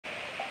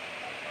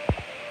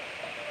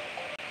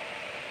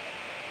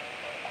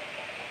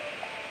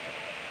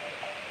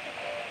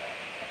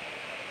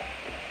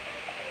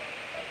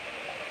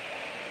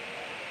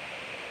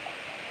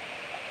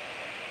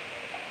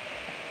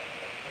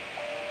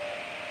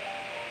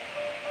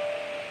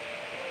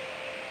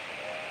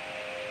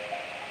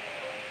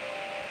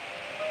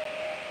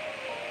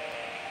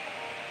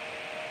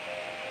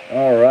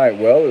Alright,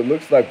 well, it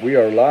looks like we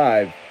are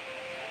live.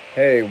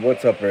 Hey,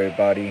 what's up,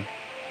 everybody?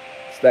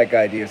 It's that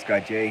guy, DS Guy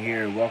J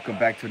here. Welcome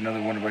back to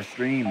another one of our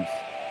streams.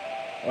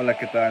 Hola,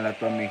 ¿qué tal a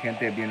toda mi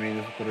gente?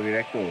 Bienvenidos a Todo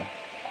Directo.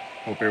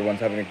 Hope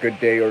everyone's having a good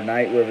day or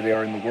night wherever they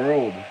are in the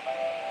world.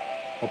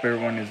 Hope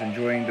everyone is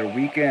enjoying their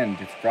weekend.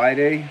 It's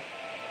Friday.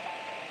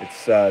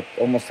 It's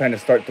almost time to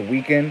start the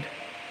weekend.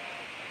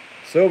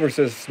 Silver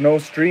says no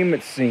stream,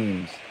 it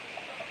seems.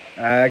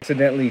 I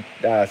accidentally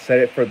set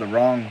it for the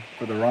wrong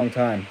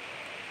time.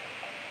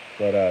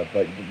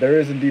 But there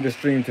is indeed a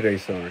stream today,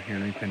 Silver. Here,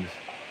 let me pin this.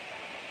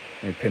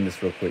 Let me pin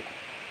this real quick.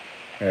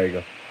 There you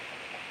go.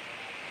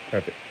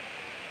 Perfect.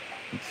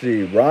 Let's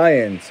see.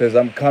 Ryan says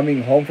I'm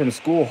coming home from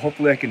school.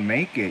 Hopefully I can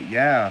make it.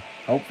 Yeah.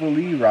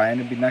 Hopefully, Ryan.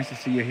 It'd be nice to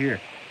see you here.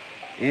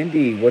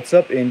 Indy, what's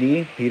up,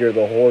 Indy? Peter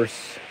the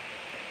horse.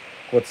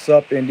 What's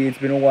up, Indy? It's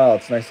been a while.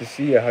 It's nice to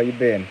see you. How you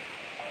been?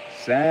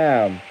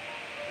 Sam.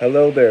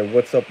 Hello there.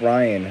 What's up,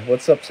 Ryan?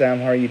 What's up, Sam?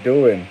 How are you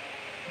doing?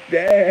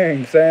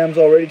 Dang, Sam's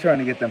already trying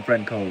to get them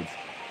friend codes.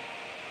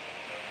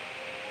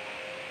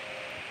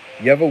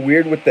 You have a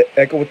weird with the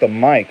echo with the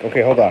mic.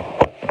 Okay, hold on.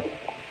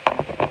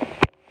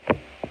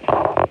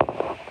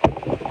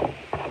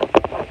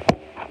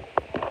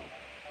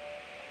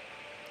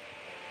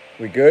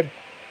 We good?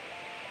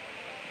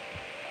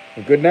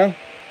 We good now?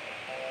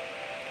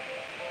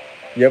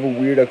 You have a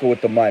weird echo with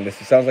the mic. This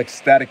sounds like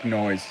static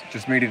noise.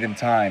 Just made it in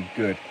time.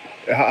 Good.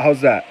 How's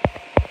that?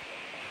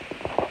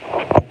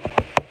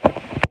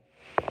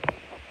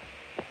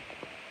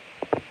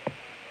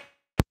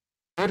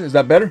 Good. Is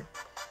that better?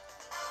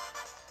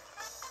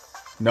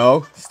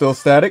 No? Still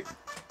static?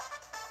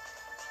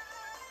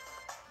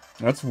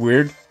 That's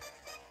weird.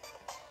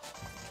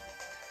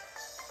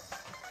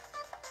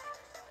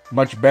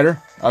 Much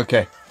better?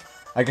 Okay.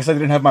 I guess I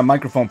didn't have my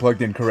microphone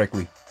plugged in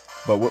correctly.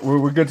 But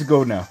we're good to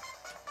go now.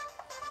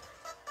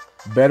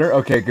 Better?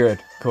 Okay, good.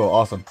 Cool,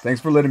 awesome.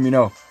 Thanks for letting me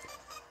know.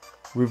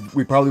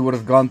 We probably would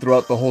have gone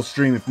throughout the whole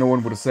stream if no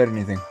one would have said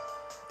anything.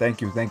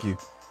 Thank you, thank you.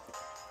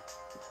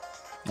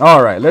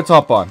 Alright, let's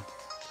hop on.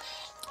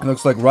 It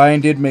looks like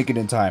Ryan did make it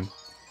in time.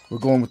 We're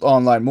going with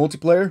online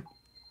multiplayer.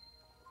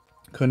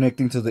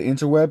 Connecting to the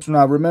interwebs.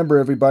 Now remember,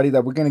 everybody,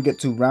 that we're going to get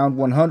to round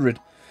 100.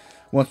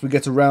 Once we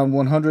get to round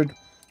 100,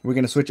 we're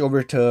going to switch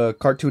over to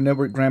Cartoon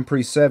Network Grand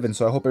Prix 7.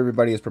 So I hope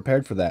everybody is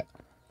prepared for that.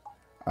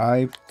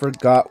 I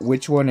forgot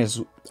which one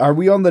is... Are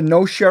we on the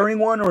no sharing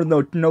one or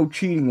the no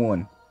cheating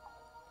one?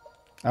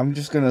 I'm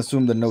just going to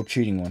assume the no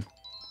cheating one.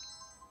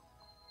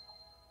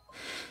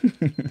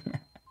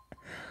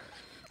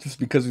 Just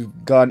because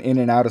we've gone in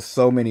and out of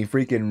so many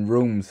freaking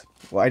rooms.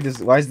 Why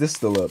is this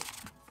still up?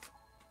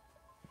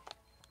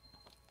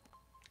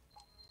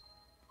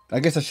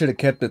 I guess I should have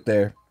kept it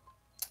there.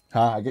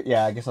 Huh?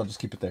 Yeah, I guess I'll just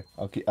keep it there.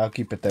 I'll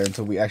keep it there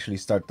until we actually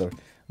start the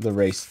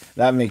race.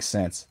 That makes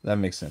sense. That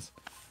makes sense.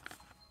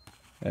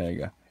 There you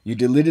go. You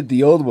deleted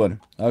the old one.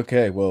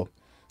 Okay, well,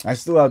 I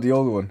still have the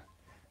old one.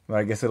 But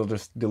I guess it'll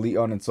just delete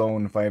on its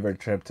own if I ever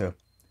attempt to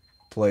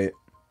play it.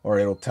 Or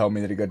it'll tell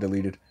me that it got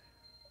deleted.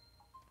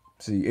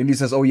 See, Indy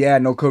says, oh yeah,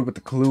 no code with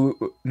the clue.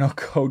 No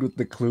code with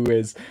the clue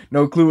is.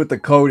 No clue what the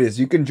code is.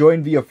 You can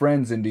join via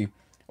friends, Indy.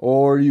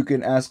 Or you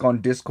can ask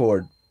on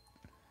Discord.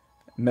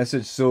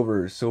 Message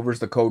Silver. Silver's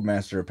the code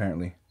master,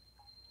 apparently.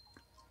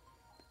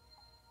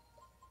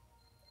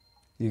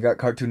 You got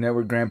Cartoon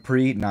Network Grand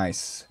Prix?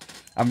 Nice.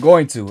 I'm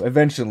going to,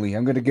 eventually.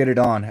 I'm going to get it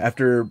on.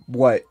 After,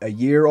 what, a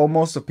year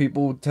almost of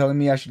people telling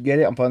me I should get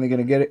it? I'm finally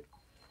going to get it.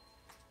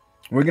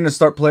 We're going to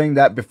start playing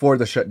that before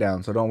the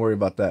shutdown, so don't worry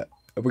about that.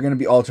 We're going to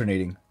be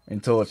alternating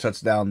until it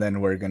shuts down,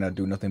 then we're going to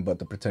do nothing but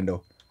the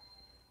Pretendo.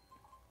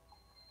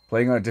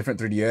 Playing on a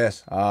different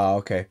 3DS. Ah,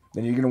 okay.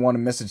 Then you're going to want to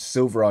message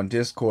Silver on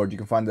Discord. You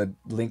can find the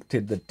link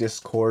to the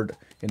Discord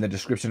in the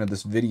description of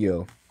this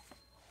video.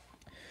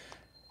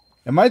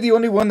 Am I the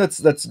only one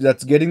that's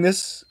getting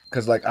this?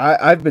 Because, like,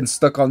 I've been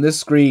stuck on this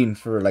screen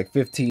for, like,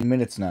 15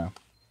 minutes now.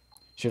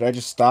 Should I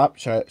just stop?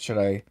 Should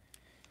I...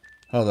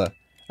 Hold on.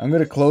 I'm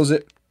going to close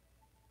it.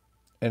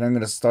 And I'm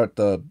going to start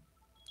the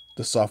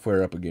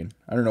software up again.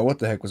 I don't know what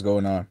the heck was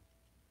going on.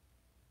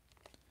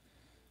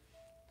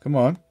 Come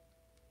on.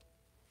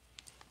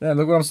 Yeah,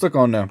 look what I'm stuck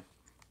on now.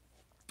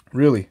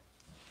 Really.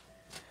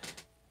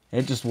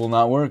 It just will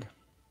not work.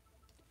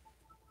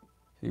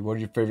 See, what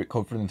is your favorite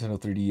code for Nintendo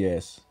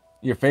 3DS?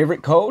 Your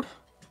favorite code?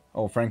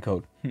 Oh, friend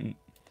code.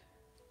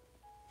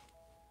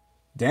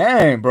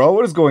 Dang, bro,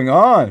 what is going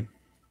on?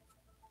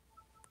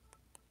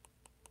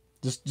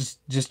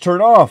 Just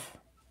turn off.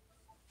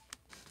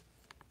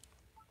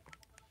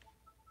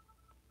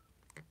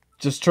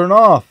 Just turn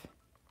off.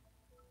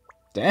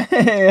 Dang,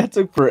 that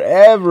took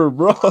forever,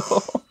 bro.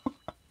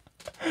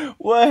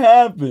 What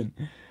happened?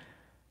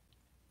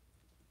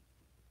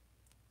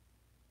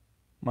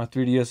 My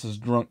 3DS is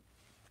drunk.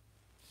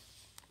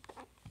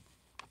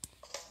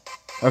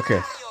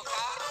 Okay.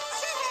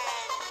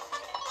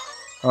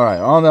 Alright,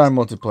 online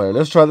multiplayer.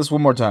 Let's try this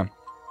one more time.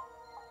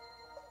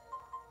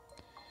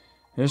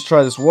 Let's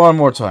try this one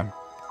more time.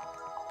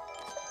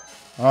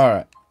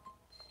 Alright.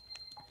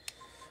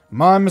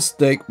 My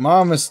mistake,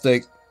 my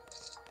mistake.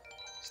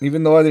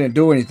 Even though I didn't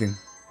do anything.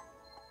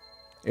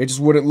 It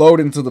just wouldn't load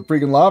into the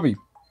freaking lobby.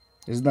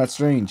 Isn't that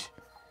strange?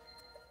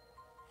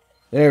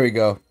 There we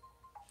go.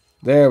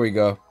 There we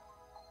go.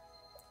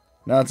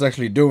 Now it's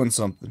actually doing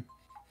something.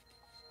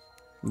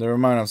 Never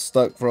mind, I'm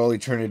stuck for all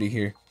eternity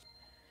here.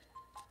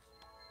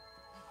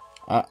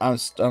 I'm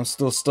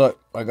still stuck.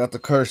 I got the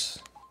curse.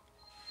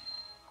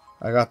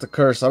 I got the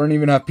curse. I don't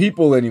even have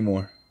people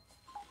anymore.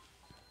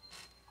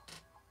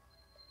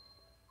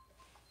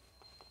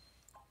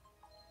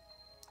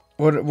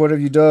 What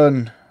have you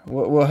done?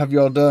 What have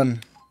y'all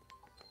done?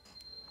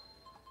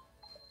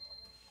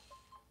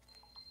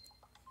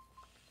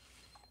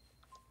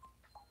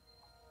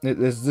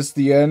 Is this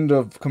the end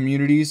of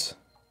communities?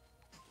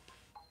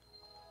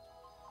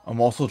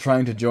 I'm also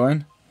trying to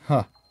join?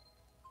 Huh.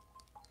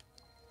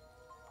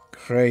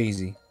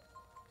 Crazy.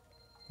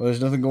 Well,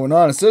 there's nothing going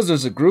on. It says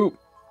there's a group.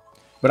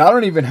 But I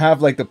don't even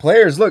have, like, the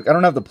players. Look, I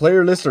don't have the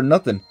player list or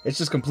nothing. It's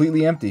just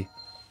completely empty.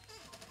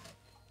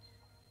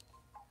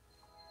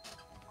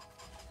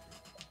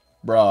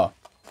 Bruh.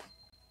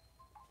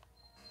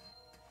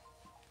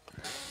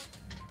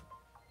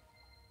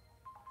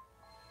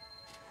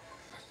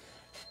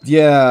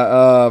 Yeah,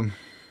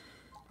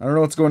 I don't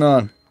know what's going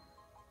on.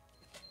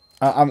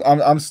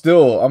 I'm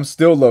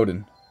still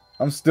loading.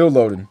 I'm still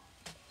loading.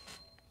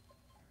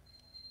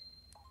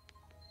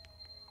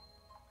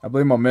 I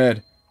blame my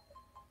med.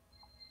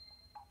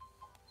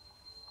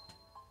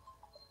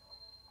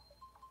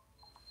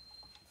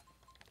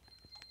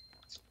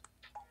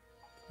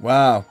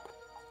 Wow.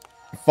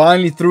 It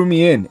finally threw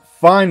me in.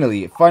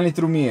 Finally. It finally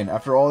threw me in.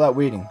 After all that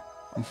waiting.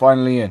 I'm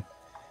finally in.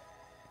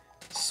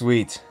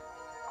 Sweet.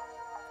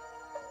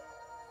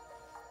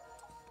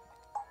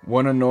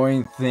 One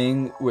annoying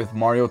thing with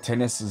Mario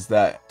Tennis is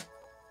that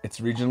it's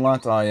region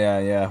locked. Oh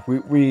yeah.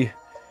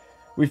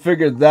 We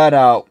figured that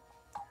out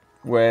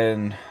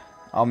when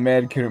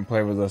Ahmed couldn't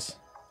play with us.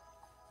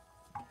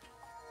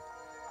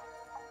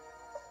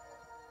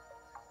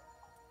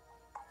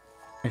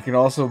 It can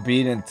also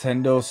be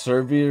Nintendo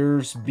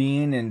servers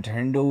being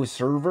Nintendo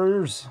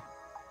servers.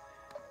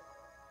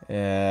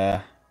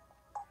 Yeah.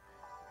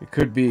 It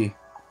could be.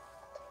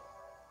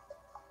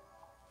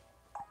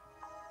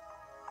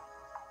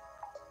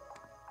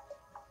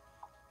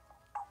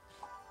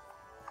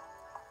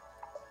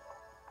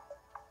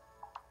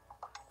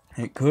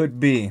 It could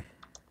be.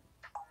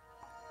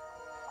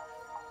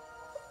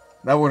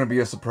 That wouldn't be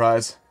a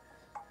surprise.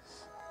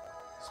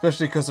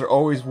 Especially because they're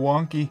always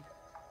wonky.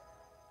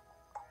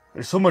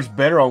 They're so much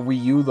better on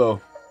Wii U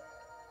though.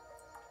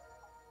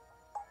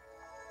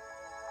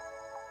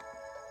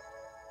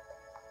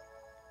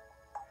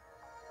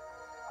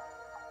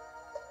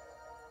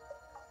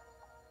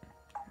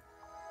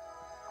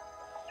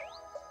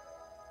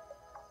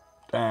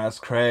 That's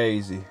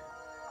crazy.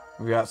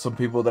 We got some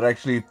people that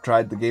actually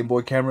tried the Game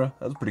Boy camera.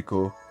 That's pretty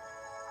cool.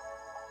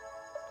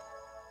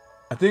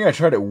 I think I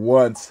tried it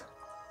once.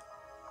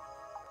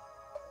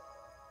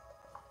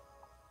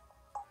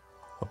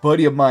 A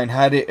buddy of mine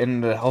had it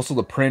and also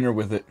the printer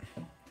with it.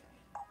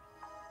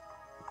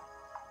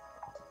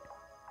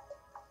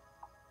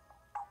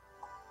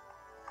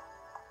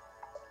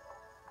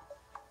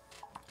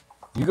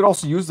 You could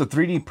also use the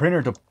 3D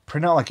printer to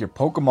print out like your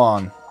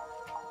Pokemon,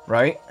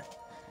 right?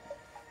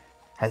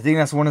 I think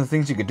that's one of the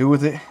things you could do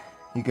with it.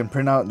 You can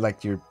print out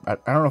like your, I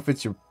don't know if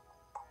it's your,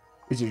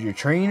 is it your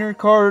trainer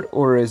card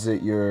or is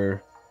it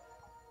your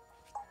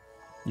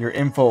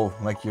info,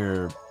 like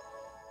your,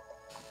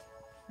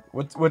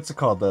 what's it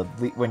called?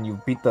 When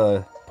you beat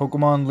the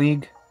Pokemon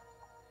League,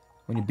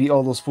 when you beat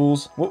all those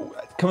fools.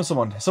 Come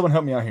on, someone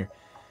help me out here.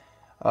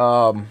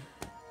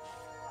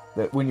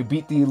 That when you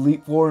beat the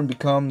Elite Four and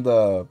become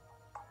the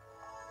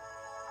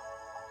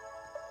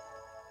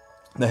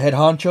head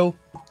honcho.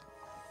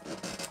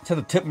 It's at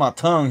the tip of my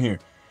tongue here.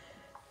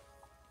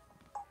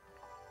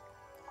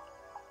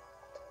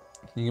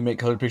 You can make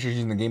color pictures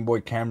using the Game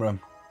Boy camera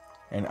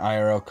and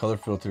IRL color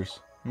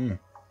filters. You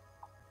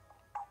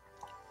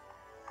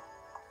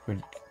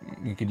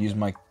could use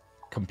my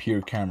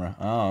computer camera.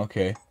 Oh,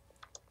 okay.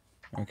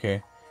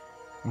 Okay.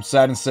 I'm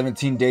sad in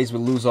 17 days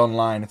we'll lose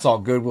online. It's all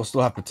good. We'll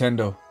still have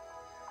Nintendo.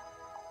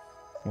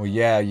 Well,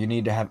 yeah, you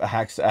need to have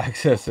hacks to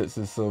access it,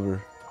 says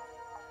Silver.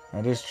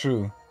 That is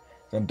true.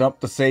 Then dump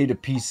the save to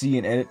PC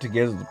and edit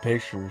together the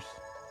pictures.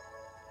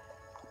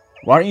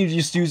 Why don't you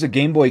just use a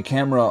Game Boy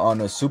camera on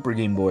a Super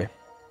Game Boy?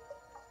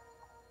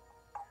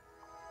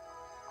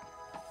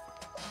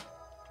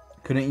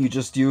 Couldn't you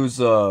just use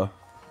a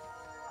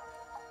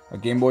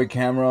Game Boy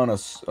camera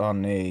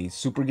on a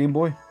Super Game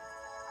Boy?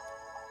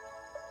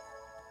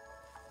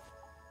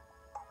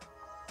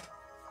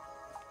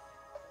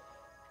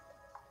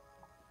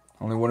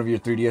 Only one of your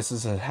 3DSs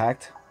is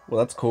hacked? Well,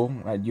 that's cool.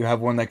 You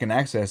have one that can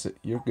access it.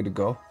 You're good to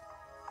go.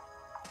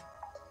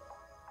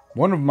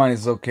 One of mine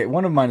is okay.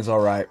 One of mine is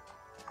alright.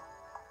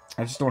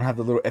 I just don't have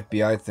the little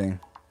FBI thing.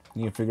 I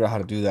need to figure out how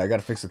to do that. I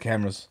gotta fix the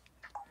cameras.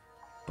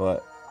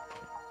 But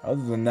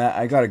other than that,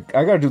 I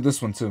gotta do this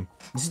one too.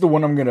 This is the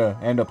one I'm gonna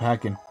end up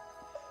hacking.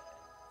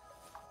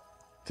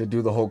 To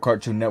do the whole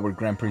Cartoon Network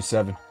Grand Prix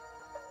 7.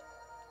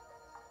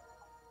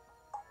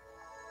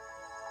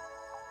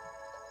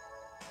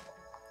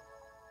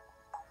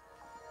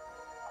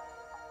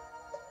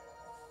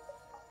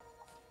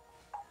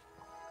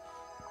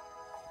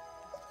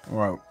 All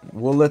right,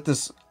 we'll let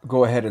this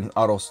go ahead and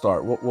auto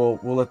start. We'll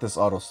let this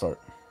auto start.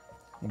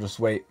 We'll just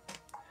wait,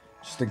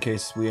 just in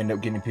case we end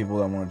up getting people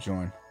that want to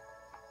join.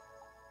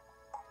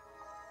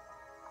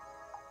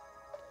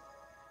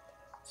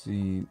 Let's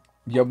see,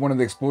 you have one of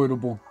the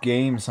exploitable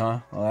games, huh?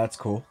 Oh, that's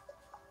cool.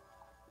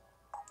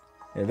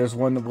 Yeah, there's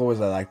one. What was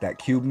that, like that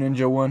Cube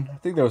Ninja one? I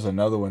think there was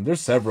another one.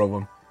 There's several of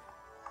them.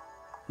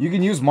 You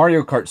can use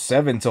Mario Kart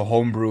 7 to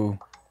homebrew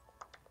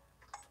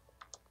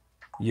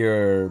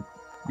your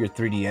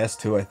 3DS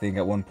too. I think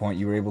at one point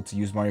you were able to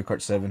use Mario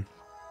Kart 7.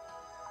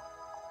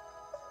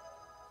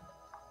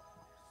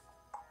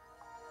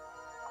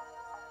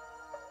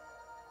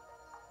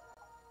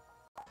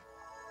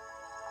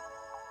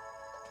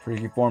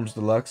 Freaky Forms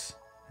Deluxe.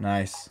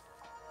 Nice.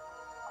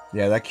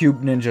 Yeah, that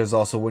Cube Ninja is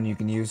also one you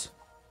can use.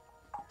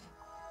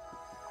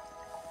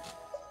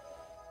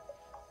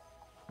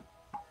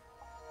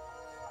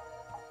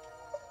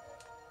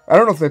 I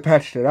don't know if they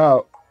patched it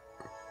out.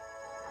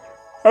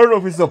 I don't know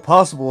if it's still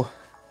possible.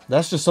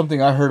 That's just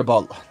something I heard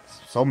about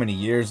so many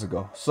years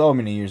ago. So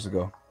many years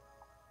ago.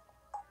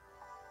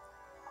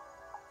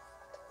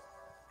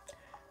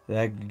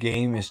 That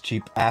game is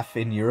cheap AF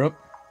in Europe.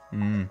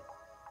 Yeah,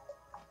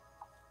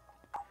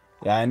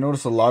 I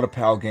noticed a lot of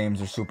PAL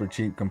games are super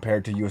cheap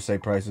compared to USA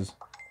prices.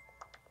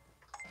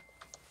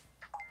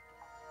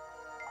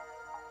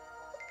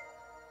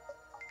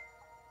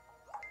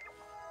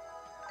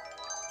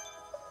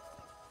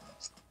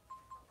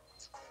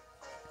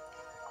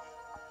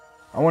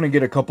 I want to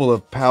get a couple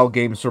of PAL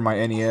games for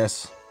my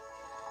NES.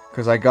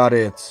 Because I got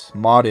it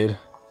modded.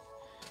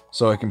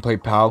 So I can play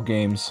PAL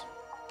games.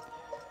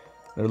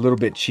 They're a little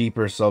bit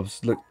cheaper. So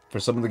look, for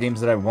some of the games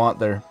that I want,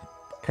 they're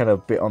kind of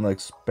a bit on the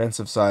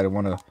expensive side. I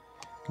want to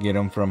get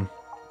them from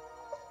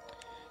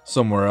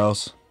somewhere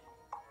else.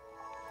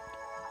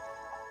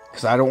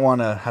 Because I don't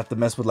want to have to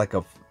mess with like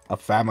a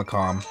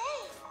Famicom.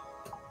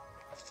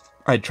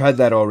 I tried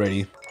that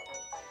already. It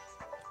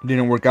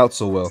didn't work out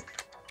so well.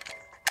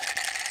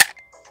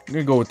 I'm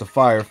going to go with the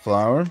Fire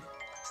Flower.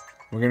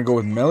 We're going to go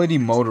with Melody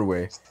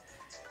Motorway.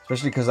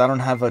 Especially because I don't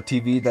have a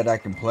TV that I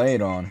can play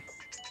it on.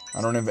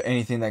 I don't have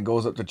anything that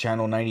goes up to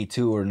channel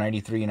 92 or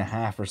 93 and a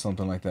half or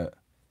something like that.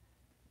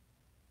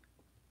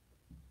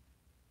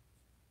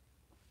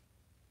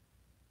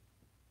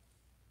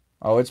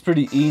 Oh, it's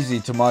pretty easy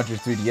to mod your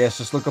 3DS.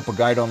 Just look up a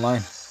guide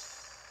online.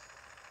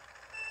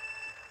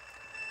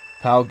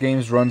 PAL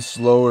games run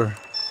slower.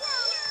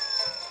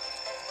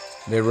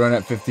 They run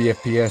at 50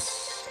 FPS.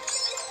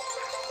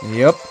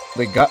 Yep,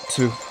 they got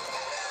to.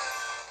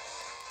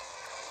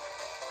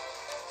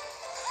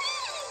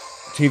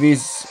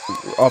 TVs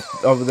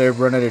over there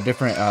run at a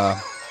different,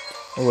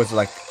 what was it,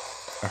 like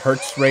a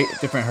hertz rate,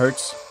 different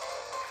hertz.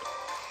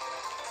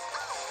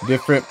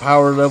 Different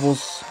power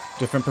levels,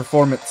 different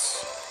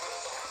performance.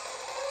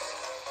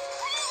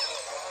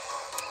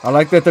 I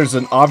like that there's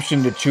an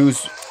option to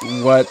choose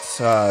what,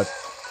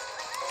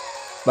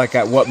 like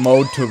at what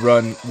mode to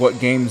run what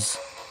games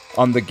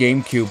on the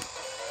GameCube.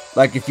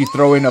 Like if you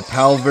throw in a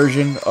PAL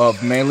version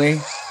of Melee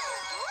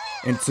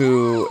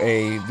into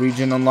a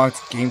region unlocked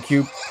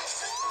GameCube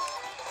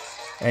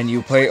and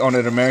you play on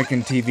an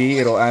American TV,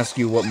 it'll ask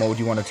you what mode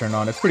you want to turn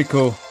on. It's pretty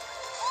cool.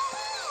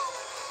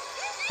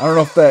 I don't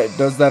know if that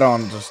does that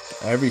on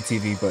just every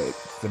TV, but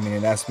I mean,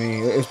 it asked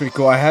me. It's pretty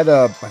cool. I had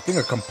I think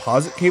a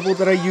composite cable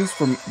that I used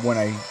from when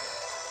I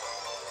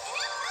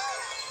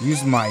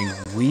used my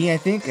Wii, I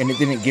think, and it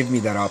didn't give me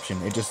that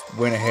option. It just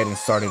went ahead and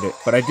started it.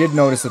 But I did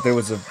notice that there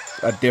was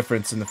a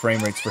difference in the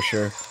frame rates for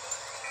sure.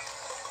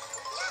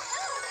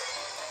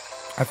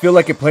 I feel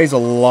like it plays a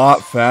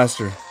lot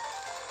faster.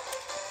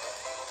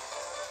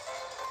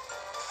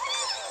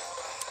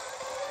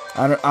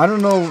 I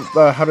don't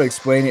know how to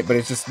explain it, but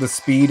it's just the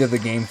speed of the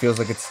game feels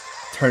like it's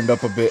turned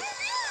up a bit.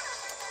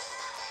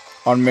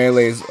 On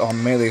Melee is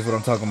what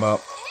I'm talking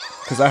about.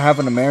 Because I have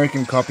an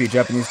American copy, a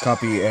Japanese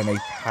copy, and a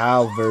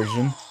PAL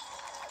version.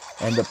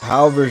 And the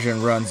PAL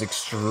version runs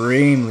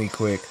extremely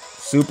quick.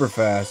 Super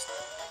fast.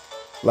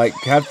 Like,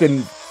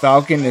 Captain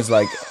Falcon is,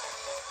 like,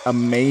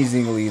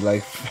 amazingly,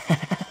 like,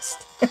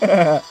 fast.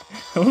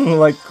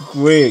 Like,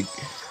 quick.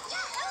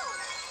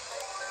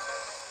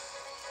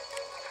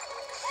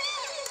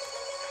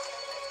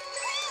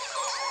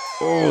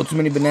 Oh, too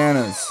many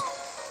bananas.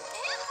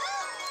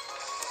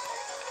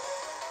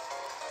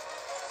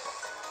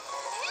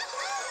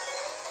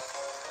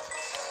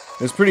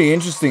 It's pretty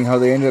interesting how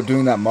they ended up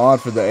doing that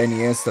mod for the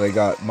NES that I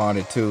got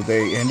modded too.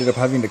 They ended up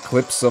having to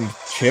clip some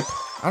chip.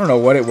 I don't know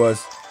what it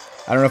was.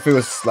 I don't know if it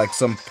was like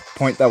some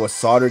point that was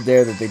soldered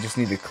there that they just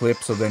need to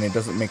clip so then it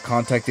doesn't make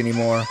contact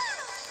anymore.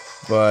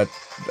 But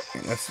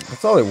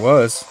that's all it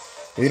was.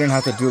 They didn't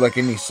have to do like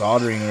any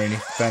soldering or any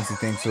fancy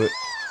thing to it.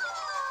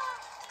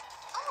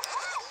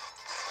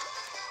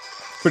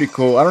 Pretty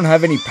cool. I don't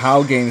have any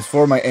PAL games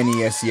for my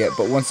NES yet,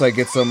 but once I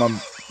get some, I'm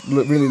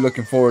really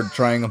looking forward to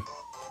trying them.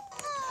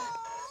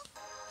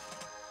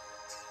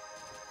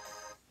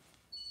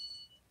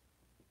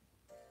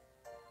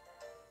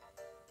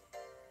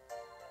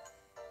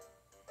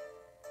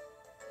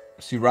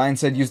 See, Ryan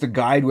said use the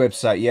guide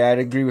website. Yeah, I'd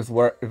agree with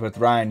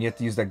Ryan. You have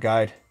to use that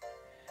guide.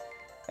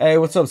 Hey,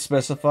 what's up,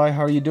 Specify?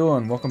 How are you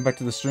doing? Welcome back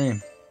to the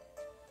stream.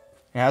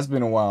 It has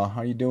been a while.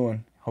 How you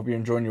doing? Hope you're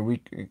enjoying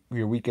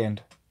your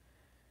weekend.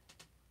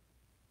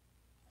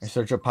 I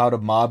search up how to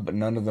mod, but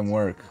none of them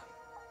work.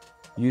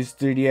 Use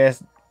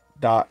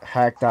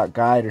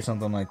 3ds.hack.guide or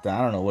something like that.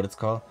 I don't know what it's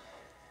called.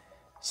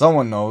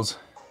 Someone knows.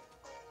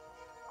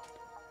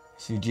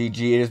 See, GG,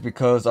 it is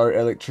because our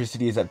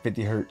electricity is at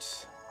 50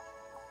 hertz.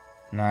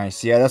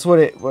 Nice. Yeah, that's what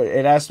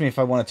it asked me if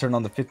I want to turn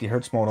on the 50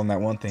 hertz mode on that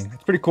one thing.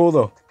 It's pretty cool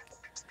though.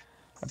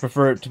 I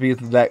prefer it to be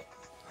like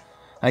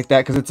that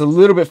because it's a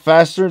little bit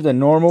faster than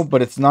normal,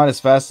 but it's not as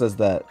fast as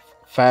that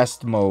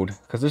fast mode.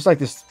 Because there's like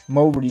this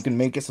mode where you can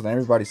make it so that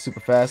everybody's super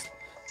fast.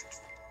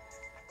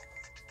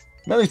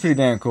 Melee's pretty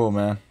damn cool,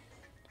 man.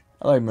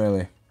 I like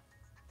Melee.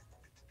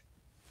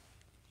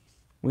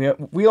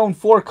 We own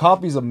 4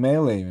 copies of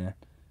Melee, man.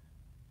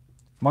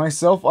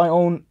 Myself, I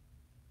own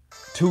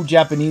 2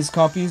 Japanese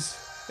copies.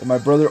 And my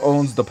brother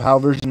owns the PAL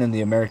version and the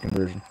American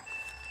version.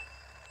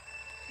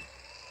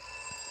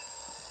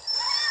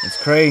 It's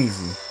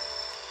crazy.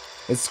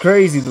 It's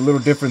crazy the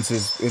little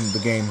differences in the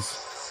games.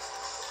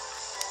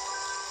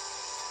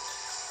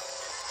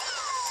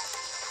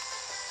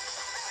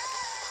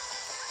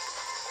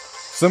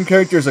 Some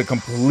characters are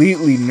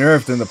completely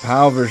nerfed in the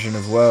PAL version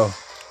as well.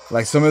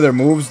 Like some of their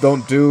moves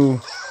don't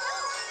do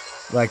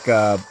like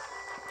the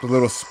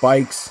little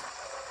spikes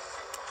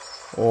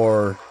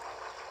or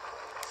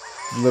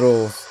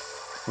little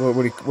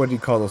what do you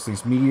call those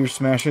things? Meteor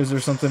smashes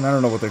or something? I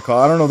don't know what they're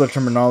called. I don't know the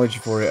terminology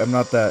for it. I'm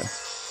not that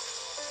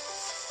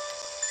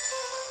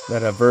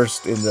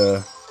versed in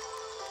the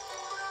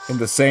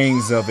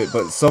sayings of it,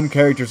 but some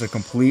characters are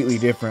completely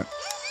different.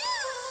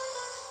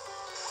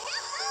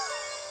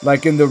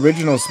 Like in the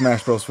original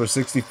Smash Bros. For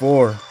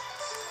 64,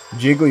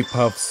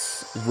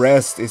 Jigglypuff's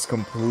rest is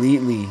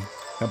completely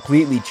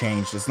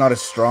changed. It's not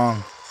as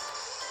strong.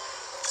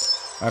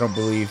 I don't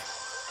believe.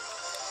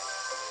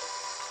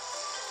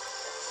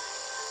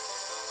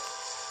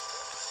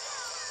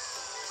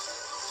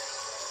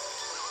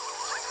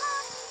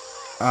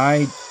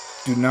 I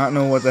do not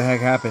know what the heck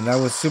happened. That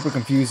was super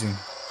confusing.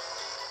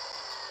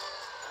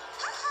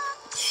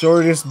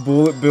 Shortest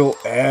bullet bill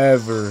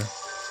ever.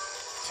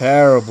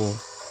 Terrible.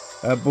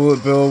 That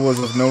bullet bill was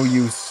of no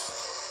use.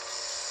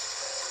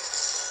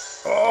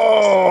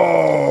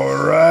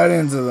 Oh, right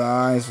into the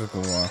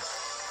icicle wall.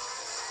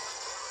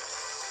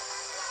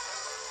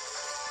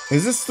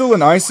 Is this still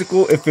an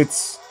icicle if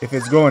it's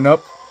going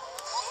up?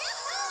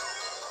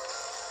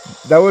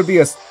 That would be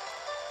a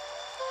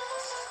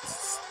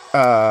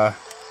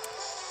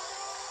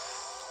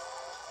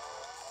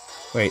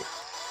wait.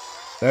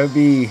 That would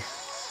be...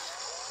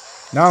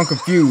 Now I'm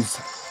confused.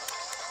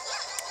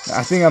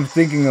 I think I'm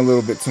thinking a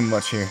little bit too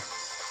much here.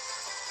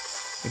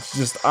 It's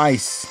just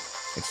ice.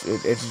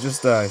 It's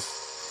just ice.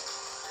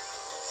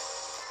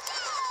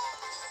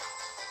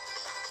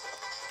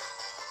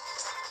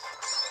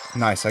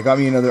 Nice. I got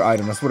me another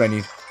item. That's what I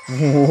need.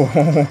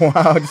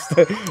 Wow.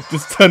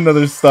 Just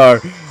another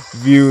star.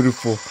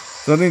 Beautiful.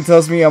 Something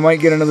tells me I might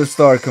get another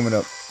star coming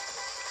up.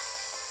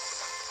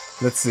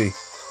 Let's see.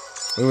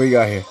 What do we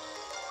got here?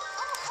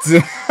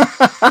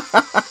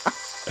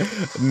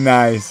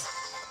 Nice.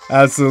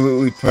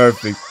 Absolutely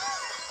perfect.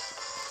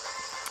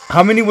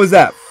 How many was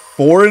that?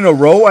 4 in a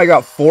row? I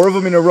got 4 of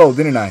them in a row,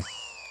 didn't I?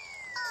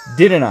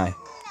 Didn't I?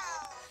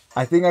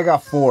 I think I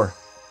got 4.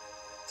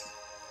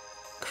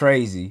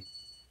 Crazy.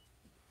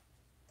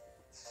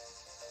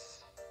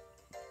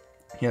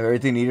 You have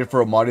everything needed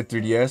for a modded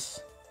 3DS?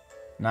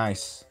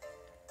 Nice.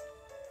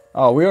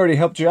 Oh, we already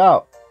helped you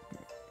out.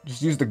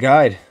 Just use the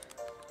guide.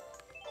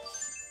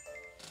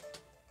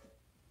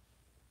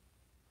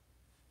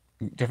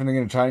 Definitely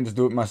gonna try and just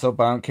do it myself,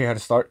 but I don't care how to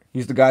start.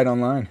 Use the guide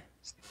online.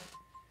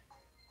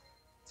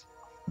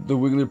 The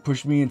Wiggler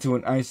pushed me into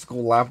an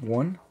icicle lap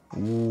 1.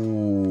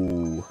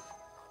 Ooh.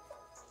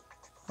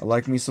 I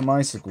like me some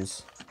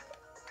icicles.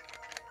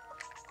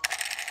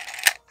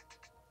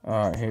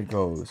 Alright, here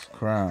goes.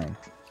 Crown.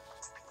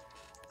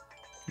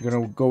 We're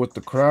gonna go with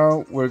the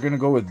crown. We're gonna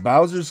go with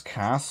Bowser's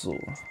Castle.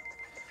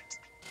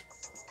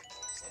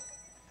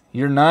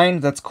 You're 9?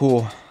 That's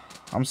cool.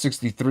 I'm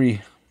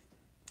 63.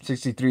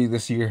 63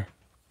 this year.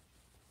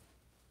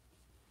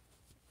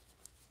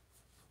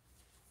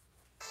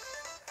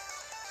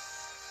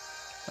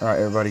 Alright,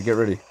 everybody, get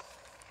ready.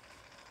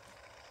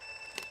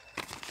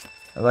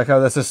 I like how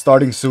that says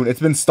starting soon.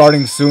 It's been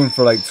starting soon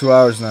for like 2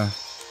 hours now.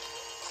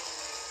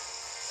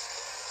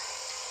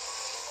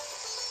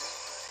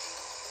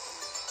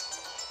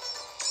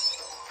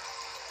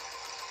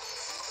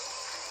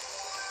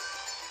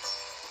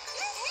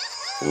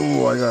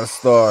 Ooh, I got a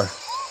star.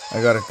 I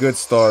got a good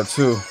star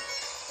too.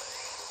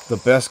 The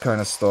best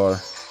kind of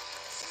star.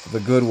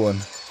 The good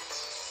one.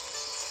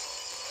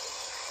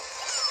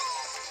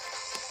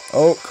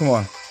 Oh, come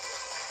on.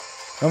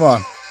 Come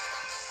on.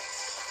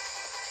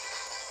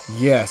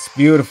 Yes,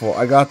 beautiful.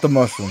 I got the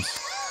mushrooms.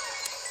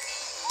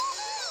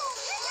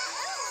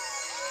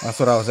 That's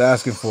what I was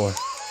asking for.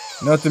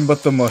 Nothing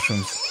but the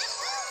mushrooms.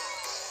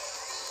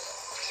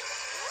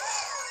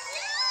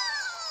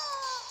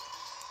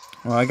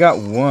 Well, I got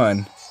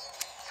one.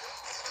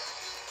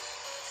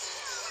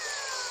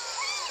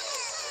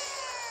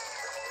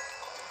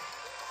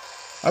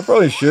 I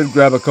probably should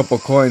grab a couple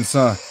coins,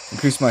 huh?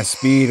 Increase my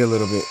speed a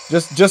little bit.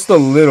 Just a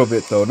little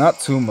bit, though. Not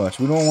too much.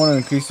 We don't want to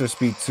increase our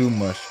speed too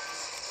much.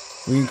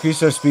 We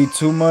increase our speed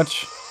too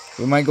much,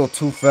 we might go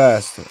too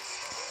fast.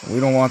 We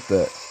don't want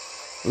that.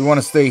 We want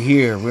to stay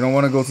here. We don't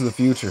want to go to the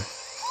future.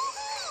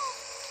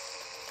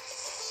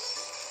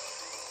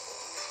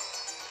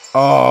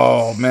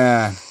 Oh,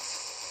 man.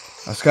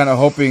 I was kind of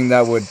hoping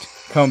that would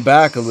come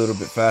back a little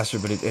bit faster,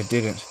 but it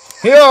didn't.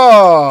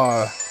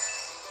 Yeah!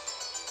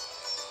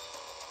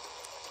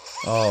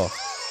 Oh.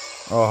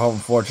 Oh, how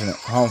unfortunate.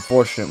 How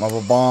unfortunate. My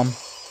bomb.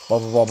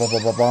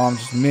 Bomb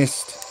just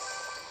missed.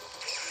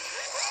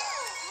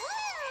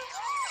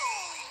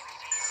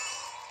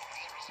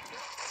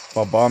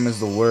 Bomb is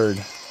the word.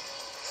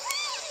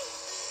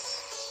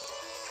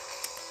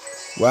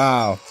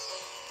 Wow.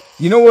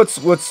 You know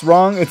what's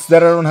wrong? It's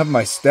that I don't have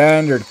my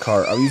standard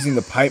cart. I'm using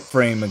the pipe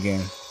frame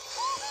again.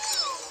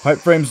 Pipe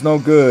frame's no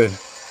good.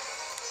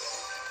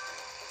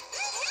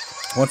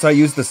 Once I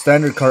use the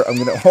standard cart, I'm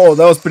gonna... Oh,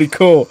 that was pretty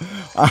cool.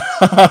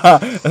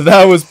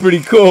 That was pretty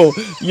cool.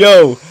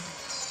 Yo.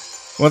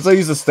 Once I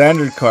use the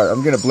standard cart,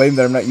 I'm gonna blame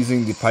that I'm not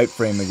using the pipe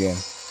frame again.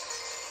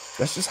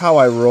 That's just how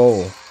I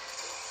roll.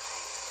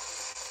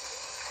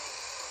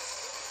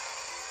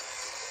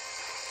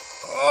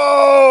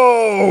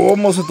 Oh,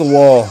 almost hit the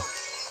wall.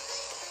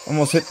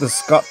 Almost hit the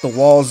Scott the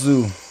Wall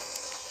Zoo.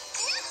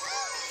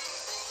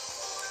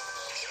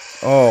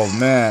 Oh,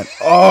 man.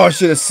 Oh, I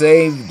should have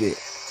saved it.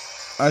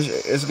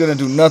 It's going to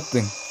do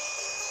nothing.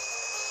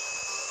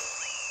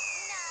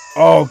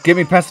 Oh, get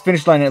me past the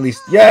finish line at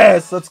least.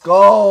 Yes, let's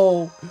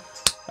go.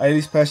 I at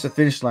least passed the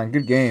finish line.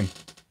 Good game.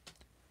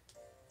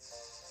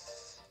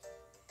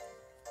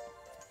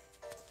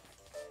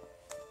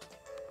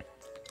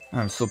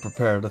 I'm so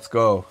prepared. Let's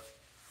go.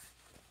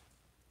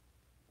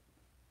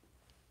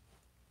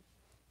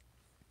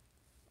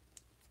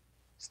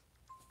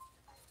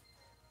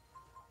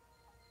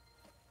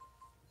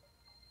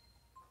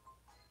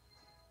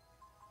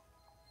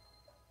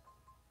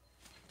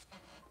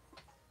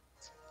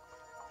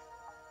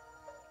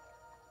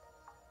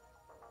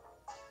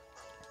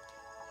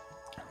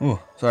 Oh,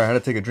 sorry, I had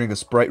to take a drink of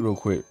Sprite real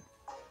quick.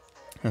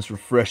 That's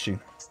refreshing,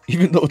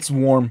 even though it's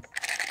warm.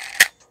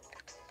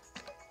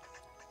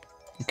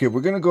 Okay,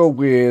 we're gonna go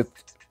with...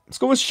 Let's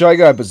go with Shy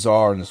Guy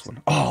Bazaar in this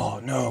one. Oh,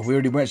 no, we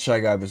already went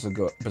Shy Guy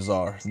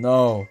Bazaar.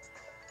 No.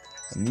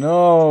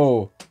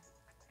 No.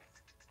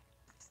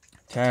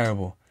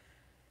 Terrible.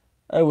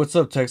 Hey, what's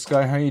up, Text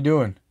Guy? How you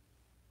doing?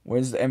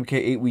 When's the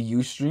MK8 Wii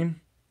U stream?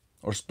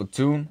 Or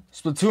Splatoon?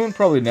 Splatoon?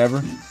 Probably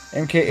never.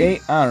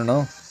 MK8? I don't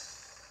know.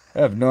 I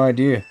have no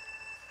idea.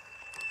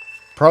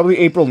 Probably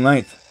April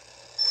 9th.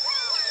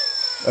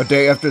 A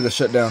day after the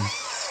shutdown.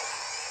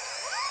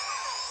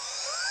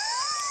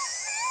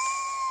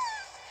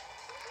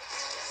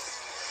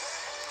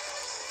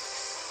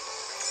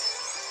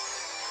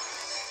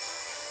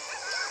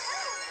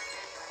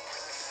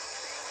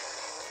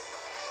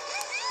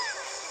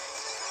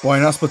 Why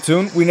not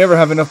Splatoon? We never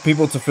have enough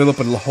people to fill up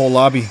a whole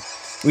lobby.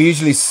 We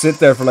usually sit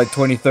there for like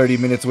 20-30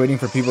 minutes waiting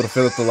for people to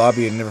fill up the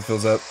lobby and it never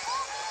fills up.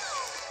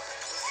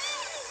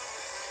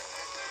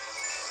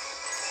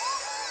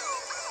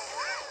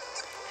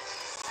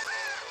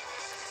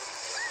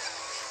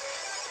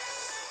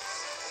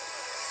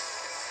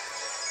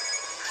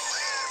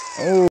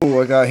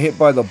 Oh, I got hit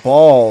by the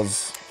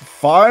balls.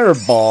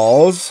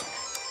 Fireballs?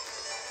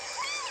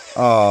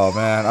 Oh,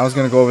 man. I was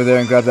going to go over there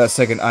and grab that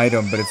second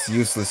item, but it's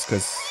useless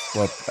because,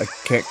 well, I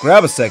can't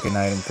grab a second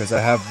item because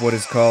I have what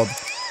is called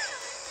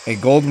a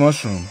gold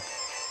mushroom.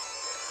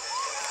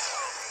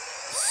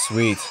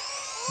 Sweet.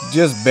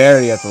 Just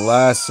barely at the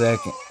last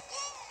second.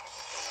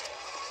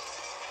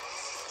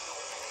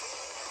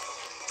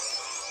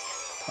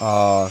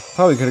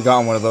 Probably could have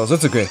gotten one of those.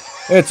 It's okay.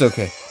 It's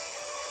okay.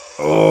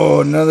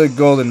 Oh, another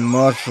golden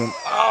mushroom.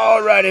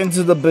 Oh, right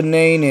into the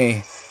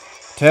banana.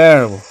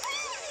 Terrible.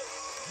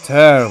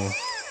 Terrible.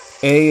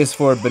 A is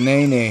for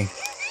banana.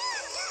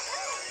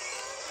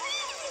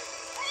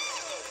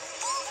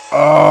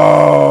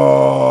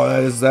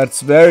 Oh,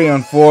 that's very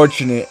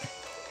unfortunate.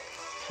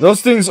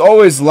 Those things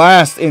always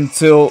last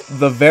until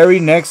the very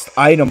next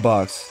item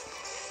box.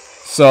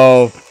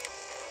 So,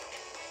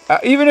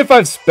 even if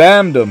I've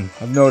spammed them,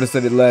 I've noticed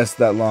that it lasts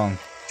that long.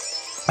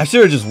 I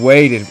should have just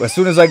waited. As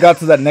soon as I got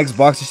to that next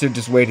box, I should have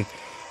just waited.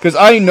 Because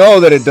I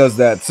know that it does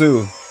that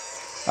too.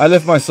 I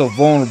left myself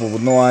vulnerable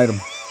with no item.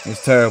 It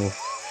was terrible.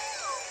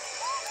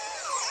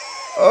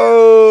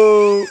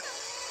 Oh!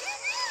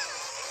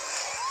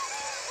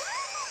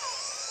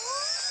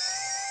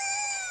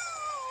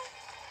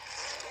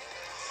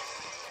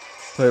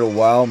 Played a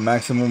while,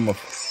 maximum of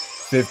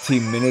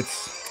 15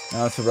 minutes.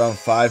 Now it's around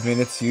 5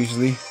 minutes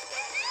usually.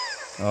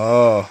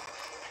 Oh.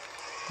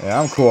 Yeah,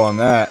 I'm cool on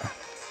that.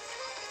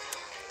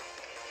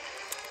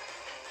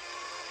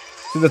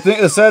 See,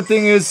 the sad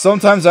thing is,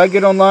 sometimes I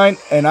get online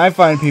and I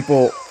find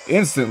people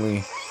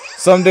instantly.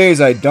 Some days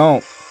I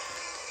don't.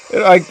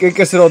 I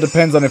guess it all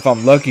depends on if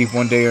I'm lucky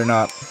one day or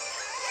not.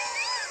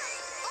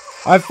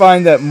 I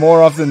find that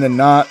more often than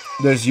not,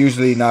 there's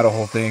usually not a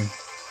whole thing.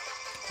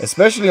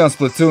 Especially on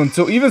Splatoon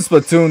 2. Even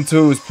Splatoon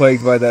 2 is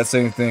plagued by that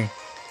same thing.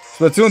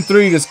 Splatoon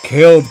 3 just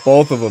killed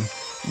both of them.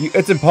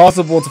 It's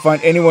impossible to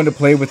find anyone to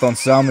play with on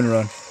Salmon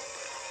Run.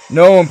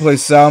 No one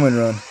plays Salmon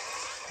Run.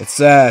 It's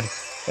sad.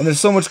 And there's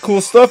so much cool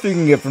stuff you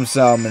can get from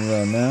Salmon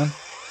Run, man.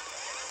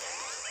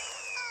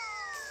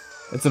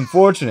 It's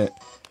unfortunate.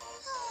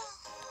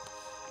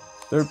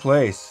 Third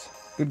place.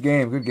 Good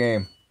game, good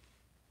game.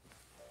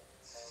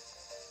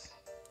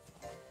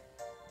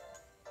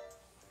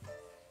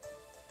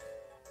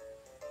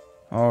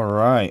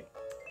 Alright.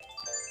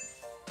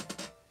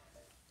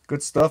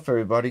 Good stuff,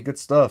 everybody. Good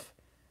stuff.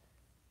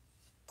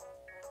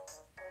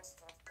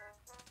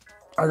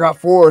 I got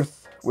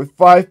 4th with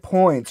 5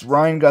 points.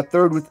 Ryan got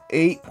 3rd with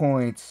 8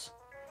 points.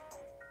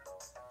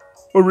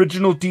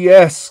 Original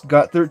DS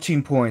got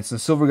 13 points.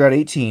 And Silver got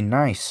 18.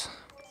 Nice.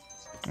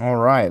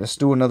 Alright, let's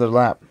do another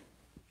lap.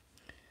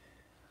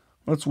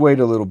 Let's wait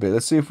a little bit.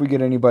 Let's see if we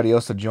get anybody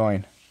else to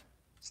join.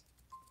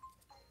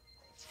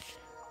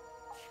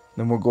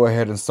 Then we'll go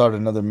ahead and start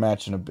another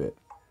match in a bit.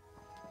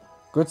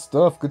 Good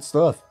stuff, good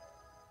stuff.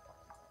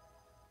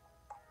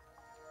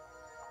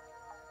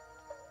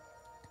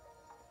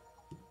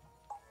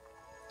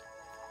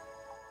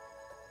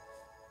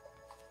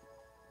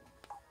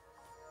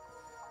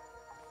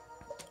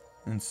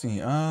 Let's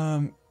see.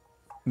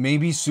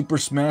 Maybe Super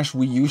Smash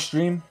Wii U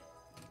stream.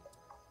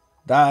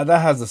 That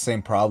has the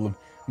same problem.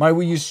 My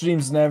Wii U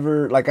streams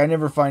never, like, I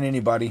never find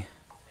anybody.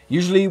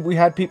 Usually we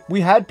had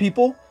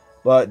people,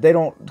 but they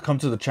don't come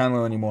to the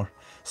channel anymore.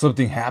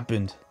 Something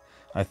happened,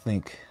 I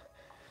think,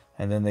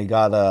 and then they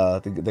got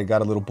a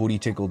little booty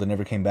tickled and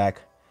never came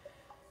back.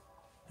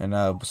 And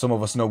some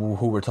of us know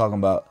who we're talking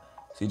about.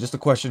 See, just a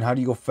question: how do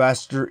you go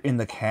faster in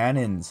the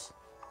cannons?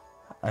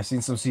 I've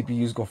seen some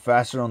CPUs go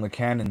faster on the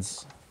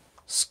cannons.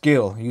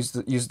 Skill. Use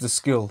the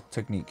skill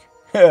technique.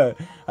 I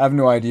have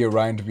no idea,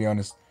 Ryan, to be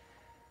honest.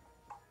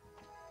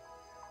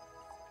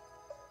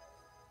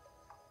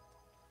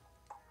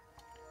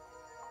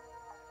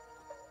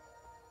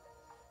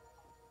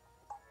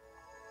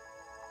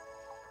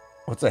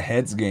 What's a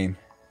heads game?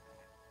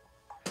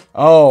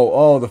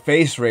 Oh, the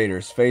Face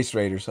Raiders. Face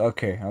Raiders.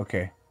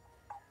 Okay.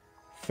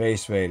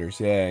 Face Raiders.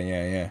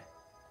 Yeah.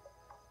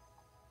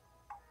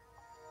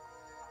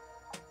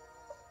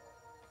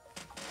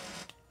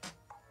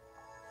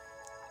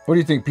 What do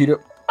you think,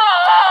 Peter?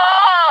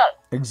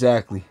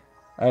 Exactly.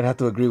 I'd have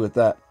to agree with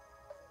that.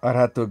 I'd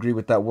have to agree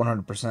with that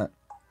 100%.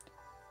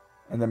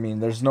 And I mean,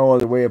 there's no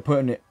other way of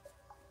putting it.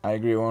 I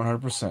agree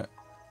 100%.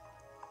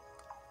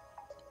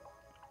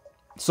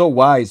 So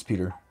wise,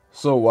 Peter.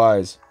 So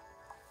wise.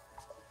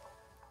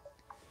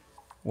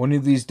 One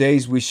of these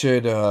days we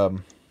should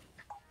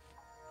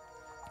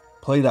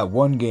play that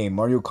one game,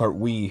 Mario Kart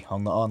Wii,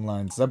 on the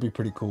onlines. That'd be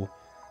pretty cool.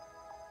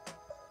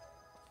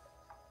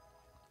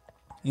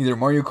 Either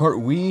Mario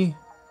Kart Wii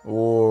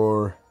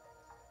or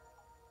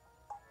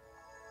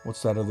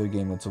what's that other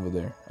game that's over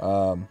there?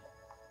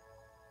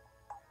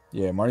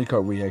 Yeah, Mario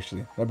Kart Wii,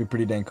 actually. That'd be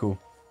pretty dang cool.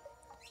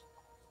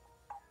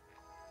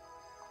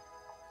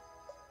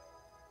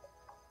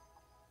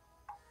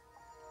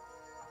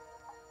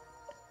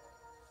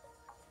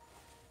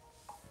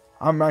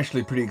 I'm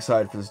actually pretty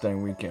excited for this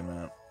dang weekend,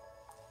 man.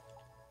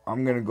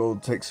 I'm gonna go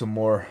take some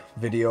more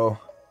video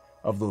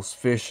of those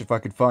fish if I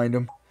could find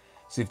them.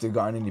 See if they've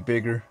gotten any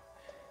bigger.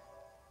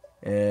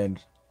 And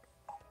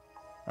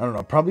I don't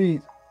know,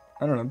 probably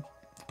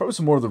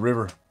some more of the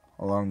river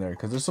along there,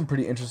 because there's some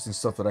pretty interesting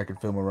stuff that I could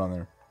film around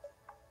there.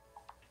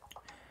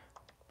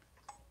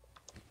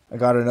 I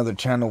got another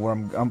channel where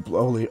I'm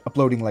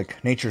uploading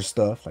like nature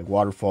stuff, like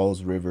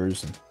waterfalls,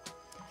 rivers, and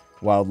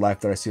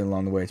wildlife that I see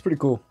along the way. It's pretty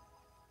cool.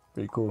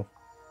 Pretty cool.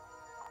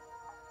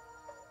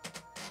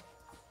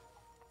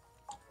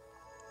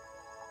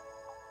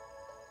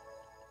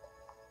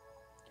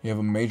 You have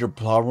a major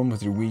problem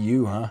with your Wii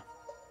U, huh?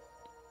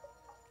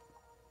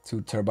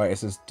 2 terabyte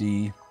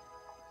SSD.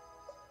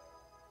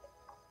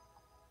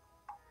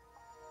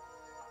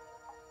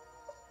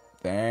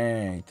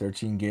 Dang,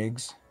 13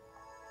 gigs.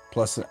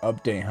 Plus an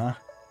update, huh?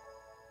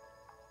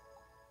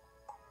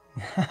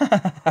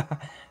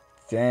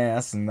 Damn,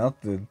 that's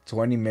nothing.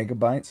 20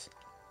 megabytes.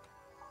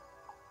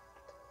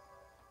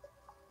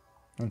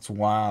 That's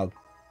wild.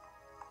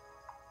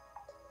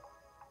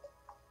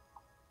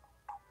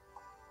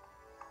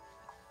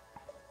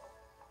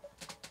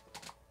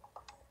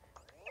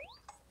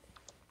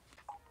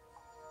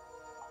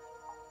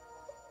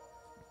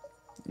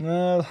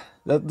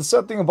 The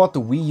sad thing about the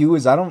Wii U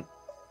is I don't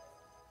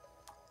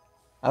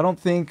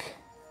think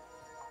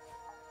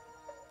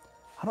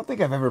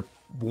I've ever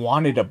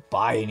wanted to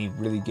buy any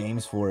really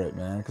games for it,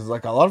 man. Because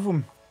like a lot of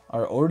them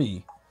are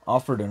already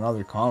offered in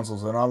other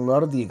consoles, and a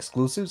lot of the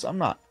exclusives I'm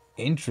not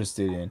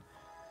interested in.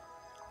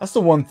 That's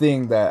the one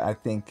thing that I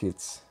think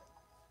is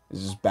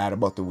just bad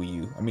about the Wii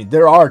U. I mean,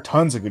 there are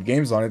tons of good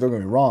games on it, don't get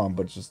me wrong,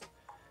 but just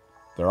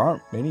there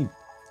aren't many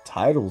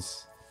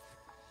titles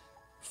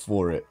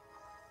for it.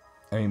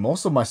 I mean,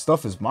 most of my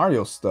stuff is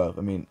Mario stuff.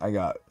 I mean, I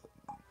got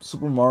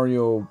Super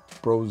Mario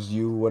Bros.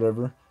 U,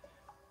 whatever.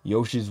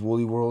 Yoshi's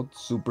Woolly World,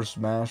 Super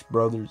Smash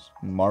Brothers,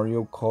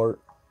 Mario Kart,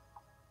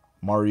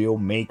 Mario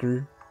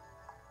Maker.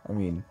 I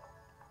mean,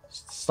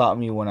 stop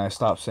me when I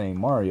stop saying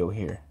Mario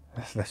here.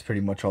 That's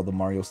pretty much all the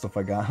Mario stuff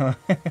I got, huh?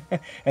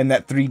 And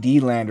that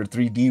 3D Land or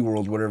 3D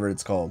World, whatever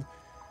it's called.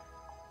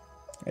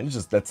 It's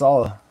just, that's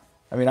all.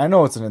 I mean, I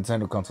know it's a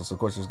Nintendo console, so of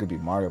course there's gonna be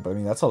Mario, but I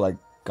mean, that's all I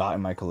got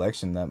in my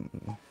collection. That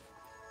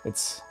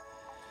it's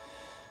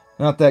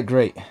not that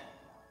great.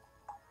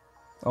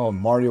 Oh,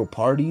 Mario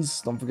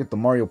Parties. Don't forget the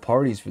Mario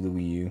Parties for the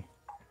Wii U.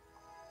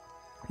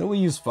 The Wii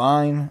U's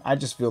fine. I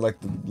just feel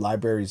like the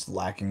library's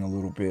lacking a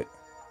little bit.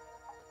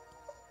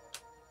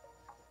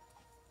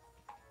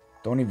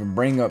 Don't even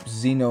bring up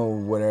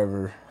Xeno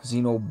whatever.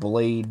 Xeno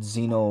Blade,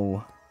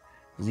 Xeno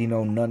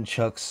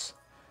Nunchucks,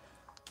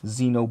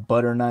 Xeno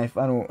Butter Knife.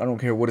 I don't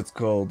care what it's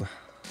called.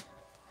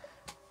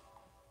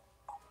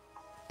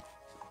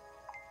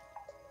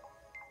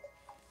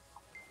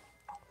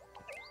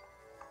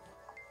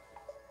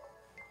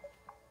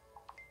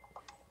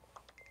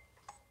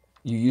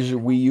 You use your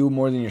Wii U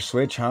more than your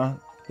Switch, huh?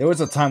 There was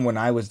a time when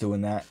I was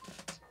doing that.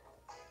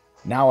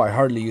 Now I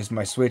hardly use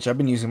my Switch. I've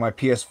been using my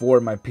PS4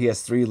 and my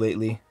PS3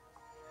 lately.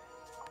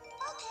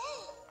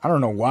 I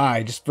don't know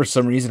why. Just for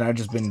some reason, I've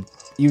just been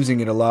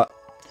using it a lot.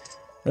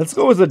 Let's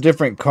go with a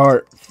different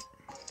cart.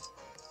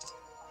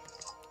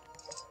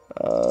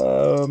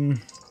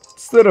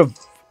 Instead of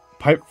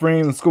pipe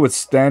frame, let's go with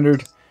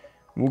standard.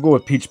 We'll go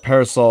with peach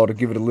parasol to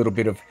give it a little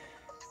bit of,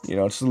 you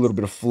know, just a little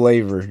bit of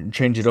flavor and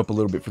change it up a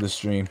little bit for the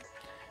stream.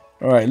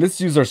 Alright, let's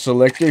use our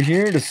selector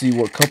here to see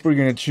what cup we're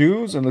going to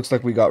choose. And looks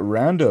like we got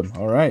random.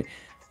 Alright,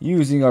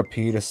 using our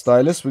Peter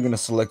stylus, we're going to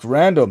select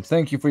random.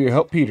 Thank you for your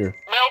help, Peter. Milk,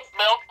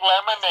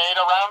 lemonade,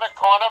 around the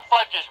corner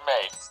fudge is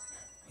made.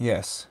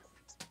 Yes.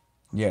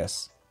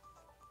 Yes.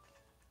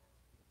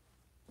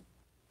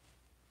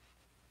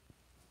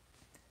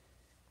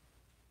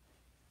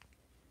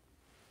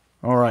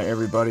 Alright,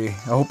 everybody.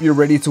 I hope you're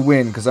ready to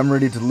win, because I'm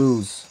ready to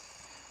lose.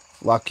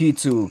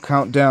 Lakitu,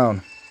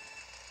 countdown.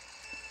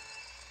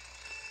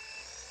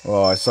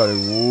 Oh, I started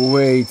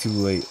way too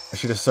late. I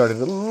should have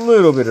started a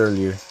little bit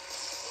earlier.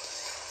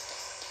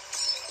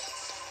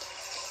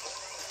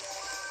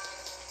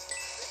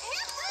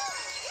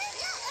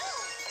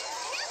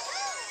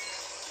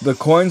 The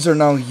coins are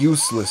now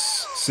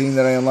useless, seeing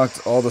that I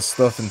unlocked all the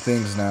stuff and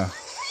things now.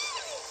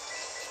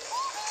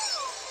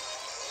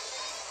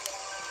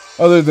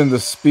 Other than the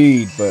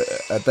speed, but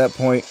at that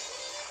point,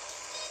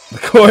 the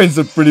coins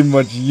are pretty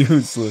much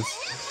useless.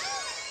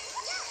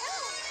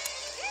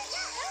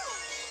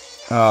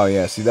 Oh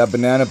yeah, see that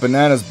banana?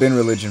 Banana's been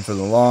religion for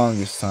the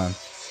longest time.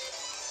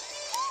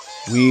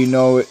 We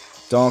know it.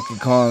 Donkey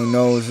Kong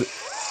knows it.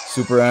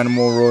 Super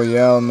Animal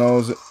Royale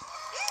knows it.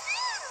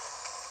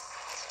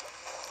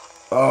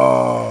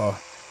 Oh,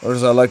 or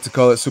as I like to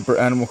call it, Super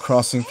Animal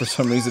Crossing for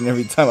some reason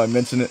every time I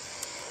mention it.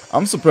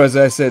 I'm surprised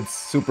that I said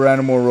Super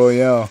Animal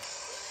Royale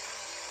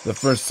the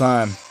first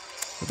time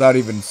without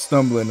even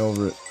stumbling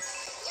over it.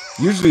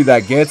 Usually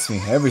that gets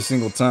me every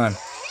single time.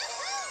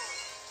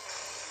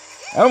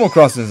 Animal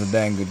Crossing is a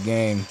dang good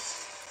game.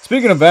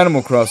 Speaking of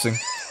Animal Crossing,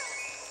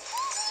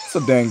 it's a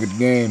dang good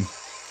game.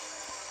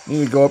 I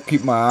need to go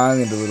upkeep my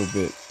island a little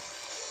bit.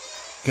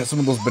 Get some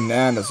of those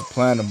bananas to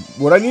plant them.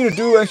 What I need to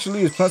do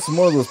actually is plant some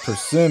more of those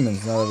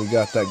persimmons now that we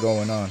got that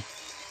going on.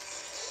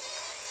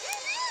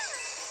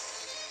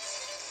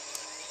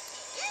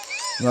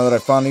 Now that I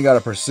finally got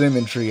a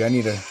persimmon tree, I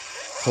need to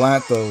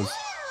plant those.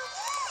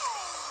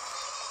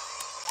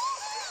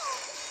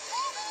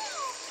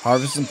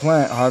 Harvest and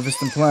plant,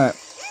 harvest and plant.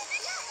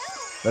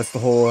 That's the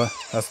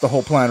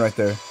whole plan right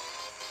there.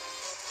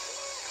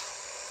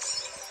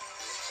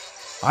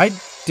 I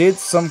did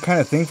some kind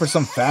of thing for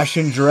some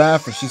fashion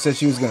giraffe, and she said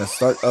she was gonna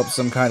start up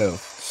some kind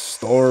of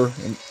store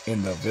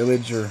in the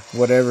village or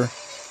whatever.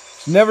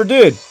 She never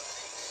did.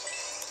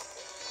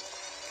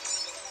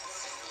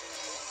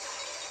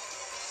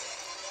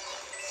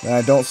 And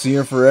I don't see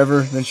her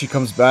forever. Then she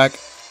comes back.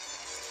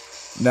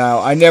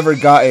 Now I never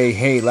got a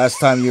hey, last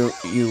time you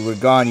were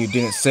gone, you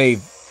didn't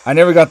save. I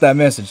never got that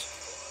message.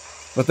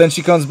 But then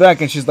she comes back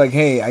and she's like,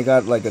 hey, I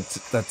got like a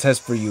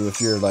test for you. If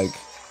you're like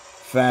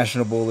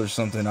fashionable or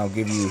something, I'll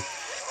build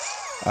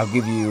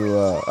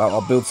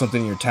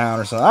something in your town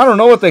or something. I don't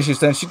know what she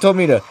said. She told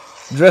me to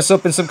dress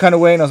up in some kind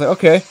of way, and I was like,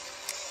 okay,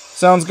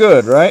 sounds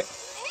good, right?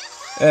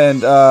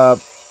 And I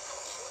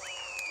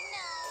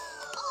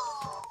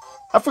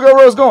forgot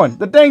where I was going.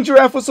 The dang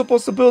giraffe was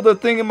supposed to build a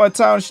thing in my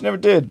town. She never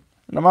did,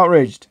 and I'm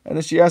outraged. And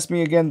then she asked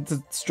me again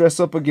to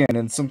dress up again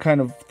in some kind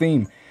of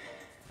theme,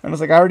 and I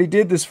was like, I already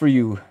did this for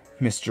you,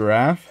 Miss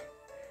Giraffe.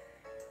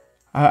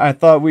 I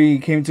thought we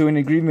came to an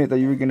agreement that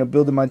you were gonna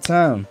build in my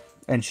town,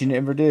 and she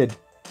never did.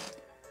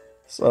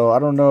 So I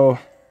don't know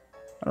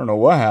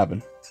what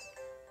happened.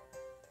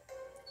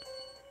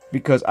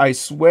 Because I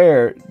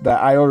swear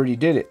that I already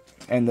did it.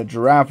 And the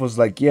giraffe was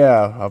like,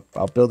 yeah,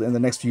 I'll build it in the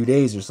next few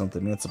days or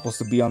something. And it's supposed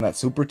to be on that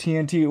Super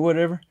TNT or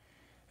whatever.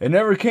 I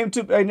never came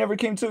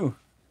to.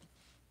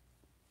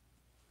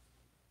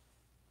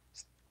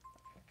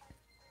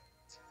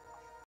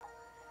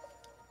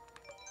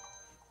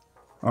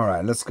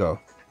 Alright, let's go.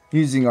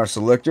 Using our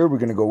selector, we're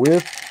going to go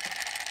with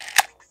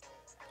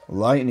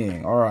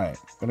lightning. Alright,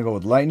 going to go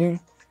with lightning.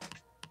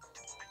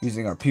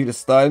 Using our PETA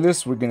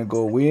stylus, we're going to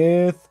go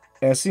with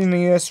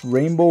SNES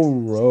Rainbow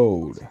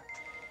Road.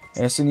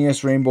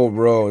 SNES Rainbow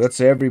Road. That's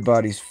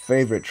everybody's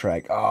favorite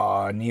track.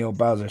 Ah, Neo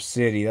Bowser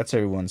City. That's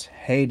everyone's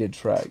hated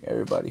track.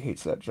 Everybody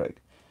hates that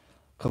track.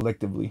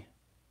 Collectively.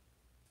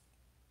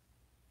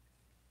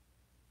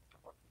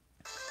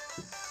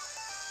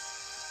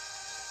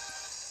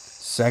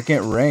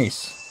 Second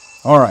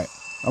race. Alright,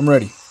 I'm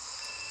ready.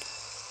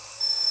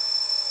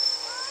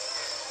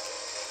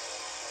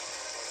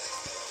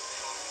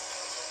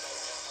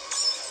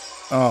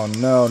 Oh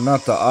no,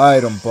 not the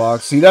item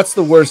box. See, that's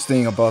the worst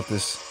thing about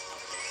this.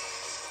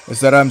 Is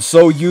that I'm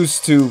so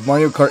used to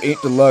Mario Kart 8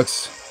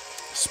 Deluxe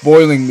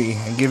spoiling me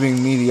and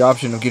giving me the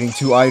option of getting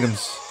 2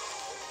 items.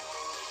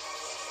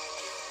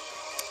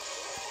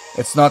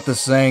 It's not the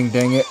same,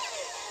 dang it.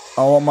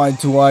 I want my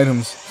 2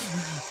 items.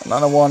 And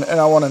I want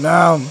it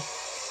now.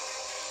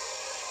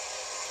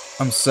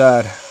 I'm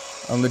sad.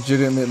 I'm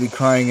legitimately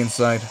crying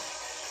inside.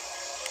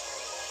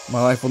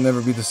 My life will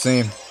never be the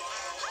same.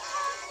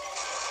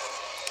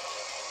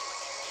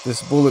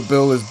 This bullet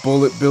bill is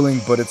bullet billing,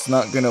 but it's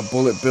not gonna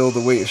bullet bill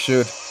the way it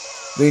should.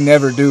 They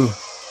never do.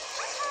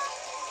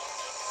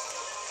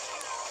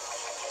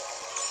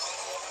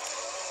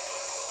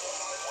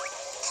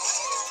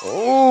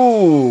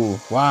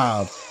 Oh,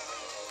 wow.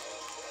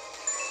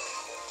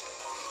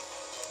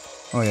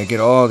 Oh yeah, get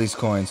all these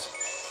coins.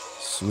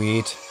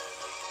 Sweet.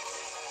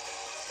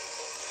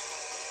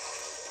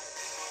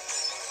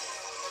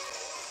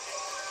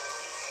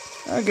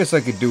 I guess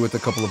I could do with a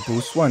couple of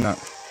boosts. Why not?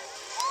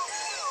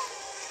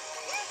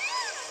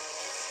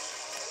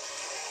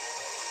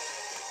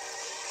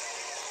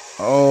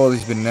 Oh,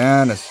 these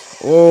bananas.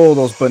 Oh,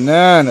 those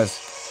bananas.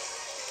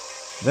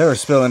 They were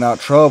spelling out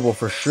trouble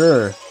for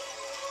sure.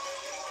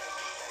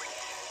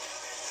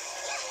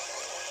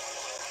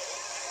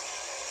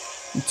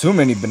 Too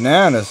many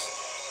bananas.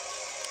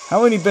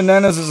 How many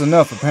bananas is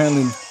enough?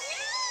 Apparently,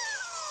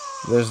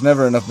 there's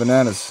never enough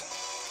bananas.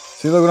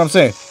 See, look what I'm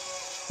saying.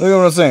 Look at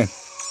what I'm saying.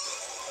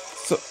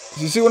 So,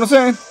 you see what I'm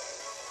saying?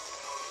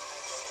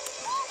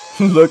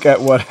 Look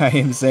at what I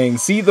am saying.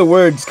 See the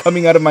words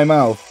coming out of my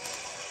mouth.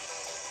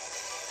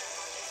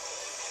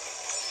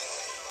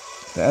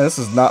 This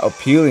is not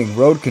appealing.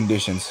 Road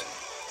conditions.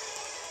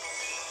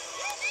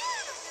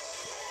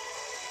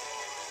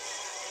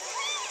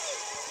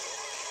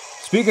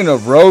 Speaking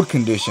of road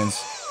conditions.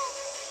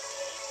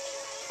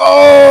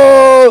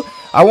 Oh!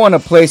 I want to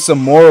play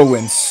some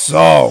Morrowind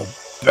so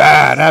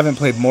bad. I haven't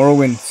played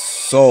Morrowind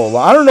so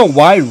long. I don't know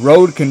why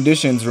road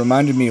conditions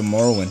reminded me of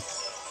Morrowind.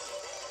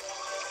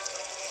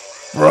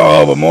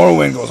 Bro, but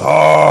Morrowind goes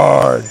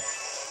hard.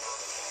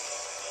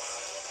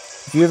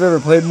 If you've ever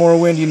played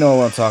Morrowind, you know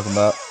what I'm talking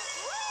about.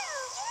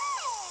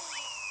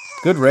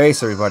 Good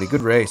race, everybody.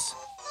 Good race.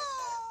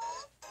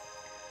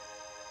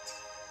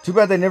 Too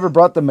bad they never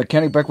brought the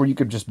mechanic back where you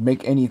could just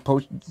make any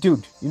post.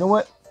 Dude, you know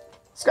what?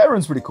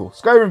 Skyrim's pretty cool.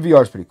 Skyrim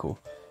VR is pretty cool.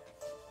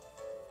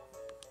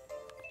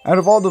 Out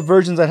of all the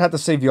versions, I'd have to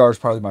say VR is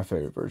probably my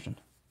favorite version.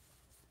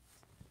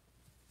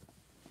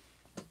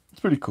 It's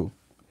pretty cool.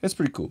 It's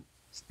pretty cool.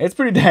 It's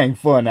pretty dang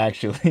fun,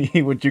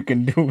 actually, what you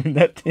can do in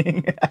that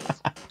thing.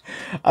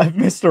 I've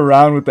messed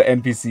around with the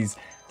NPCs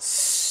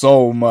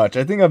so much.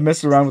 I think I've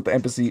messed around with the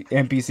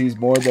NPCs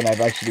more than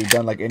I've actually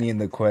done like any in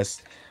the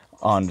quest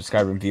on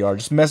Skyrim VR.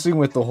 Just messing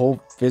with the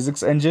whole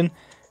physics engine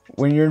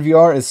when you're in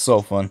VR is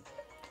so fun.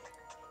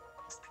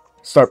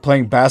 Start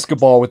playing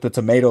basketball with the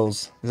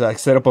tomatoes. Just like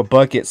set up a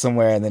bucket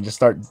somewhere and then just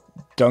start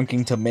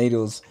dunking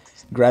tomatoes.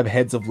 Grab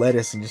heads of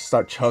lettuce and just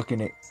start chucking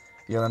it.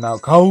 Yelling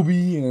out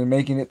Kobe and then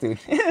making it through.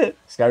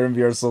 Skyrim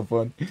VR is so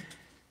fun.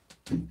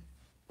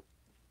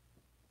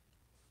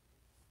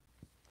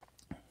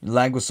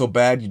 Lag was so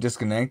bad you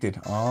disconnected.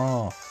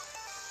 Oh.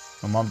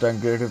 My mom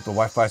downgraded the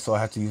Wi-Fi, so I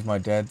had to use my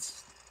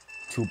dad's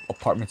 2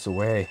 apartments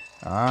away.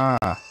 Ah.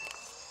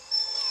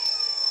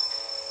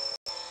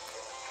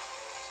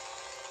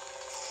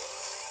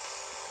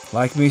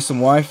 Like me some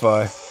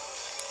Wi-Fi.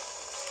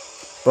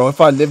 Bro,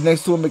 if I lived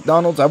next to a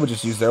McDonald's, I would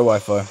just use their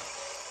Wi-Fi.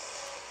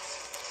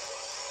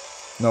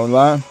 No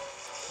lie.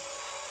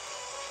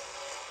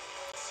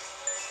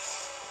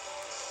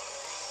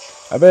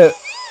 I bet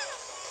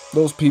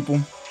those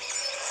people,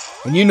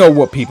 and you know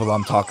what people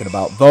I'm talking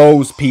about,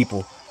 those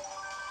people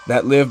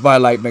that live by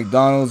like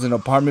McDonald's and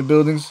apartment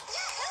buildings,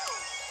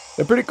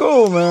 they're pretty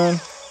cool, man.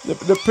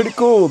 They're pretty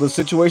cool. The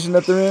situation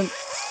that they're in,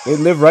 they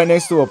live right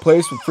next to a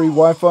place with free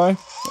Wi-Fi.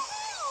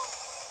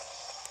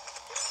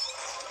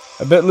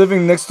 I bet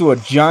living next to a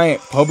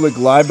giant public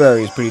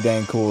library is pretty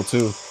dang cool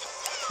too.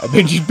 I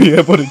bet you'd be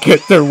able to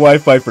get their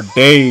Wi-Fi for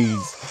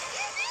days.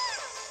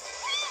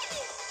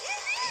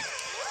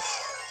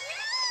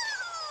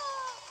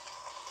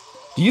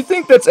 Do you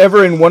think that's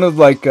ever in one of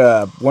like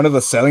one of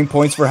the selling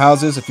points for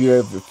houses? If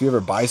you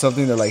ever buy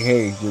something, they're like,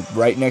 "Hey, you're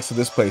right next to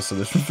this place, so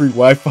there's free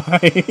Wi-Fi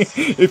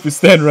if you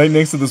stand right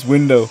next to this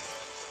window."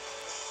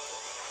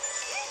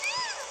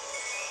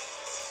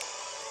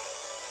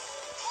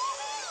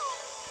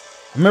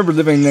 remember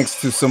living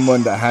next to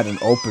someone that had an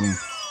open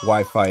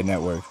Wi-Fi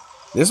network.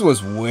 This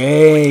was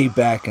way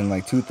back in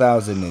like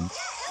 2000 and...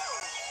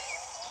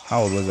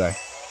 How old was I?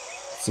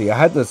 See, I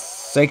had the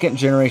second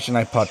generation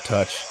iPod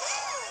Touch.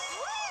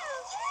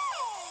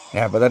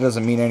 Yeah, but that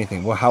doesn't mean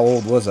anything. Well, how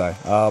old was I?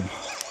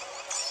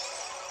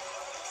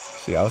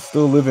 See, I was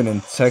still living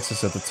in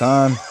Texas at the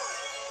time.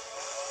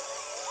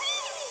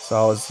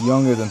 So I was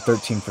younger than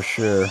 13 for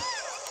sure.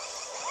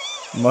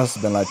 Must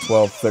have been like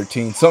 12,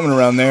 13, something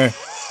around there.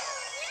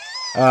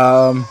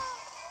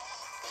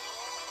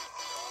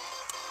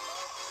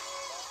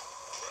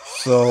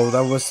 So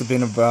that must have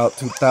been about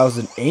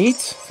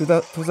 2008?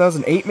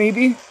 2008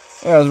 maybe?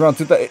 Yeah, it was around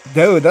 2000.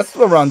 Dude, that's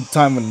around the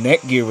time when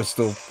Netgear was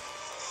still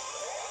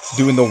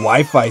doing the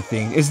Wi-Fi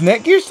thing. Is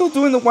Netgear still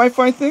doing the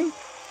Wi-Fi thing?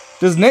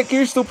 Does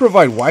Netgear still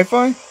provide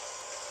Wi-Fi?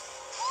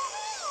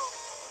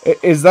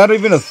 Is that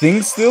even a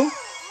thing still?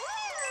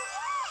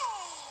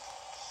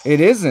 It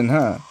isn't,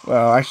 huh?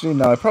 Well, actually,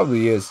 no, it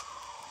probably is.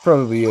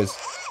 Probably is.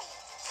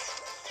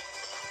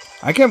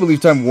 I can't believe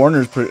Time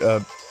Warner's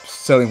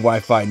selling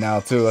Wi-Fi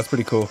now, too. That's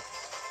pretty cool.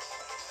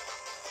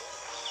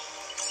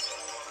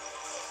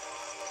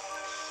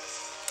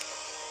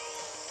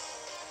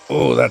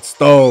 Oh, that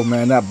stove,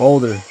 man. That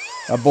boulder.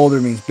 That boulder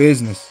means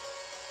business.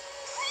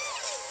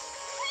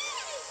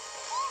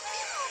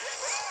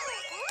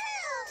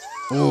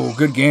 Oh,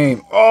 good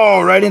game.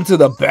 Oh, right into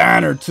the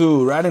banner,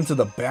 too. Right into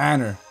the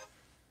banner.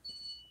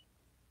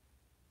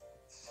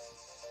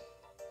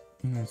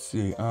 Let's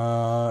see.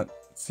 Let's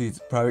see. It's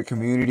private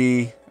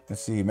community.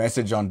 Let's see.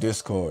 Message on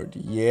Discord.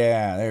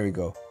 Yeah, there we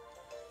go.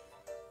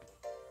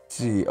 Let's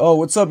see. Oh,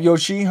 what's up,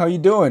 Yoshi? How you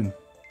doing?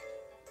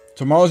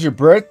 Tomorrow's your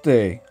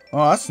birthday.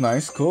 Oh, that's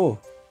nice.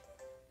 Cool.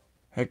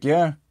 Heck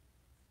yeah.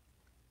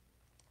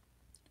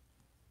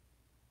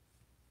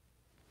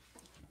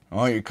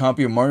 Oh, your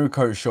copy of Mario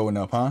Kart is showing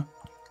up, huh?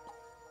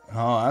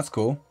 Oh, that's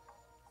cool.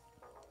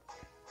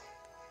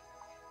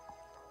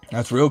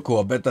 That's real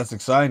cool. I bet that's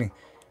exciting.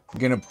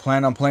 You're gonna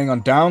plan on playing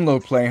on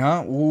download play,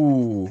 huh?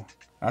 Ooh.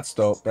 That's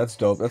dope. That's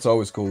dope. That's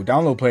always cool.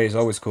 Download play is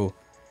always cool.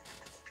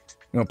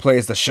 You know, play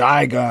as the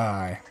shy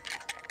guy.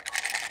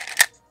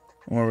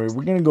 Alright,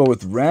 we're gonna go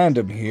with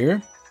random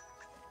here.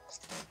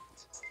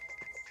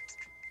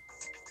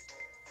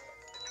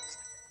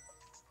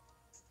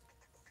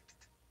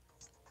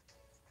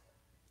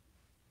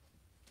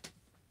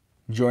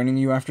 Joining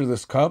you after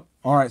this cup?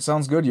 Alright,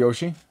 sounds good,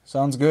 Yoshi.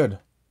 Sounds good.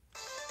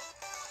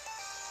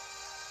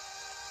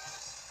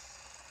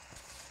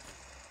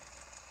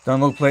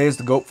 Download play is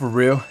the GOAT for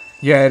real.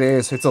 Yeah, it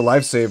is. It's a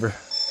lifesaver.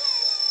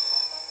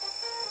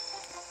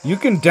 You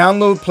can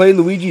download play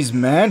Luigi's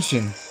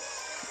Mansion,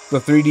 the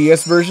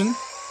 3DS version.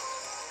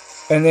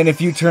 And then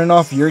if you turn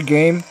off your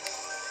game,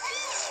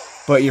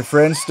 but your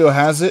friend still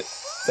has it,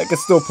 they can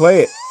still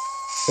play it.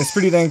 It's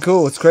pretty dang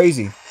cool. It's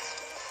crazy.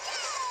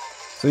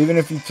 So even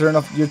if you turn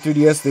off your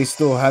 3DS, they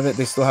still have it.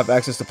 They still have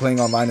access to playing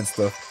online and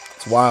stuff.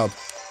 It's wild.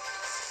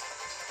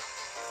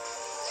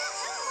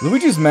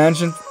 Luigi's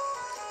Mansion,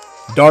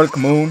 Dark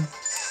Moon,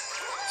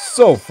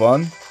 so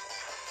fun.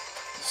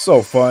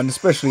 So fun,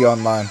 especially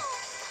online.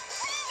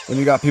 When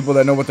you got people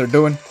that know what they're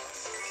doing.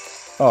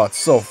 Oh, it's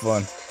so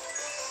fun.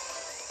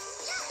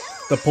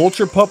 The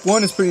Polcher Pup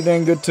one is pretty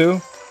dang good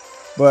too.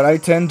 But I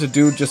tend to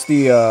do just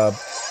the,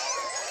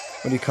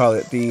 what do you call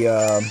it?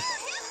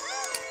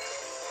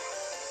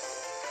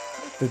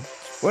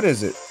 What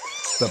is it?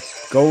 The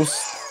ghost?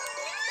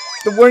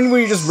 The one where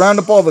you just round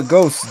up all the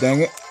ghosts, dang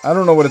it. I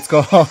don't know what it's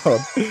called.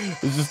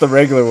 It's just the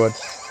regular one.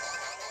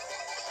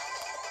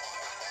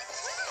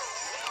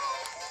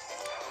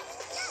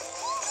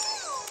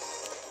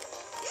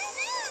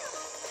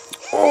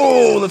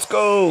 Oh, let's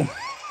go.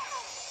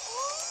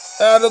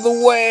 Out of the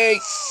way.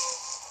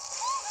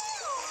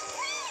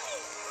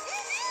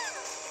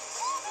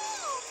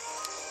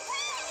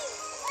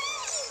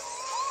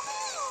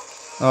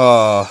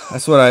 Oh,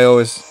 that's what I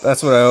always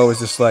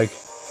just like.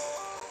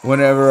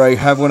 Whenever I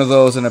have one of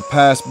those and I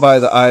pass by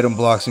the item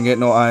blocks and get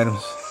no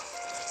items.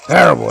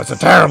 Terrible, it's a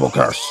terrible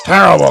curse.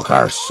 Terrible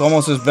curse.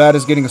 Almost as bad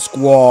as getting a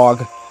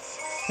squawg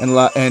and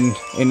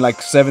in like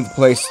 7th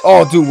place.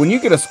 Oh, dude, when you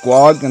get a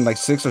squawg in like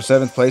 6th or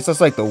 7th place, that's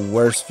like the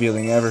worst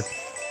feeling ever.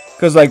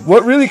 Because, like,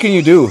 what really can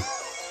you do?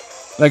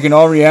 Like, in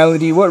all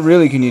reality, what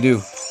really can you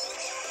do?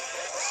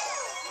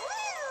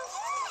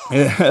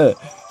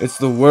 It's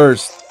the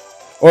worst.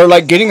 Or,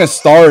 like, getting a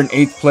star in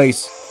 8th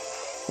place.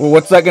 Well,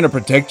 what's that going to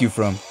protect you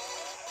from?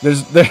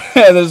 There's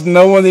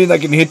no one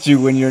that can hit you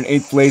when you're in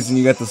 8th place and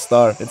you got the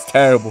star. It's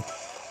terrible.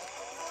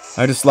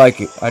 I just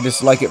like it. I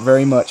just like it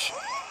very much.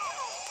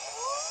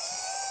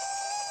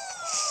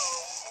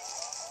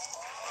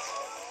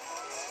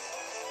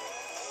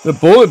 The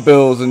bullet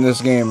bills in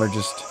this game are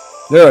just...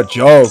 They're a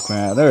joke,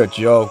 man. They're a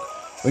joke.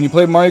 When you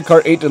play Mario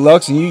Kart 8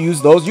 Deluxe and you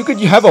use those, you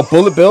have a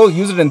bullet bill,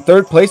 use it in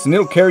 3rd place, and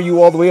it'll carry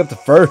you all the way up to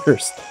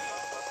 1st.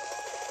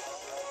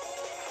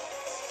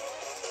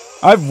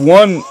 I've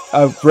won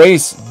a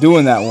race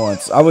doing that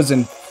once. I was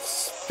in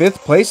 5th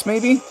place,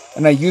 maybe?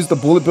 And I used the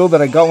bullet bill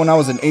that I got when I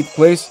was in 8th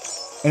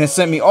place. And it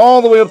sent me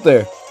all the way up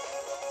there.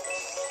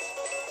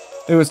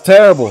 It was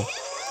terrible.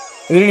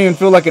 It didn't even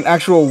feel like an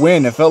actual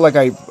win. It felt like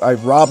I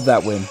robbed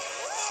that win.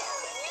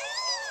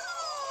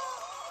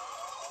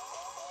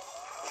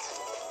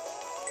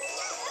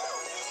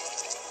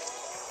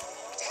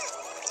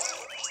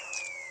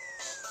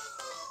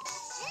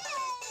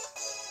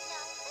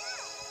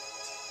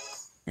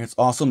 It's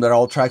awesome that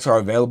all tracks are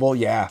available.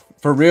 Yeah,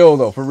 for real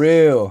though, for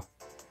real.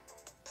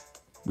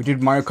 We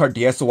did Mario Kart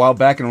DS a while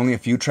back and only a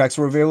few tracks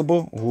were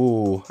available.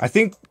 Ooh, I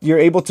think you're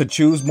able to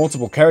choose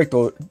multiple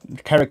characters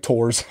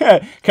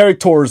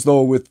characters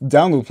though with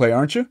download play,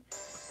 aren't you?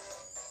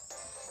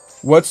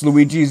 What's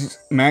Luigi's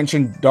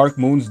Mansion Dark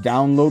Moon's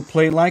download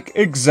play like?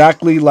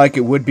 Exactly like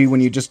it would be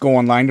when you just go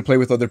online to play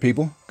with other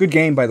people. Good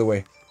game, by the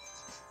way.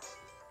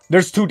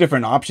 There's two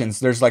different options.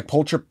 There's like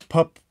Polter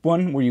Pup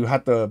one where you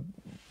have to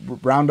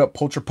round up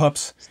Polter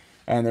Pups,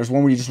 and there's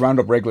one where you just round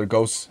up regular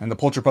ghosts, and the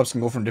Polter Pups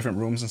can go from different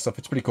rooms and stuff.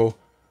 It's pretty cool.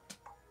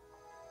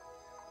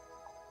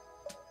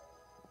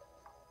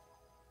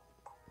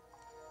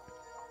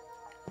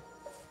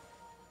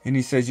 And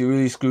he says, you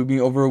really screwed me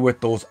over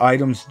with those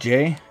items,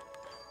 Jay.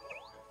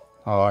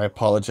 Oh, I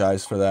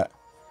apologize for that.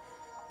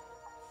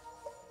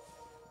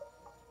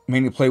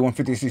 Mainly play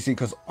 150cc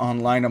because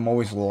online I'm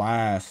always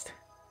last.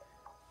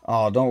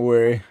 Oh, don't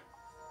worry.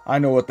 I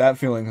know what that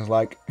feeling is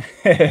like.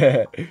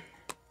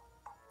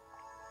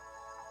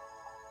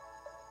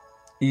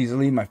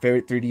 Easily my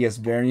favorite 3DS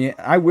variant.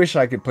 I wish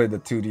I could play the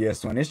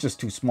 2DS one. It's just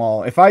too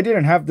small. If I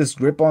didn't have this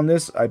grip on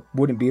this, I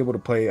wouldn't be able to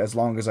play as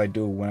long as I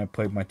do when I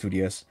played my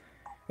 2DS.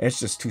 It's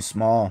just too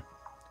small.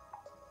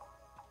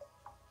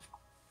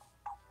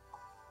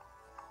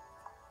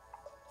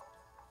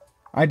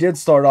 I did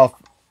start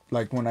off,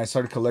 like when I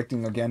started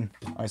collecting again,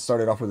 I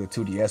started off with a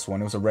 2DS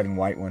one. It was a red and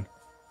white one.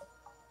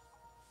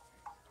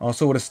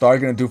 Also, what is Star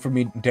gonna do for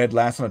me dead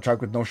last on a track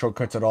with no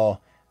shortcuts at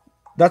all?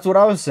 That's what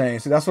I was saying.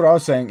 See, that's what I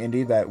was saying,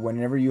 Indy, that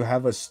whenever you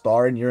have a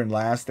star and you're in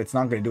last, it's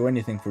not going to do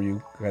anything for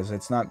you because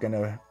it's not going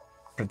to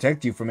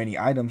protect you from any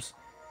items.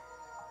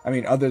 I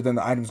mean, other than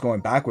the items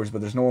going backwards, but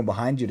there's no one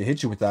behind you to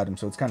hit you with items,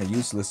 so it's kind of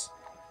useless.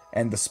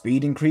 And the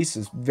speed increase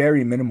is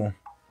very minimal.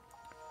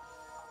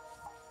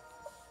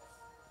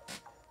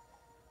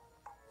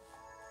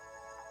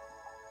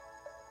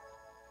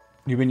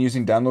 You've been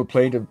using download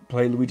play to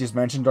play Luigi's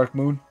Mansion Dark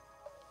Moon?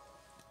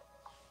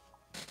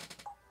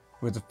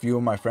 With a few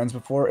of my friends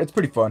before. It's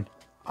pretty fun.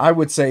 I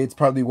would say it's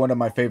probably one of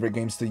my favorite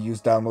games to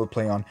use download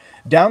play on.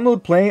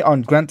 Download play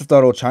on Grand Theft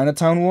Auto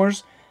Chinatown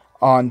Wars,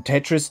 on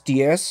Tetris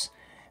DS,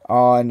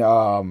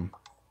 on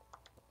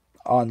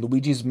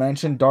Luigi's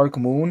Mansion Dark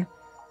Moon,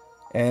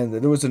 and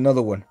there was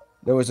another one.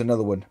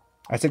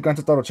 I said Grand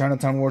Theft Auto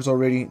Chinatown Wars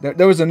already.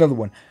 There was another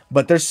one.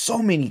 But there's so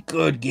many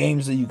good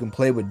games that you can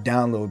play with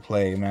download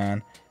play,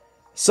 man.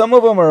 Some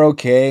of them are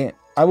okay.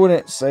 I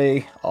wouldn't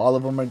say all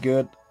of them are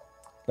good.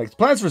 Like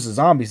Plants vs.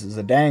 Zombies is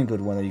a dang good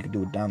one that you can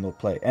do with download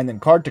play. And then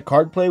card to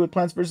card play with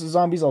Plants vs.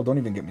 Zombies. Oh, don't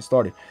even get me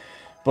started.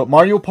 But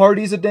Mario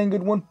Party is a dang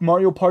good one.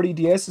 Mario Party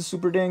DS is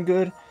super dang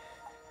good.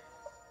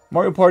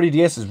 Mario Party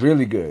DS is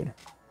really good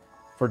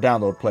for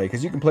download play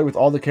because you can play with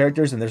all the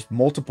characters and there's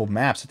multiple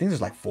maps. I think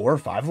there's like 4 or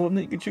 5 of them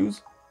that you can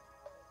choose.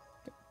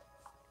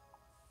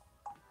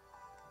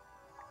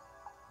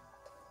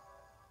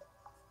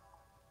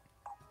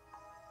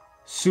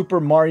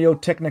 Super Mario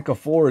Technica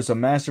 4 is a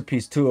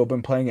masterpiece too. I've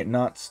been playing it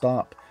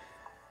non-stop.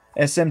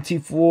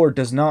 SMT4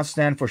 does not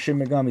stand for Shin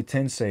Megami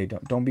Tensei.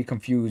 Don't be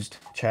confused,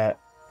 chat.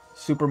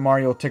 Super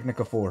Mario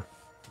Technica 4.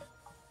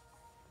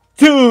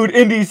 Dude,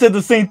 Indy said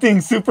the same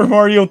thing. Super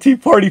Mario Tea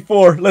Party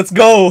 4. Let's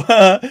go.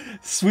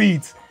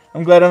 Sweet.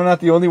 I'm glad I'm not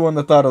the only one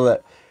that thought of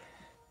that.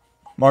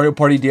 Mario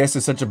Party DS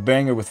is such a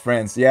banger with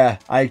friends. Yeah,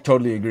 I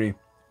totally agree.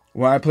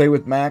 When I play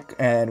with Mac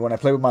and when I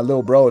play with my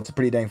little bro, it's a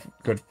pretty dang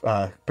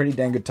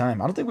good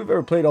time. I don't think we've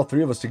ever played all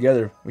 3 of us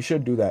together. We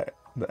should do that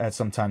at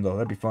some time though.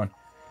 That'd be fun.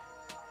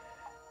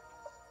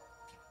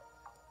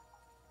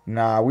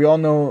 Nah, we all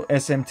know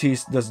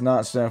SMT does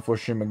not stand for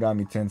Shin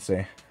Megami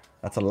Tensei.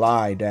 That's a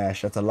lie,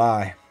 Dash. That's a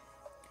lie.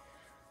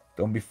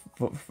 Don't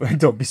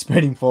be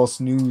spreading false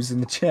news in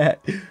the chat.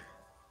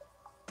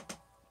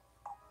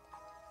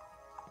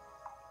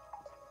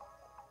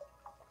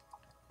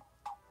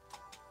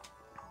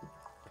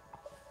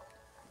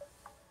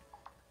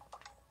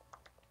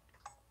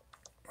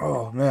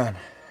 Oh, man.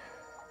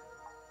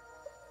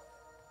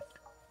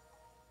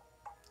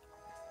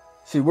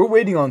 See, we're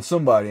waiting on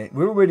somebody.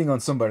 We were waiting on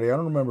somebody. I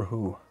don't remember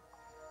who.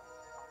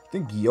 I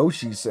think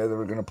Yoshi said they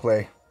were going to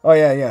play. Oh,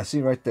 yeah.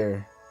 See, right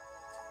there.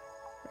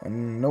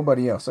 And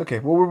nobody else. Okay,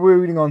 well, we're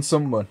waiting on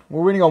someone.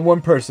 We're waiting on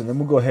one person, then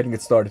we'll go ahead and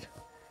get started.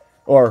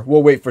 Or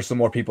we'll wait for some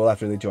more people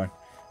after they join,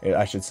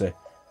 I should say.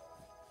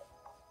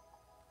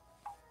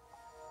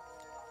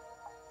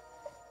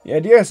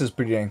 Yeah, DS is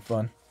pretty dang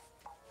fun.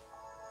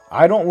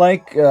 I don't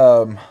like,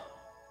 I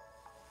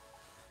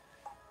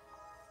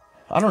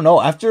don't know,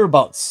 after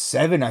about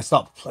 7, I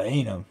stopped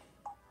playing them.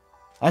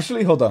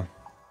 Actually, hold on.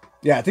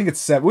 Yeah, I think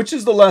it's 7, which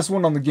is the last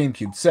one on the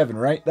GameCube. 7,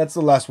 right? That's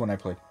the last one I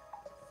played.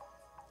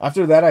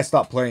 After that, I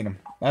stopped playing them.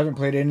 I haven't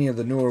played any of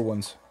the newer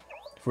ones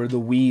for the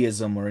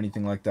Wii-ism or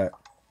anything like that.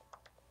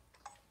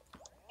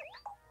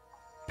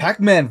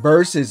 Pac-Man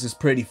Versus is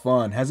pretty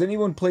fun. Has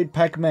anyone played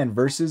Pac-Man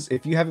Versus?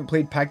 If you haven't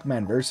played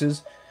Pac-Man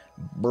Versus,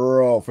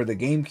 bro, for the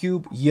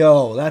GameCube,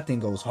 yo, that thing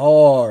goes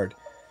hard.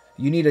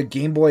 You need a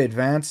Game Boy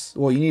Advance.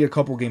 Well, you need a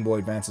couple Game Boy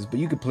Advances, but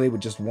you could play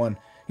with just one.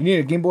 You need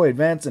a Game Boy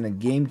Advance and a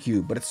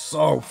GameCube, but it's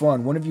so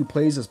fun. One of you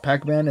plays as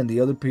Pac-Man and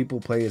the other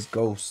people play as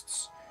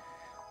ghosts.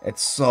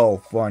 It's so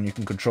fun. You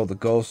can control the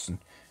ghosts and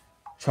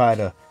try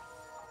to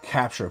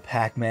capture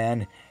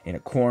Pac-Man in a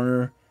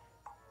corner.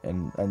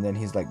 And then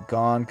he's like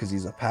gone because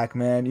he's a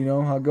Pac-Man. You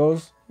know how it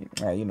goes?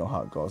 Yeah, you know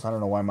how it goes. I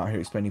don't know why I'm out here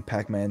explaining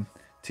Pac-Man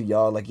to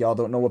y'all like y'all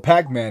don't know what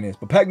Pac-Man is.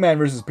 But Pac-Man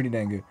Versus is pretty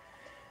dang good.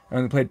 I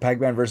only played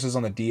Pac-Man Versus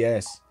on the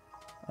DS.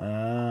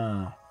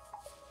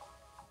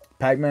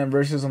 Pac-Man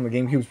Versus on the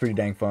GameCube is pretty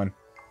dang fun.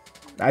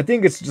 I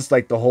think it's just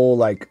like the whole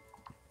like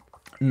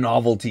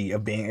novelty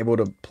of being able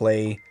to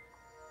play.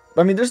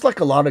 I mean, there's like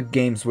a lot of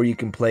games where you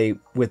can play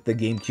with the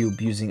GameCube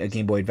using a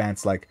Game Boy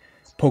Advance, like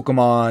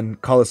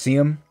Pokemon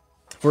Coliseum,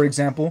 for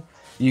example.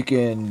 You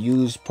can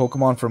use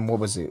Pokemon from, what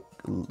was it,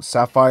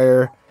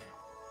 Sapphire,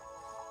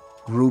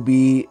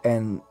 Ruby,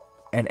 and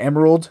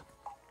Emerald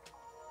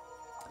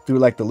through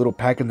like the little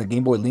pack in the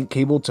Game Boy Link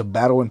cable to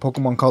battle in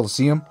Pokemon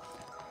Coliseum.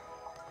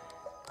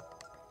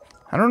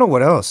 I don't know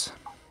what else.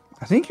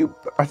 I think you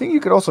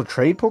could also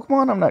trade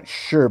Pokemon. I'm not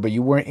sure, but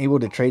you weren't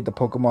able to trade the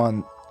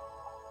Pokemon.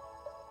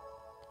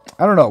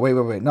 I don't know.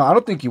 Wait. No, I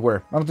don't think you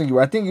were.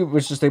 I think it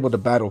was just able to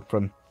battle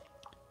from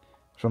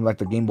like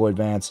the Game Boy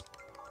Advance.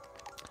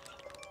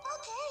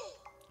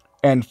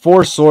 And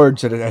Four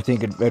Swords, I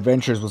think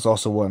Adventures was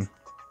also one.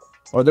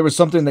 Or there was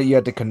something that you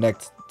had to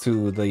connect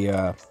to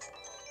the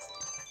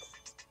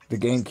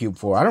GameCube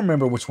for. I don't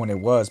remember which one it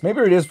was.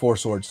 Maybe it is Four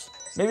Swords.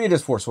 Maybe it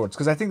is Four Swords,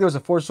 because I think there was a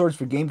Four Swords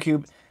for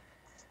GameCube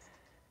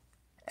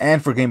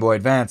and for Game Boy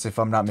Advance, if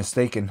I'm not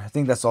mistaken. I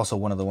think that's also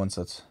one of the ones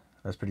that's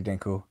pretty dang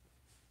cool.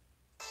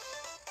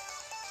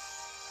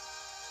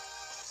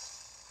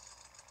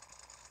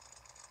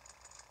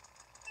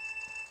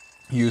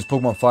 You use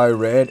Pokemon Fire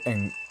Red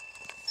and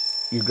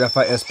you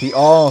Graphite SP.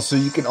 Oh, so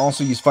you can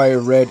also use Fire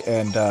Red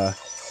and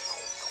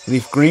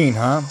Leaf Green,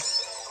 huh?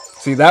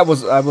 See, I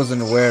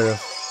wasn't aware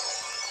of.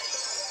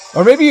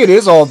 Or maybe it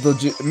is all of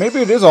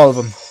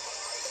them.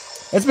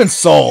 It's been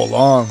so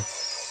long.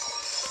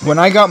 When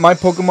I got my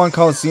Pokemon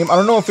Coliseum, I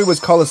don't know if it was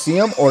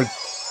Coliseum or...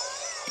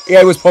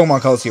 Yeah, it was Pokemon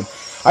Coliseum.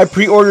 I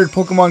pre-ordered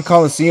Pokemon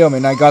Coliseum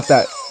and I got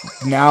that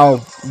now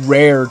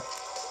rare,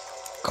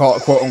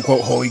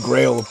 quote-unquote, holy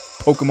grail of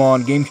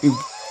Pokemon GameCube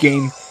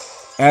game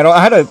add-on.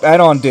 I had an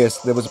add-on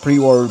disc that was a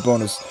pre-order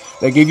bonus.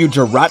 That gave you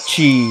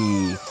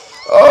Jirachi.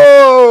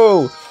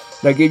 Oh!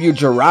 That gave you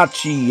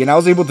Jirachi. And I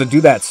was able to do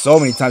that so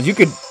many times. You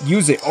could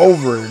use it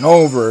over and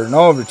over and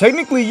over.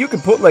 Technically, you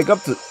could put like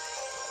up to...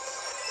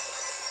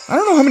 I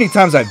don't know how many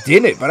times I've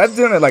done it, but I've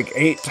done it like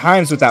 8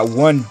 times with that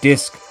one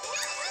disc.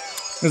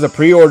 There's a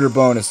pre-order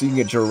bonus, so you can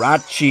get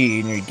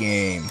Jirachi in your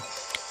game.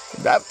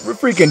 That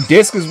freaking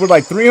disc is worth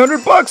like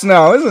 $300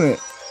 now, isn't it?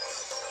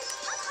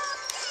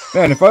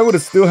 Man, if I would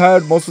have still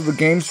had most of the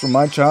games from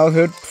my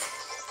childhood,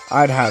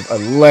 I'd have a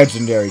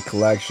legendary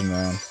collection,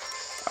 man.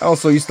 I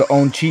also used to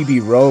own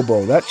Chibi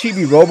Robo. That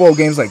Chibi Robo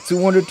game's like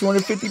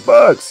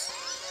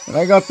 $250. And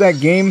I got that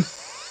game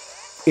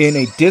in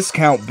a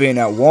discount bin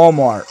at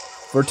Walmart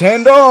for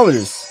 $10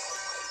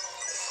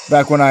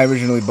 back when I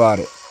originally bought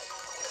it.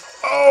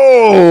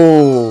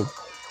 Oh!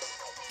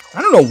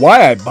 I don't know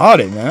why I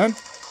bought it, man.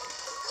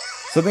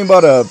 Something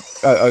about a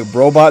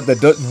robot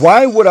that does...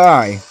 Why would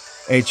I,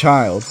 a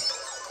child,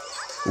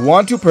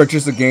 want to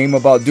purchase a game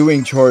about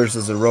doing chores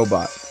as a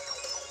robot?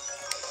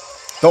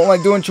 Don't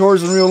like doing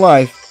chores in real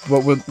life,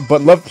 but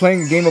love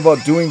playing a game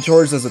about doing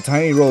chores as a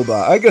tiny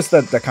robot. I guess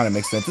that kind of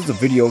makes sense. It's a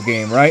video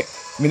game, right?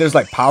 I mean, there's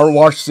like Power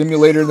Wash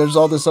Simulator. There's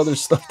all this other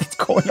stuff that's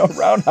going on.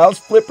 Roundhouse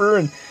Flipper.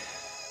 And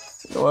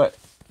you know what?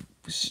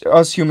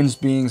 Us human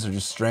beings are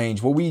just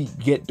strange. What we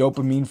get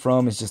dopamine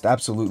from is just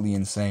absolutely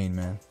insane,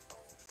 man.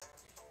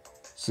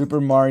 Super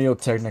Mario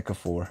Technica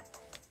 4.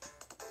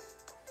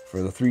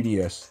 For the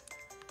 3DS.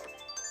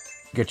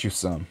 Get you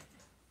some.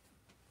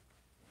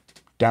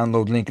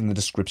 Download link in the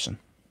description.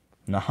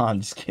 Nah, I'm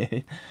just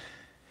kidding.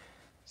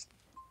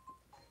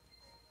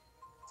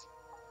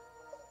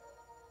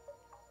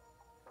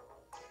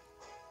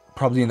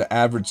 Probably in the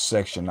average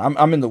section.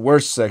 I'm in the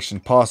worst section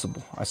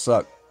possible. I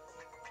suck.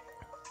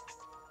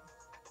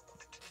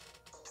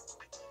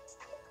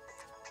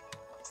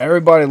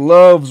 Everybody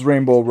loves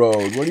Rainbow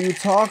Road. What are you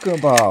talking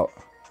about?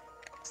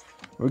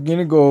 We're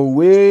gonna go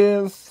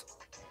with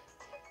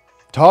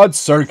Todd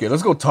Circuit.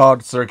 Let's go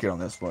Todd Circuit on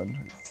this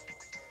one.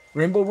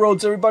 Rainbow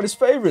Road's everybody's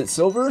favorite,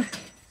 Silver.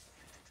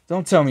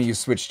 Don't tell me you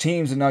switched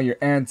teams and now you're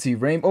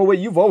anti-Rainbow. Oh, wait,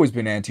 you've always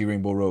been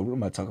anti-Rainbow Road. What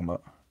am I talking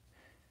about?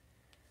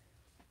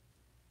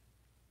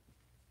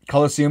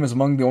 Coliseum is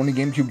among the only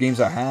GameCube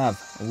games I have.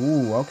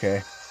 Ooh,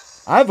 okay.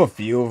 I have a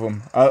few of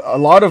them. A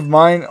lot of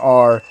mine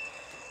are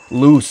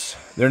loose.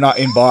 They're not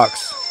in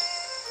box.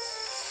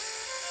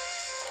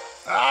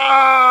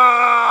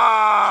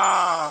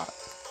 Ah!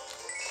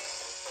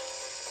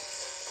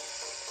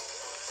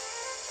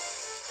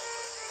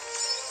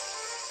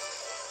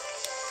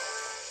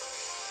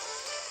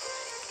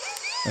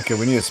 Okay,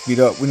 we need to speed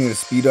up. We need to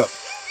speed up.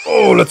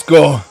 Oh, let's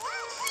go.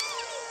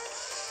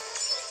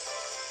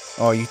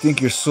 Oh, you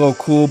think you're so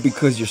cool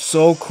because you're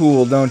so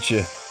cool, don't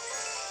you?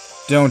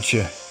 Don't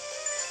you?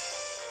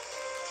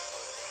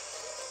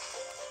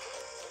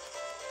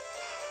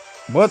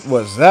 What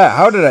was that?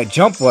 How did I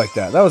jump like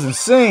that? That was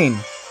insane.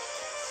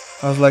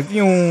 I was like,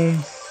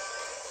 Yoom.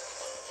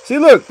 See,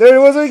 look, there it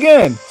was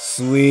again.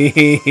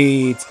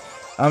 Sweet.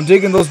 I'm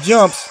digging those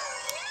jumps.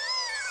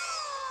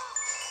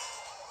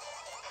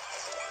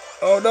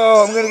 Oh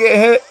no, I'm gonna get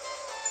hit.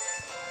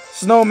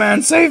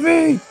 Snowman, save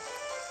me!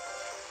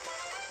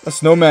 The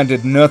snowman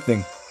did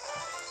nothing.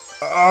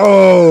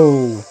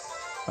 Oh!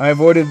 I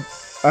avoided...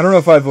 I don't know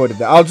if I avoided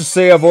that. I'll just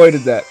say I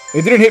avoided that.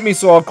 It didn't hit me,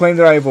 so I'll claim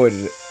that I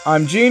avoided it.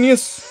 I'm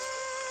genius.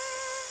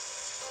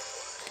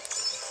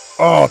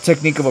 Oh,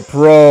 technique of a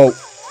pro.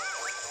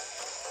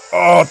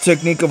 Oh,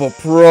 technique of a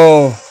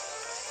pro.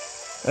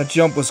 That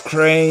jump was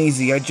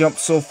crazy. I jumped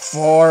so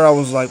far. I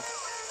was like,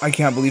 I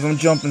can't believe I'm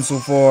jumping so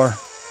far.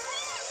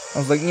 I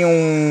was like,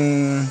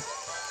 Nyong.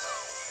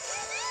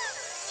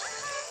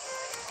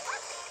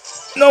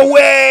 No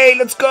way!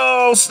 Let's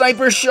go!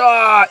 Sniper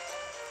shot!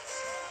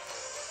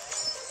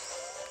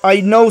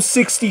 I know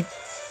 60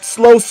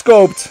 slow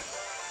scoped.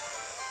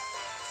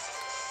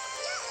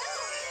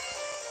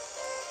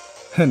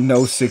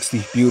 No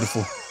 60.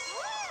 Beautiful.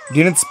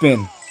 Didn't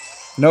spin.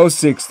 No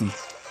 60.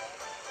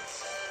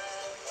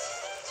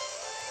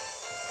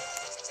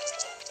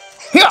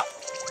 Yeah!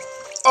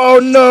 Oh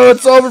no,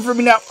 it's over for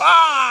me now.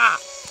 Ah!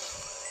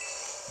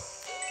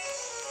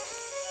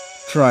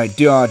 Try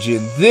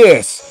dodging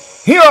this.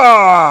 Here!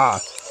 Oh,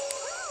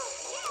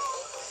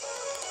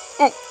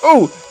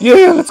 oh,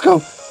 yeah, let's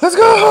go. Let's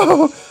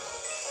go!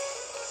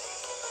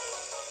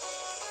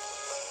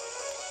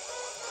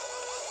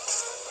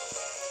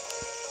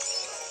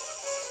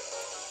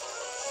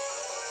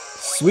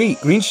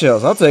 Sweet, green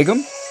shells. I'll take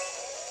them.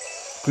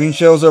 Green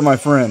shells are my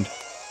friend.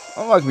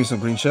 I like me some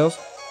green shells.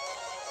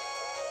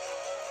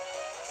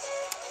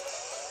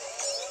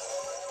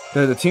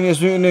 They're the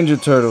Teenage Mutant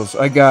Ninja Turtles.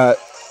 I got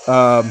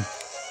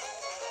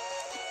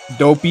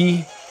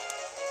Dopey,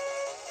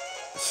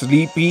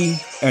 Sleepy,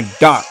 and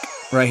Doc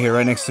right here,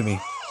 right next to me.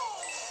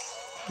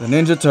 The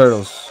Ninja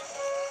Turtles.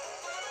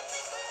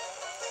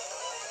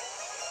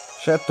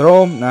 Should I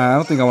throw them? Nah, I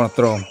don't think I want to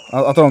throw them.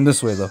 I'll throw them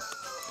this way, though.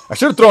 I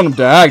should have thrown them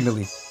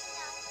diagonally.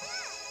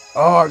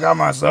 Oh, I got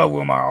myself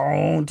with my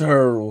own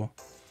turtle.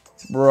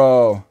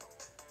 Bro.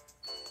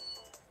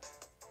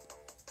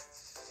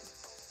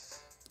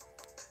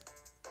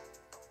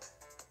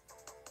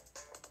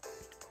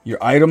 Your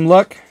item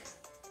luck?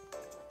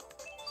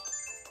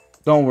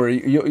 Don't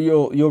worry,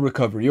 you'll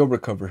recover. You'll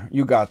recover.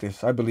 You got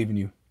this. I believe in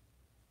you.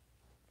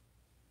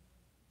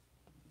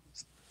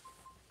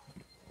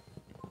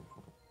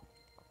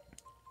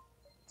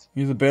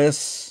 You're the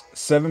best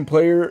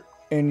 7-player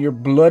in your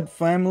blood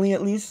family,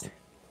 at least.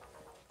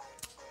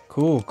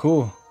 Cool,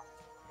 cool.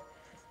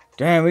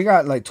 Damn, we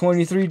got like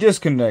 23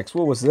 disconnects.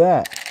 What was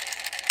that?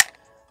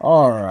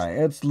 All right,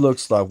 it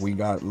looks like we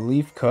got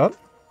Leaf Cup.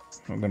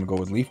 I'm gonna go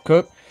with Leaf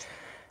Cup.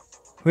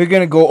 We're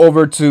gonna go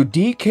over to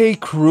DK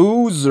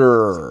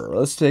Cruiser.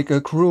 Let's take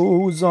a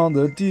cruise on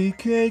the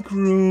DK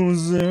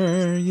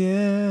Cruiser,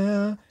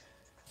 yeah.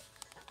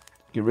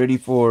 Get ready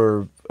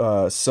for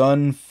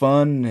sun,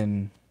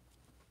 fun,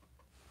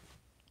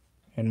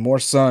 and more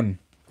sun.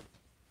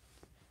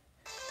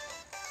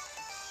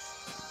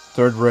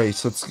 Third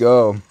race, let's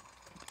go.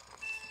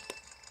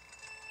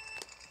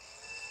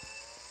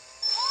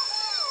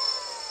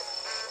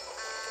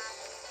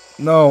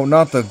 No,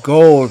 not the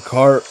gold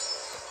cart.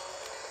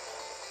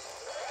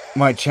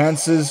 My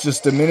chances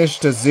just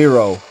diminished to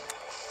 0.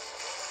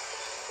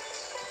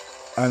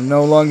 I'm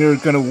no longer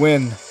gonna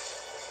win.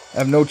 I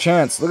have no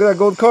chance. Look at that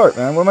gold cart,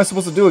 man. What am I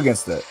supposed to do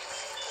against it?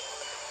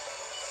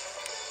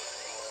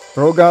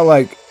 Bro got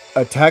like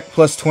attack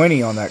plus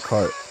 20 on that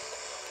cart.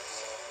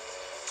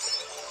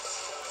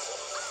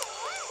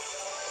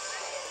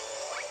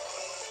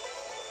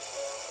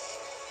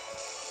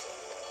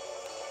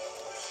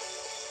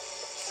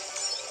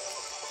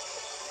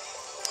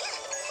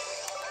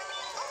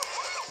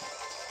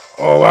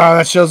 Oh wow,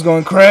 that shell's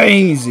going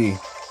crazy.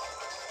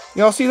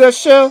 Y'all see that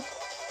shell?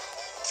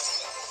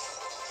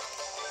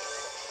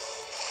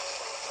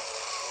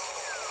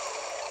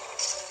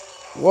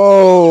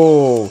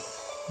 Whoa,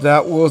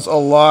 that was a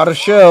lot of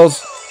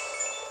shells.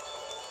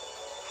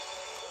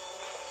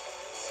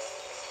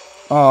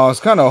 Oh, I was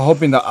kind of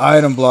hoping the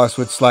item blocks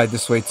would slide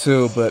this way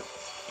too, but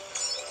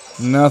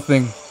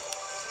nothing.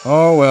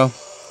 Oh well.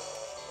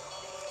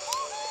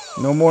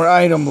 No more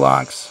item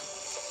blocks.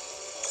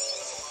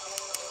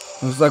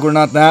 Looks like we're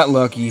not that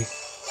lucky.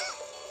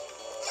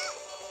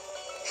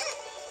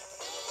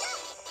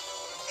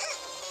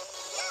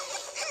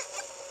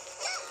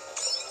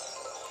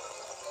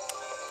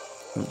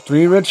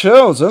 Three red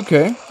shells.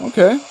 Okay,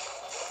 okay.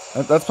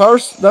 That's powerful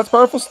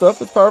stuff.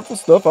 That's powerful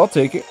stuff. I'll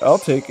take it. I'll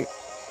take it.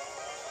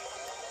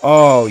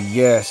 Oh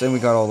yes, and we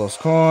got all those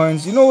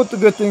coins. You know what the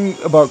good thing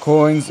about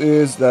coins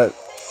is that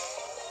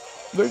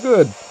they're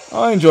good.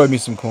 I enjoyed me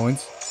some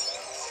coins.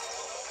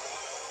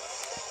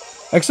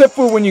 Except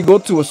for when you go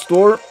to a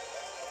store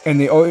and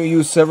they owe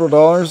you several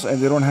dollars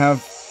and they don't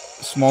have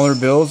smaller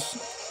bills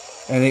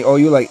and they owe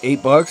you like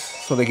 $8,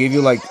 so they gave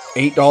you like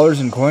 $8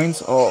 in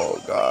coins.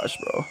 Oh gosh,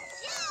 bro.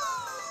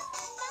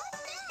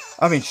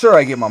 I mean, sure,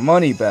 I get my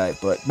money back,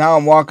 but now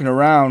I'm walking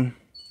around,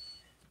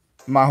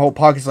 my whole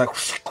pocket's like,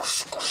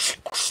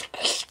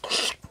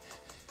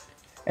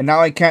 and now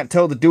I can't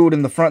tell the dude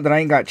in the front that I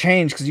ain't got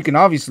change because you can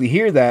obviously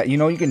hear that. You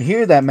know, you can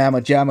hear that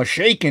mama jamma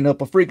shaking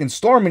up a freaking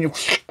storm, and you.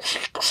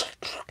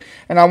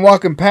 And I'm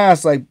walking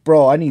past like,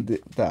 bro, I need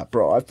that,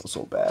 bro. I feel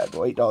so bad,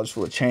 bro. $8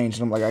 for a change,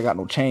 and I'm like, I got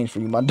no change for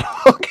you, my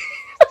dog.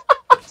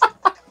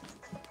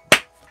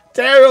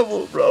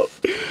 Terrible, bro.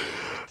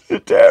 You're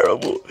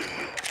terrible.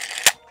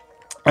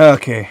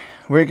 Okay,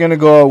 we're gonna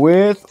go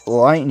with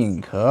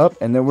Lightning Cup,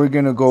 and then we're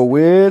gonna go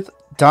with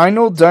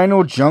Dino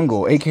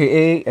Jungle,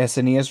 aka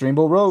SNES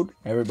Rainbow Road,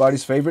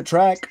 everybody's favorite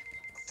track.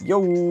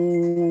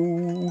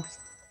 Yo,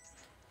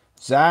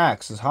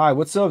 Zach says hi.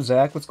 What's up,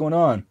 Zach? What's going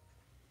on?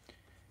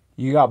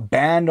 You got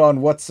banned on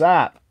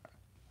WhatsApp.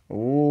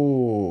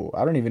 Oh,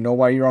 I don't even know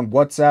why you're on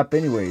WhatsApp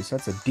anyways.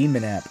 That's a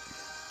demon app.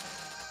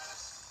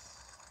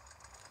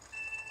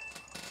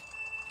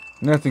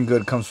 Nothing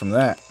good comes from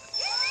that.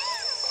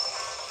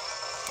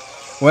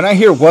 When I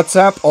hear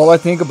WhatsApp, all I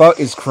think about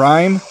is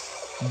crime,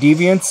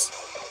 deviance,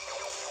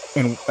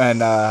 and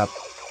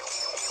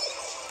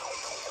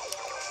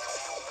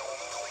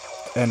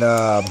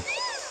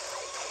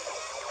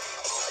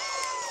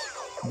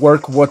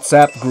work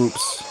WhatsApp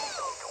groups.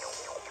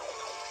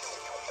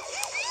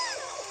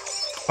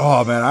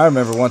 Oh man, I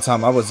remember one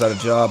time I was at a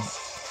job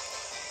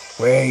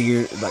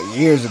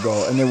years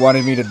ago, and they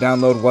wanted me to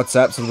download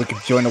WhatsApp so we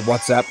could join a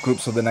WhatsApp group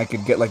so then I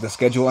could get like the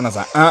schedule, and I was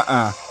like,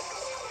 I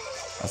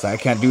was like, I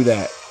can't do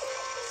that.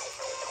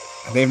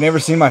 They've never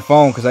seen my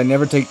phone because I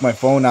never take my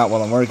phone out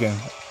while I'm working.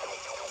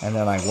 And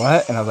they're like,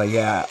 what? And I was like,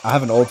 yeah, I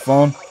have an old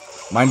phone.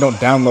 Mine don't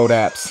download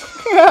apps.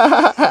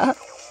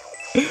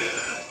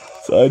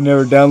 So I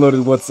never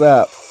downloaded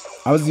WhatsApp.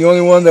 I was the only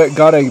one that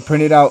got a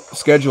printed out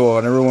schedule,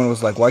 and everyone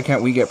was like, why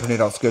can't we get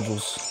printed out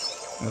schedules?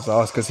 And it's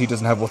all because he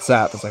doesn't have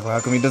WhatsApp. It's like, well, how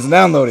come he doesn't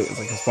download it? It's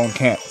like his phone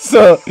can't.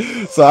 So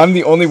I'm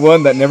the only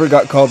one that never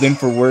got called in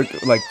for work,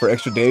 like for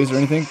extra days or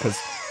anything, because,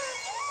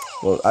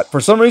 well, for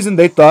some reason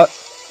they thought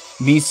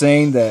me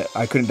saying that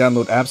I couldn't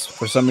download apps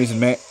for some reason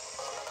meant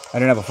I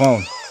didn't have a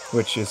phone,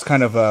 which is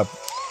kind of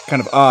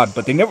odd.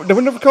 But they would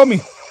never call me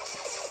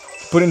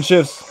to put in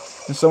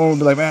shifts. And someone would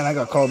be like, man, I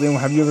got called in.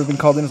 Have you ever been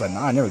called in? It's like,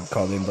 nah, I never got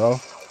called in,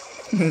 bro.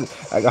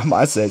 I got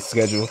my set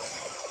schedule.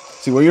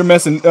 See, where you're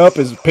messing up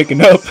is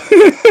picking up.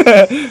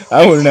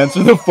 I wouldn't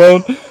answer the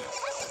phone.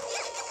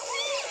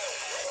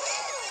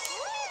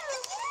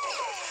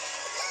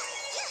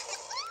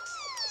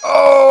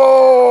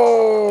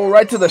 Oh,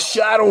 right to the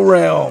Shadow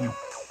Realm.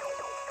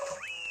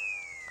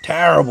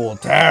 Terrible,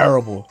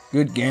 terrible.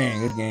 Good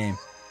game, good game.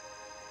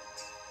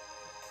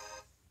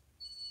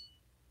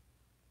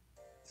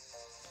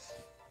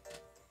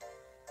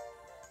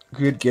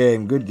 Good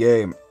game, good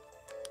game.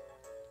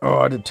 Oh,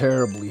 I did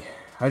terribly.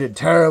 I did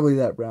terribly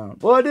that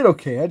round. Well, I did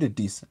okay. I did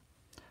decent.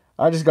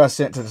 I just got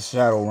sent to the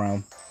Shadow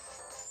Realm.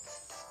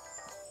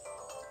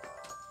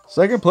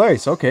 Second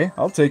place. Okay,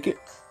 I'll take it.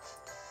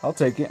 I'll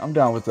take it. I'm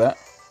down with that.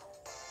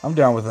 I'm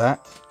down with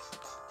that.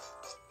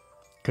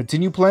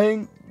 Continue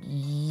playing?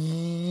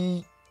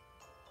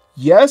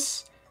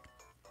 Yes?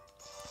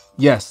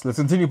 Yes, let's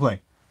continue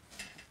playing.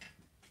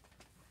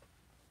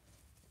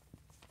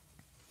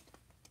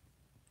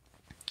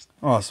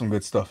 Oh, some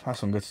good stuff. That's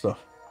some good stuff.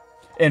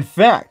 In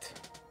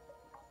fact,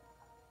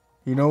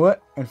 you know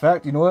what? It's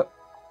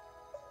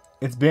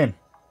been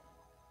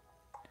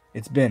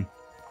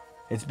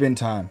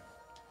time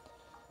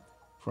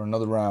for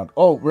another round.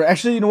 Oh, we're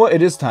actually, you know what?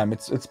 It is time.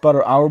 It's about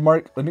an hour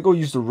mark. Let me go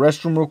use the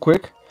restroom real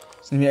quick.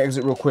 Let me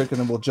exit real quick,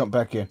 and then we'll jump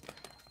back in. I'm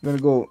gonna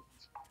go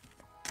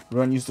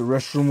use the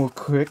restroom real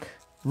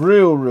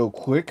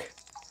quick,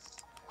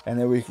 and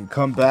then we can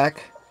come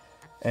back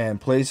and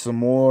play some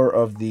more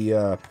of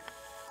the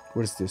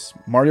what is this?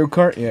 Mario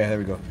Kart? Yeah, there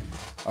we go.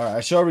 All right,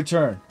 I shall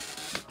return.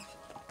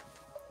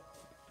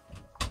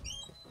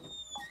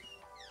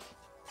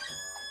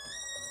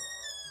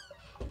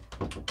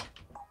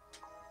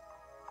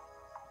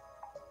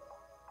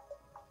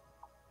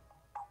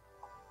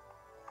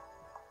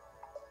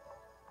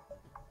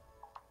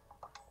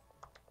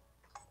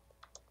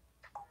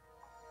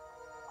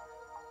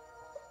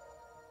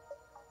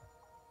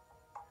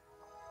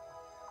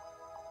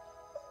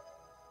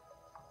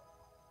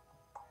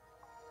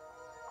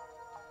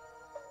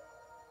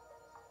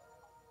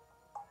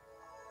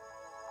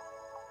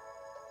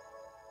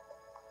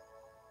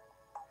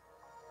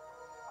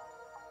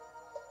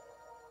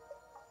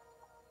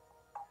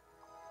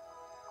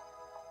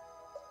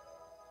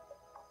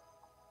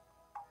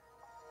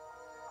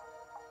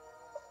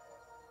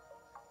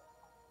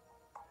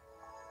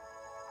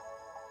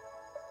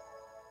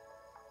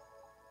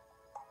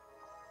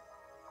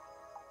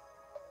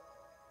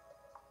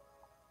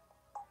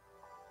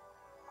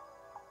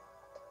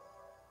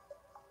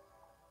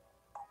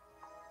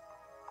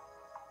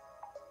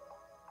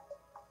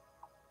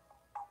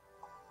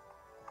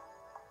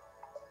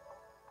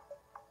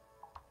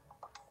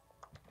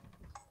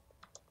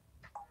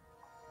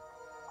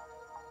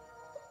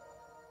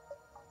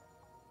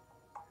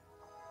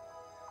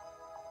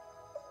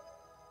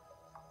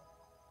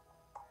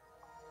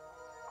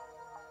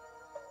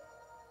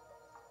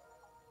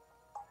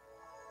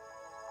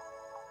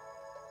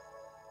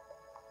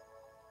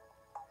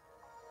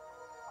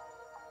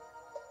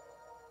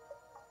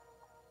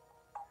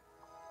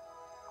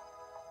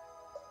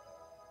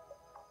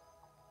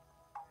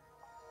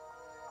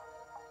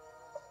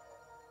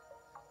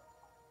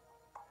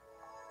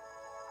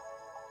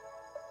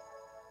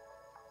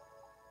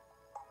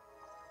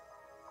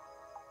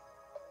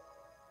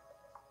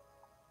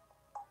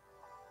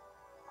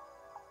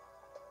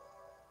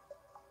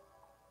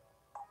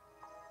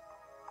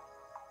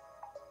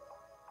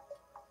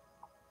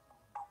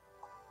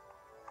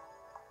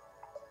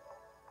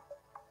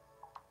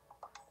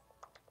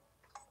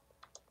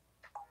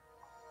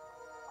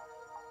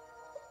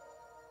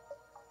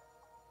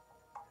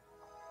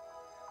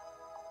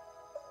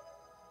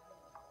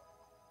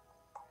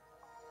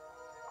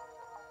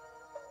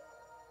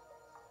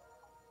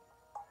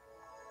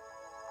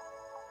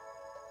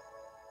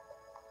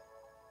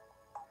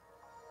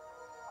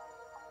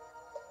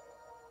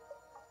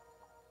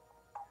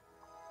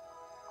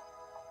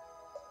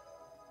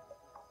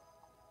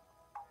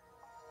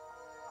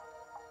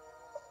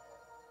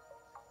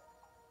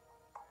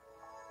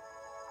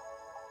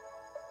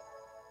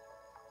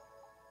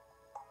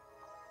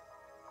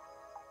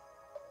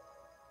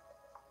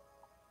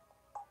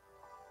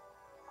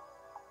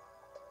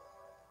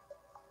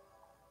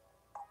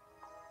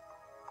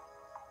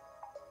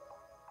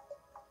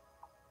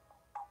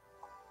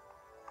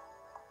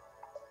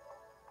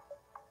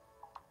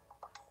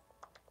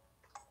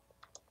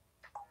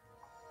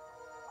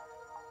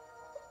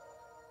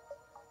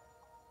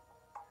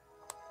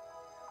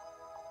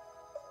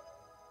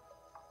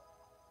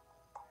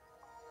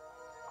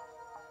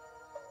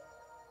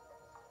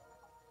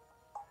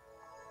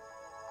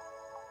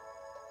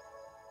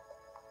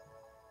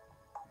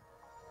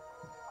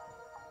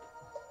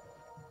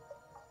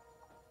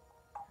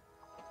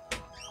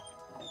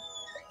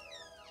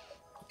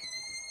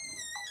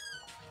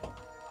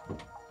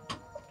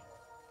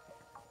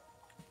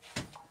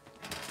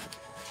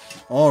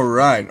 All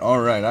right,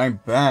 I'm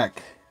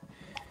back.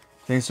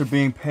 Thanks for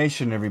being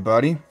patient,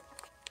 everybody.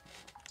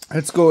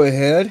 Let's go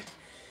ahead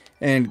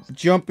and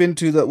jump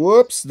into the...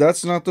 Whoops,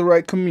 that's not the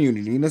right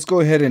community. Let's go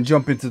ahead and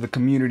jump into the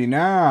community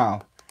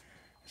now.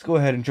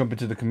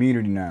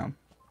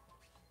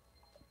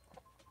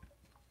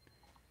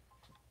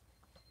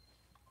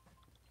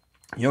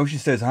 Yoshi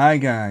says, hi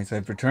guys,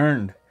 I've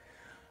returned.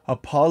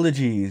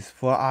 Apologies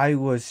for I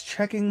was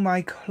checking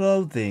my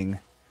clothing.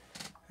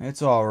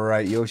 It's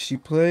alright, Yoshi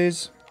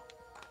plays.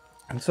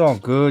 It's all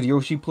good,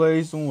 Yoshi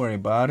plays. Don't worry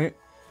about it.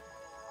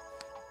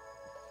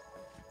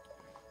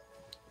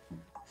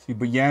 See,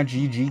 but yeah,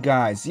 GG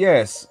guys.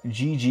 Yes,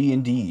 GG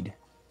indeed.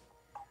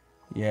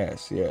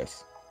 Yes.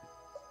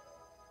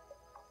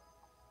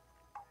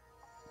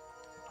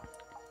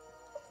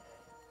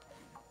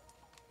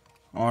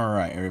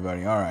 Alright,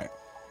 everybody, alright.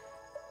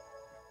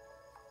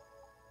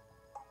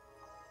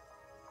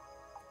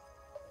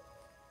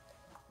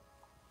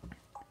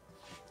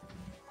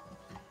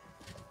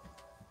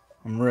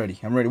 I'm ready.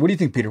 What do you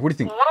think, Peter? What do you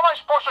think? What am I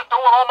supposed to do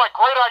with all my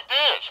great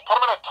ideas? Put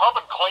them in a tub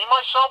and clean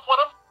myself with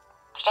them?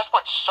 Because that's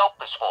what soap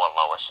is for,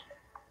 Lois.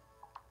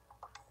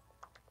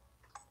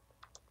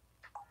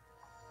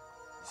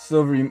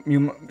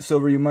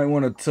 Silver, you might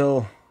want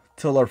to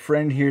tell our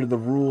friend here the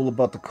rule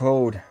about the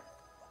code.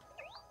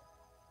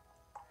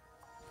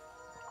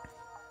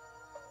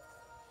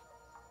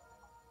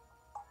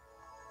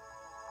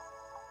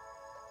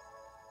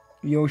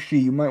 Yoshi,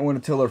 you might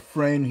want to tell our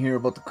friend here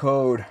about the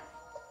code.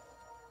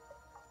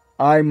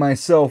 I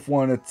myself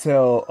want to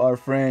tell our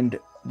friend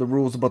the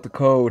rules about the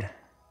code.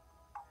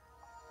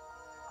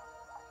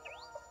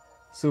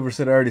 Silver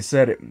said I already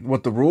said it.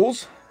 What, the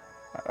rules?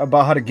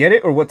 About how to get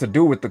it or what to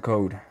do with the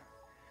code?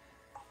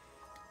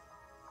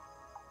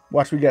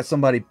 Watch, we got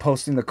somebody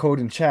posting the code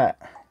in chat.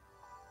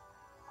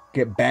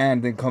 Get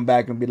banned, then come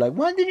back and be like,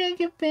 why did I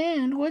get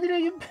banned? Why did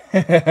I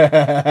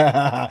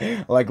get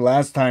banned? Like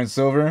last time,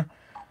 Silver,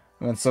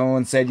 when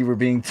someone said you were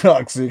being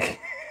toxic.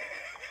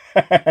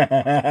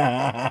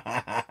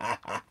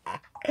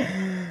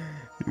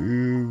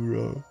 Ooh,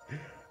 bro.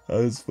 That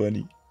was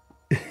funny.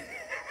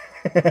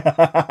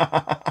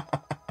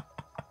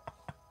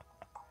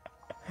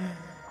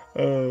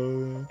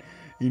 Oh,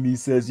 and he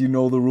says, you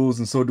know the rules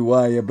and so do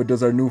I. Yeah, but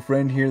does our new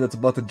friend here that's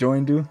about to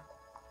join do?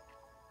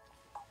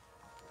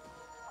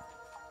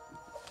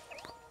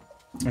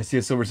 I see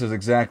a Silver says,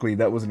 exactly,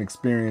 that was an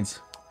experience.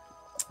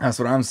 That's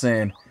what I'm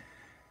saying.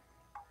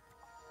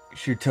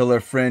 Should tell our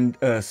friend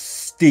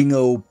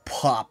Stingo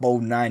Pop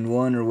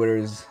 091 or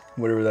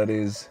whatever that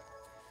is,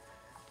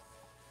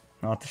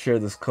 not to share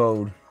this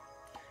code.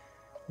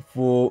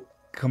 Full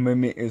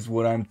commitment is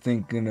what I'm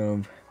thinking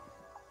of.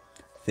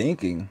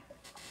 Thinking?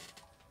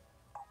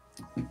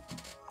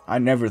 I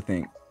never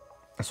think.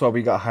 That's why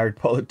we got hired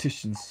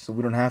politicians, so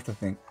we don't have to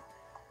think.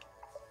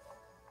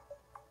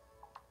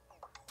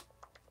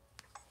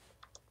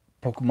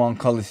 Pokemon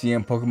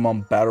Coliseum,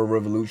 Pokemon Battle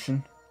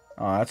Revolution.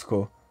 Oh, that's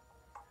cool.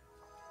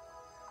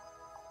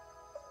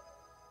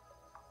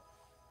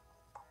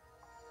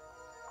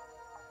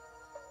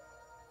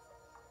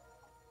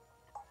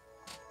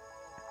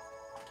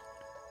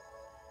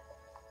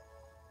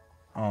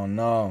 Oh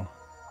no.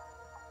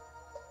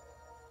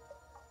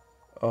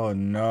 Oh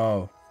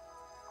no.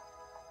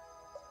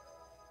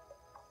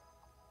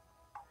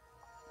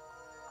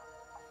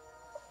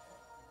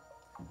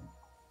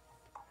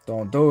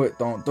 Don't do it.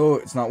 Don't do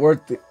it. It's not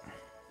worth it.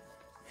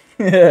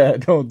 Yeah,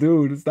 don't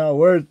do it. It's not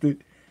worth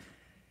it.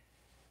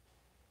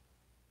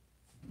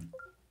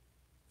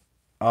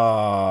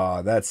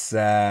 Oh, that's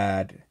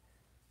sad.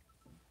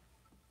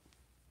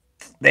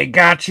 They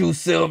got you,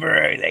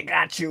 Silver. They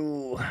got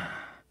you.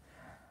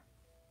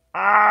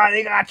 Ah,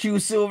 they got you,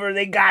 Silver.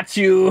 They got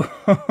you.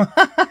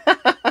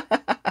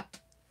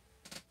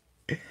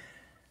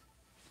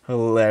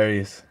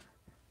 Hilarious.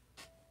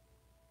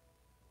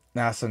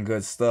 That's some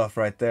good stuff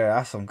right there.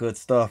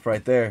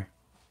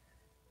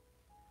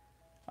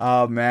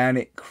 Oh man,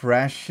 it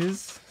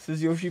crashes,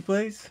 says Yoshi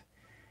Plays.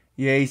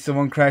 Yay,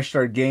 someone crashed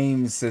our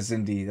games, says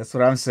Indy. That's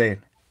what I'm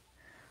saying.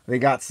 They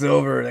got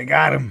Silver. They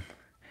got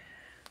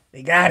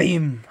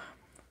him.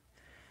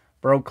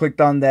 Bro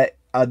clicked on that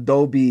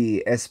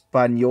Adobe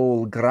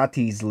Espanol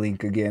gratis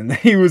link again.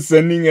 He was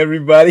sending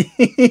everybody.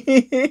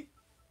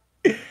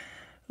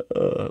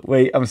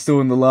 Wait, I'm still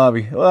in the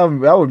lobby. Well,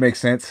 that would make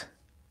sense.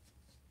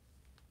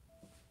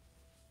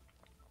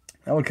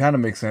 That would kind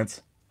of make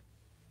sense.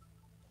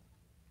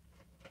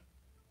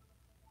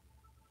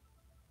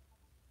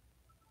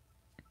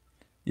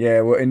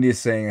 Yeah, what India's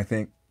saying, I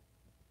think.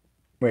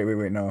 Wait,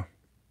 no.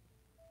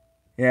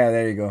 Yeah,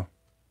 there you go.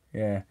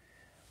 Yeah.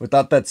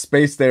 Without that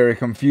space there, it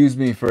confused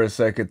me for a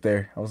second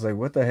there. I was like,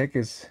 what the heck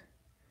is...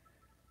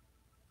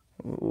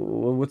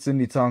 What's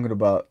Indy talking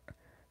about?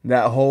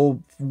 That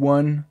whole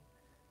one...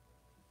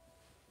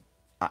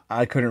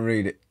 I couldn't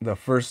read it. The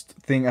first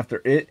thing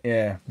after it,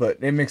 yeah. But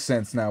it makes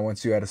sense now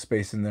once you add a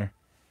space in there.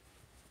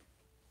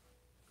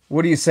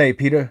 What do you say,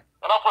 Peter?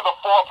 Enough with the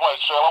foreplay,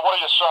 sailor. What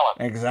are you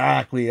selling?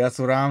 Exactly. That's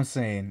what I'm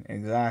saying.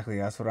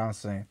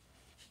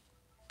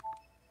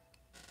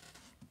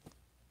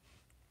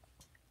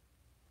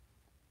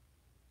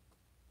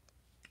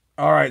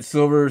 All right,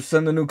 Silver,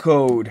 send the new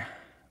code.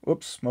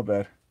 Whoops, my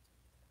bad.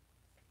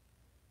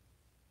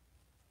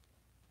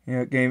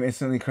 Yeah, game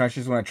instantly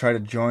crashes when I try to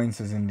join,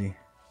 says Indy.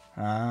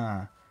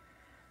 Ah.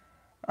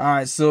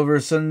 Alright, Silver,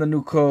 send the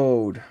new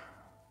code.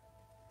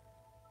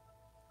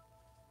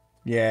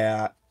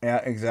 Yeah,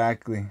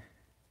 exactly.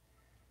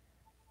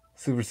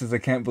 Silver says, I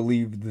can't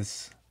believe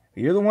this.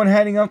 You're the one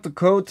handing out the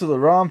code to the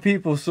wrong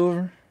people,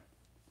 Silver.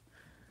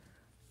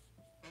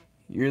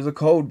 You're the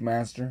code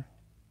master.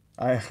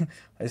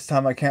 This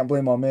time I can't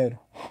blame Ahmed.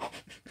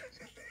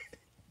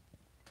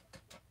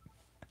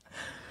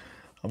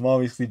 I'm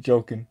obviously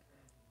joking.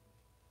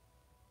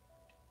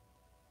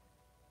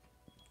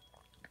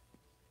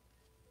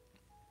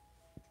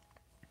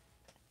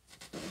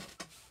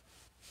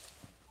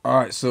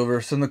 Alright, Silver,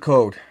 send the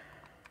code.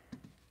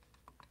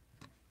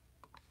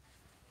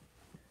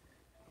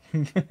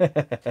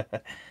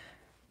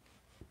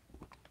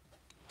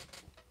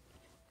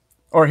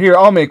 Or here,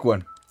 I'll make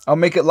one. I'll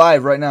make it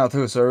live right now,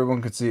 too, so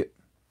everyone can see it.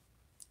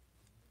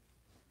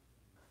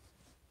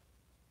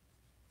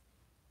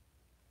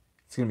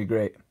 It's gonna be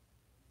great.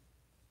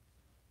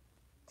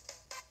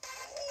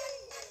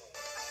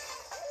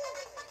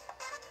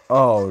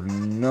 Oh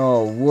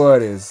no,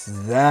 what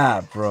is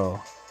that,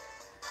 bro?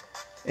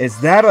 Is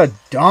that a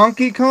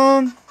Donkey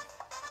Kong?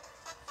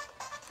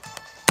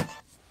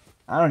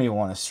 I don't even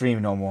want to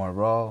stream no more,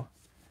 bro.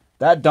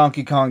 That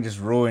Donkey Kong just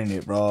ruined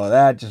it, bro.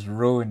 That just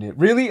ruined it.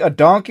 Really? A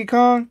Donkey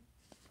Kong?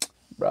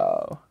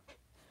 Bro.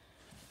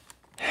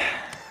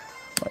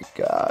 My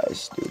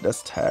gosh, dude.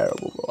 That's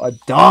terrible, bro. A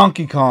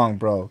Donkey Kong,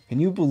 bro. Can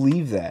you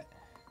believe that?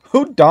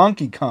 Who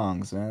Donkey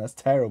Kongs, man? That's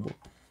terrible.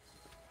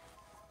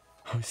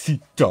 I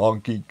see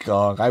Donkey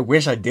Kong. I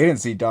wish I didn't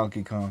see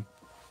Donkey Kong.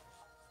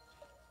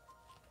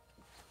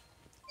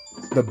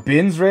 The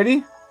bin's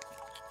ready?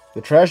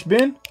 The trash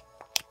bin?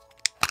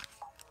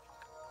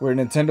 Where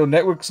Nintendo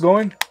Network's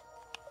going?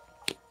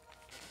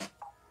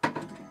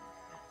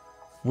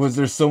 Was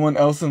there someone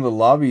else in the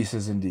lobby,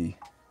 says Indy.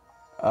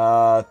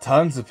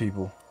 Tons of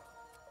people.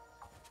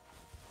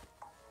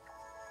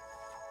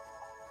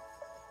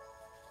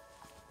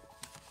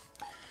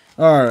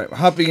 Alright,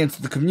 hopping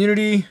into the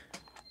community.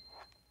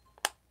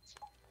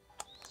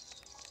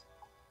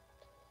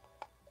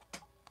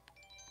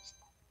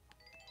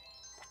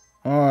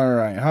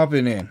 Alright,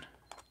 hopping in.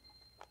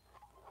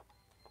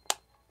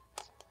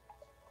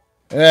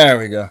 There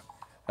we go.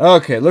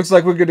 Okay, looks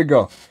like we're good to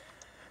go.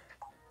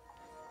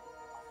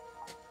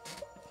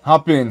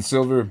 Hop in,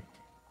 Silver.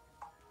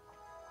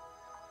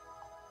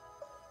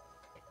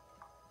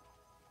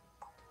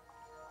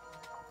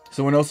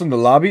 Someone else in the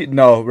lobby?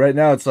 No, right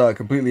now it's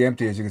completely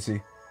empty, as you can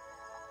see.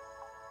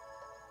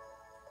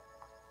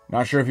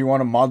 Not sure if you want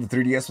to mod the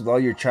 3DS with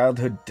all your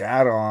childhood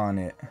data on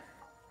it.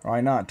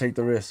 Why not? Take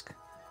the risk.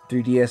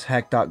 3DS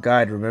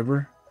hack.guide,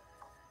 remember?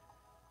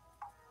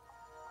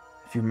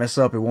 If you mess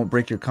up, it won't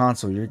break your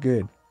console. You're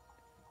good.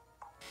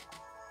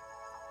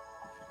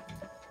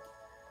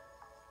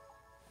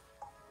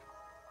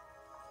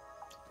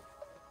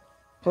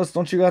 Plus,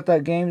 don't you got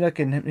that game that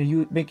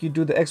can make you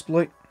do the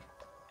exploit?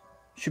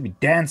 You should be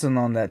dancing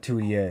on that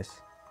 2DS.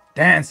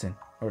 Dancing.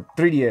 Or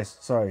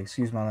 3DS. Sorry,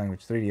 excuse my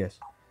language. 3DS.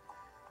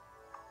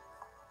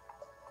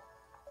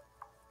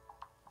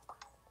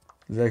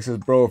 Zach says,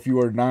 bro, if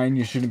you are 9,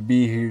 you shouldn't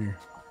be here.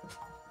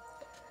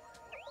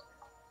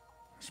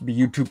 It should be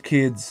YouTube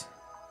Kids.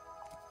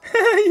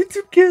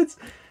 YouTube Kids.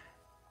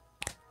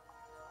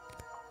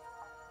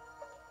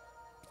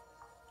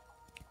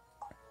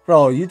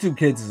 Bro, YouTube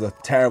Kids is a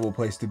terrible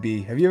place to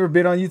be. Have you ever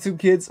been on YouTube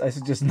Kids? I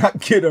suggest not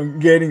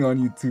getting on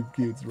YouTube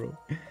Kids, bro.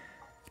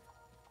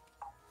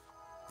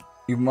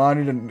 You've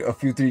modded a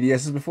few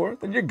 3DSs before?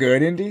 Then you're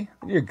good, Indy.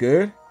 Then you're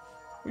good.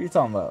 What are you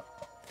talking about?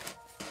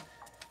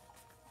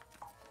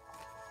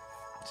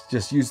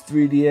 Just use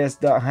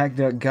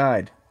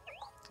 3ds.hack.guide.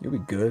 You'll be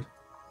good.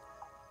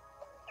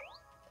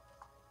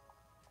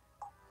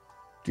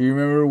 Do you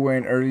remember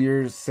when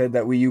earlier said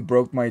that Wii U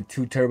broke my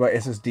 2TB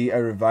SSD? I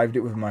revived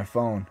it with my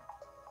phone.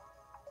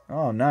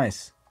 Oh,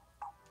 nice.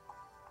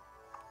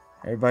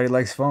 Everybody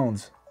likes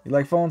phones. You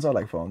like phones? I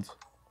like phones.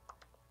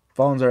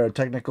 Phones are a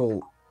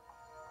technical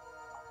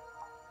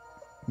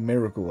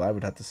miracle, I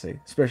would have to say.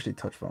 Especially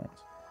touch phones.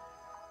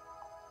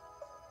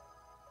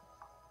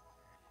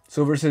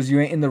 Silver says you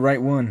ain't in the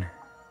right one.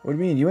 What do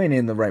you mean? You ain't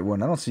in the right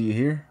one. I don't see you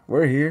here.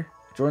 We're here.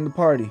 Join the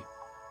party.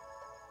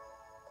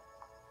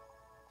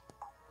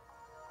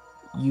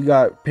 You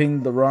got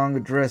pinged the wrong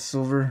address,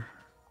 Silver.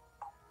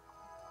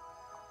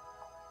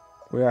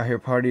 We're out here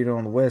partying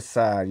on the west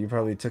side. You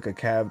probably took a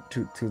cab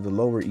to the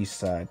lower east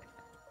side.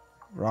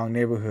 Wrong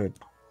neighborhood.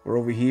 We're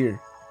over here.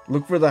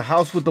 Look for the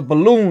house with the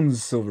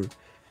balloons, Silver.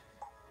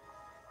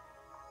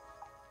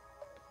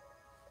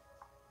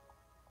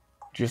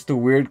 Just a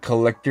weird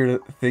collector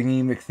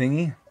thingy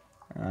McThingy?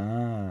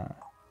 Ah.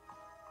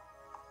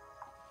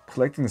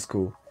 Collecting is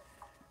cool.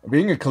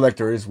 Being a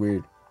collector is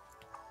weird.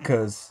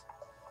 Because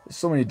there's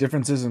so many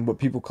differences in what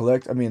people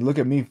collect. I mean, look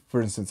at me,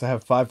 for instance. I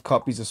have 5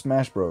 copies of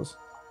Smash Bros.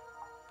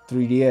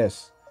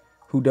 3DS.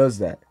 Who does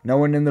that? No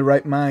one in the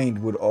right mind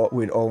would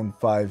own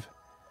 5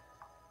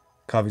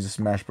 Copies of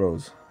Smash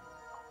Bros.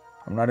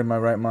 I'm not in my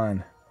right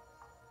mind.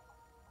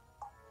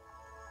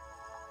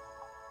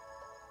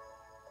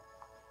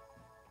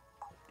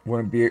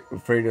 Wouldn't be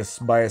afraid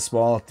to buy a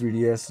small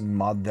 3DS and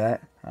mod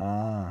that.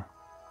 Ah.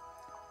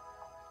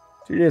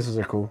 3DSs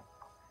are cool.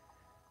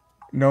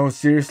 No,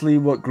 seriously,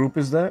 what group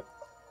is that?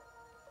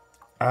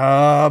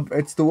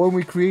 It's the one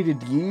we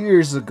created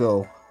years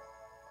ago.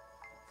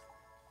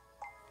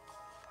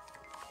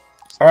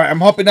 Alright,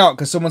 I'm hopping out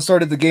because someone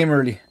started the game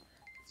early.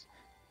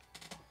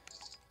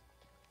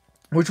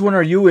 Which one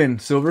are you in,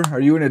 Silver? Are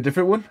you in a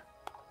different one?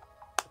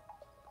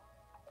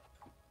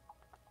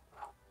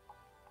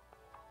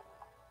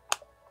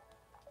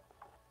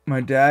 My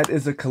dad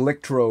is a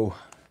Collectro.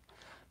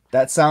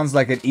 That sounds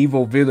like an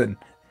evil villain.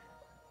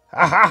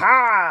 Ha ha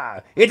ha!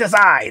 It is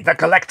I, the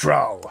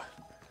Collectro!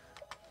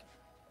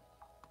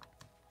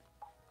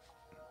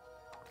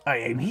 I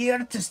am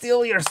here to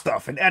steal your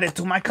stuff and add it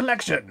to my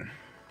collection.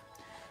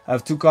 I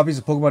have 2 copies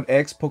of Pokemon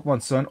X,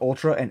 Pokemon Sun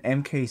Ultra, and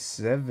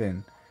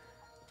MK7.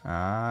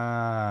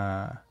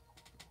 Ah.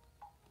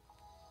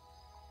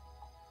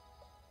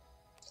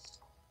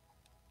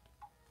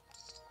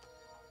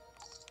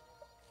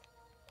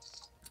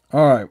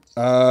 All right.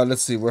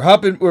 Let's see. We're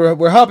hopping.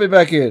 We're hopping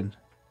back in.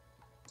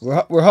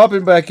 We're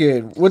hopping back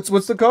in. What's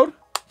the code?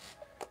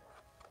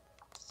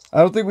 I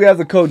don't think we have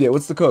the code yet.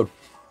 What's the code?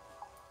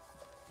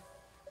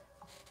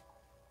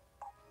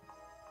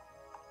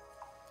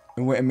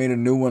 And went and made a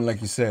new one,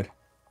 like you said.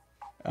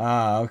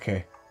 Ah,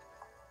 okay.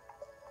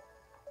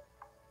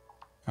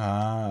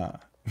 Ah.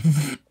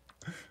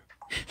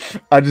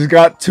 I just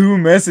got 2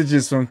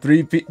 messages from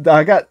 3 people.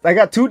 I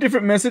got 2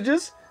 different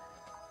messages.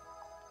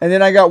 And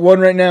then I got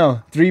one right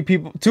now. 2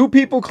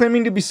 people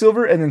claiming to be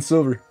Silver, and then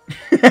Silver.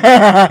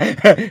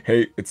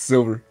 Hey, it's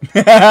Silver.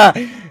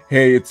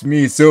 Hey, it's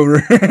me,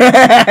 Silver.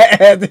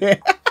 and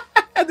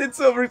then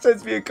Silver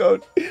sends me a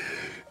code.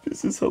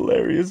 This is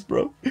hilarious,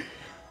 bro.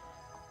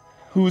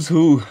 Who's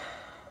who?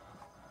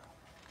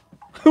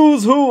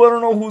 Who's who? I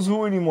don't know who's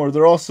who anymore.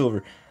 They're all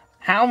Silver.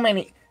 How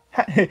many?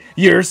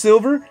 You're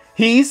Silver?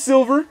 He's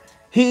Silver?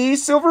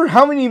 He's Silver?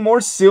 How many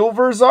more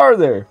Silvers are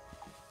there?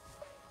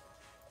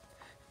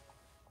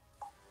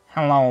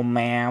 Hello,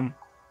 ma'am.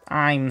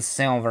 I'm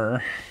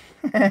Silver.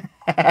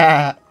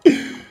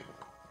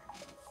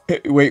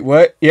 Wait,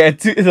 what? Yeah,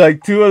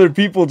 2 other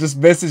people just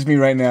messaged me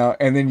right now,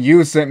 and then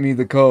you sent me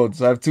the code.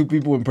 So I have 2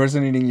 people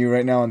impersonating you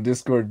right now on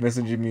Discord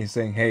messaging me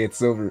saying, hey, it's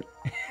Silver.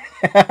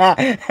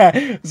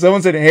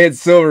 Someone said, hey, it's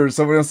Silver.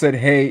 Someone else said,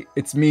 hey,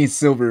 it's me,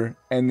 Silver.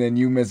 And then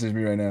you messaged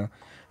me right now.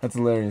 That's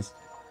hilarious.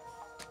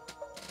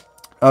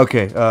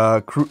 Okay,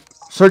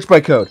 search by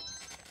code.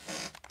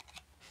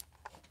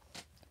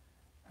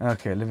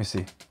 Okay, let me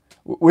see.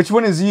 Which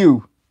one is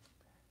you?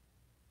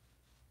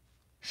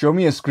 Show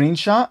me a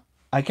screenshot?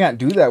 I can't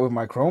do that with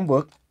my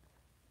Chromebook.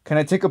 Can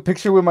I take a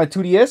picture with my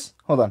 2DS?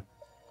 Hold on.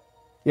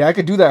 Yeah, I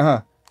could do that,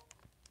 huh?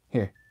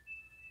 Here.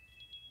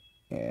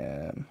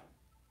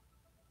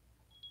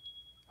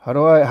 How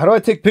do I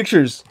take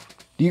pictures?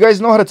 Do you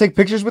guys know how to take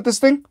pictures with this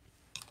thing?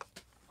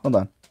 Hold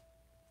on.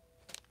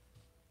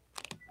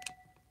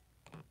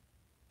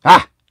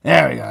 Ah!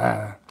 There we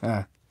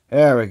go.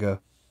 There we go.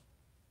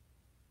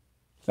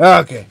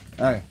 Okay.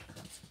 Alright.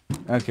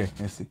 Okay,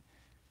 let's see.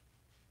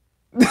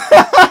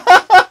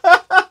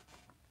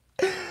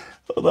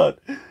 Hold on.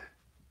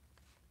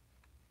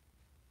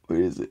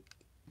 Where is it?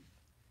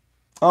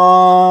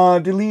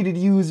 Deleted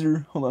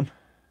user. Hold on.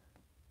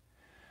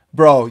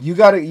 Bro, you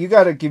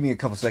gotta give me a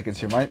couple seconds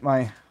here.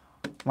 My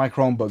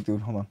Chromebook,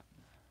 dude. Hold on.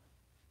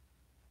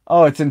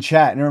 Oh, it's in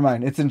chat. Never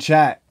mind. It's in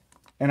chat.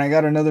 And I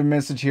got another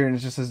message here and it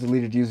just says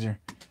deleted user.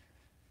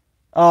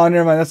 Oh,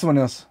 never mind. That's someone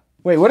else.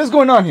 Wait, what is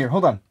going on here?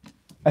 Hold on.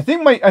 I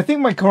think my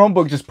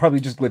Chromebook just probably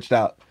glitched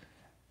out.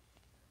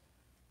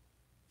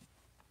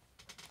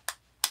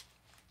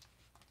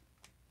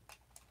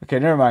 Okay,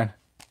 never mind.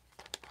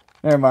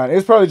 Never mind.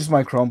 It's probably just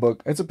my Chromebook.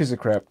 It's a piece of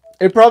crap.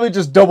 It probably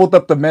just doubled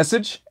up the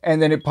message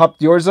and then it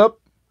popped yours up.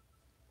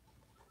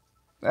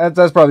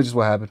 That's probably just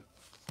what happened.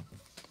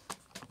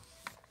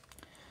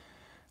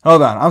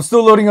 Hold on. I'm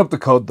still loading up the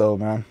code though,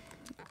 man.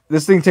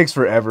 This thing takes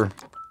forever.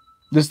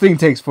 This thing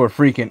takes for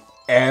freaking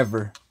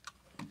ever.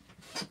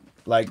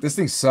 Like, this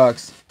thing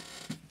sucks.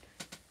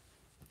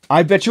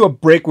 I bet you a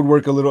break would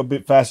work a little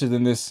bit faster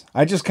than this.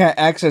 I just can't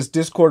access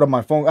Discord on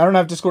my phone. I don't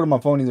have Discord on my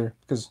phone either,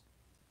 because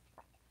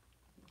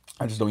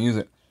I just don't use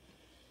it.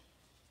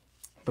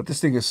 But this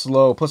thing is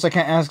slow. Plus, I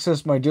can't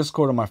access my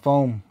Discord on my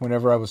phone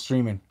whenever I was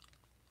streaming.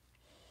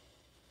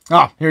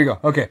 Ah, here we go.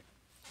 Okay.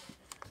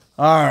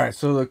 Alright,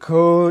 so the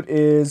code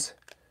is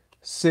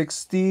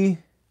 60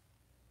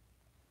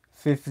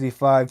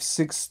 55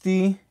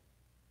 60.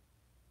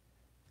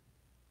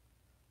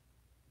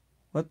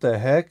 What the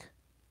heck?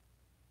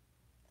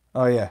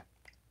 Oh, yeah.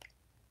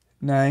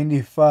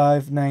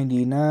 95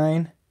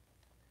 99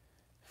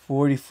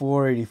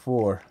 44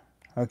 84.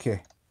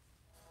 Okay.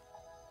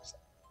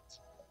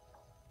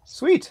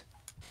 Sweet.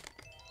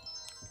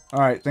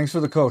 Alright, thanks for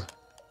the code.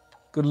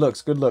 Good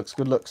looks, good looks,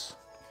 good looks.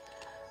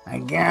 I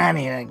got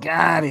it, I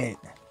got it.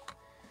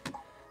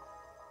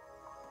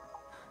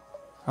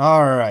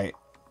 Alright.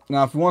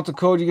 Now, if you want the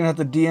code, you're going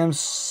to have to DM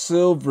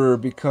Silver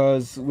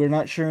because we're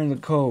not sharing the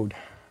code.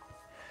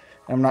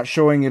 I'm not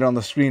showing it on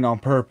the screen on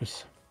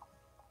purpose.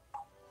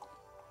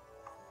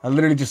 I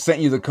literally just sent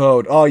you the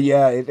code. Oh,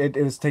 yeah, it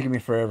was taking me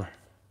forever.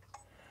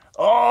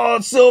 Oh,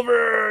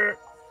 Silver!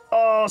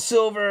 Oh,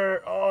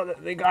 Silver! Oh,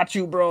 they got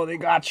you, bro. They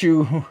got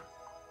you.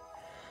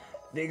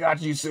 They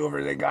got you,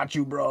 Silver. They got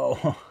you,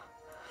 bro.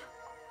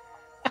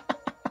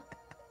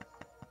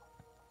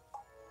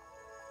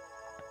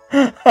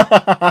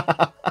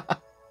 I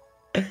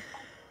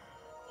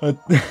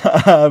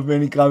have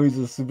many copies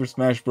of Super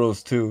Smash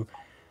Bros. 2.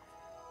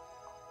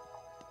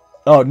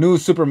 Oh, new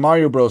Super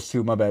Mario Bros.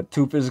 2, my bad.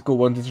 2 physical,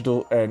 1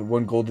 digital, and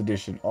 1 gold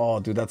edition. Oh,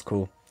 dude, that's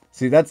cool.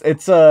 See,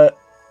 it's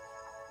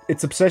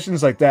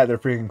obsessions like that. They're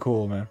freaking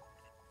cool, man.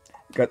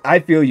 I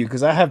feel you,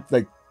 because I have,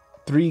 like,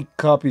 3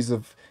 copies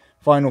of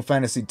Final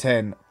Fantasy X.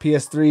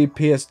 PS3,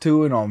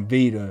 PS2, and on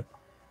Vita.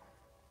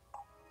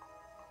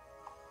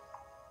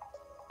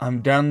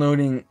 I'm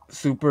downloading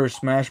Super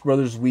Smash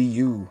Bros. Wii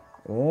U.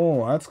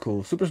 Oh, that's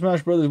cool. Super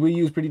Smash Bros. Wii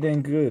U is pretty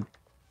dang good.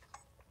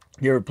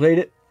 You ever played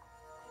it?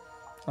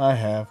 I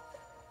have.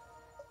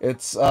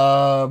 It's,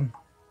 where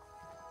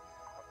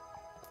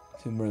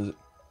is it?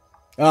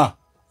 Ah,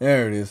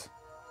 there it is.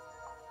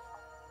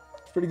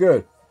 It's pretty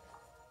good.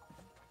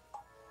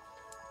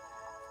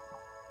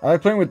 I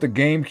like playing with the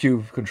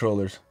GameCube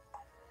controllers.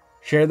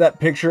 Share that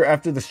picture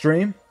after the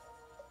stream?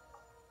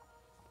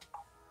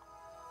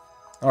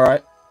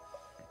 Alright.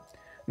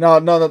 No.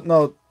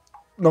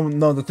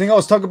 The thing I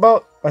was talking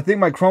about, I think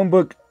my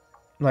Chromebook,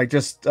 like,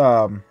 just,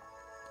 it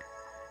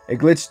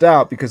glitched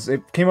out because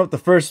it came up the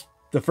first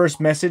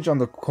message on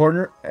the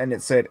corner and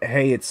it said,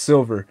 "Hey, it's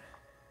Silver."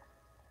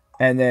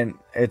 And then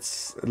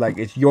it's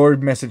your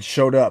message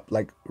showed up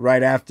like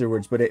right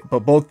afterwards, but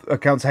both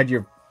accounts had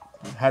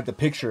the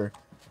picture,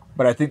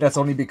 but I think that's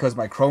only because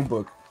my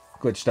Chromebook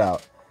glitched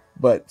out.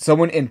 But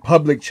someone in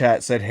public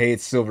chat said, "Hey,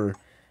 it's Silver,"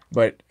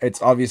 but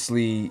it's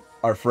obviously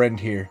our friend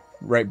here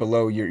right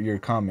below your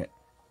comment.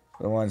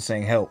 The one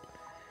saying help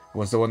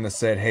was the one that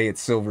said, "Hey,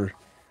 it's Silver."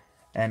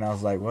 And I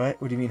was like,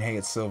 what? What do you mean, "Hey,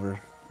 it's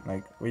Silver"?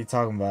 Like, what are you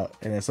talking about?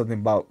 And then something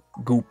about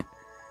goop.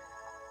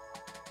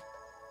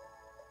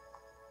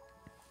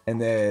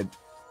 And then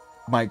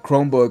my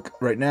Chromebook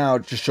right now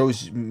just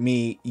shows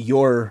me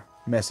your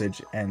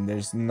message, and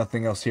there's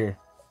nothing else here.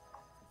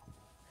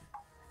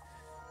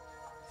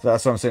 So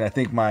that's what I'm saying. I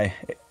think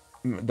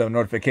the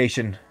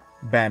notification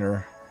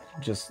banner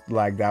just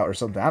lagged out or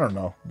something. I don't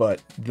know.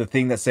 But the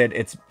thing that said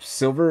it's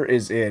Silver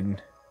is in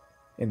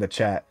the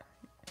chat.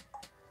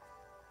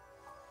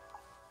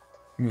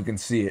 You can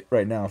see it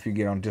right now if you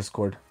get on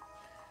Discord.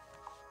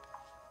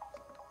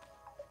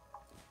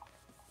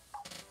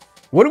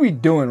 What are we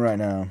doing right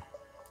now?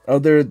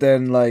 Other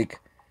than, like,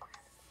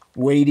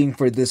 waiting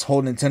for this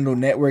whole Nintendo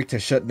network to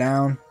shut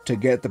down to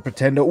get the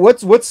Pretendo.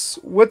 What's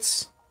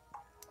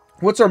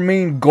our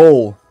main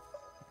goal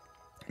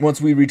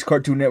once we reach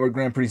Cartoon Network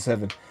Grand Prix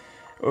 7?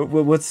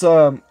 What's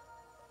the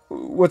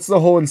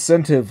whole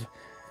incentive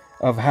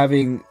of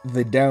having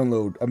the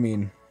download? I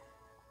mean,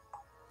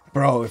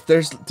 bro,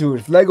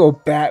 if Lego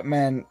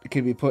Batman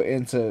could be put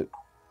into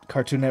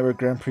Cartoon Network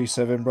Grand Prix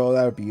 7, bro,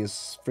 that would be a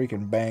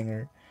freaking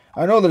banger.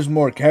 I know there's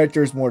more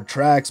characters, more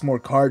tracks, more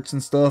karts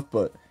and stuff,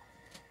 but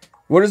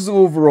what is the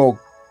overall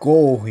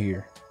goal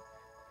here?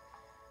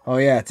 Oh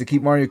yeah, to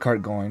keep Mario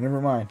Kart going.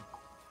 Never mind.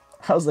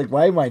 I was like,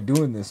 why am I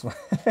doing this? I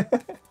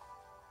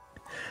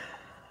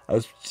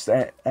was just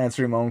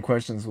answering my own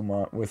questions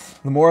with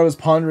the more I was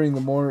pondering,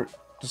 the more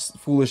just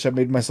foolish I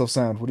made myself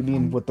sound. What do you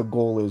mean what the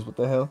goal is? What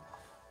the hell?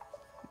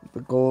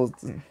 The goal's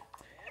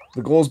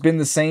been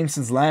the same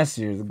since last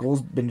year. The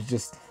goal's been to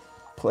just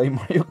play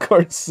Mario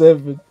Kart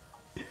 7.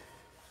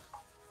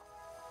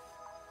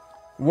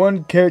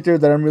 One character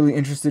that I'm really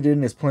interested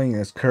in is playing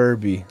as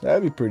Kirby.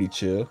 That'd be pretty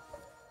chill.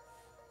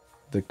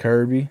 The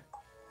Kirby.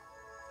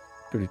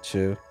 Pretty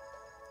chill.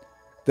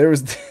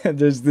 There's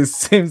this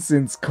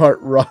Simpsons Kart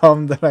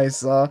ROM that I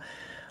saw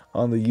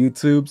on the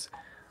YouTubes.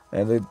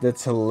 And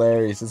that's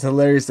hilarious. It's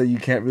hilarious that you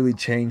can't really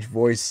change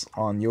voice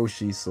on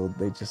Yoshi. So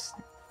they just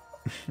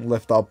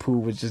left all Pooh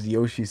with just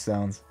Yoshi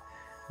sounds.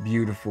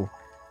 Beautiful.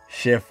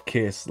 Chef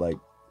Kiss. Like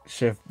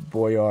Chef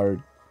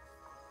Boyard.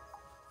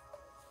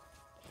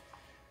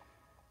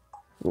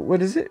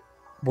 What is it?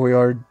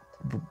 Boyardee.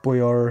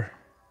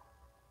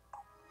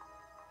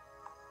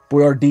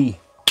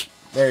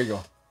 There you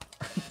go.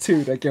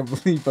 Dude, I can't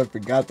believe I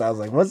forgot that. I was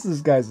like, what's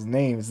this guy's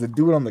name? It's the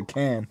dude on the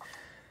can.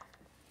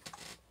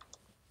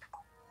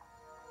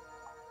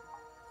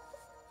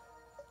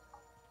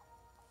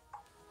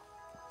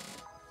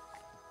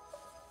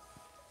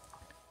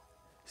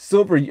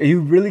 Silver,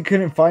 you really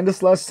couldn't find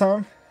us last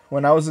time?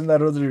 When I was in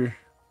that other...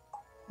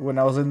 What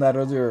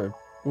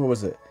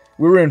was it?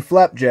 We were in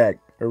Flapjack.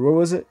 Or what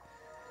was it?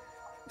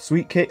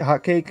 Sweet cake,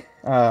 hot cake,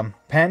 pancake,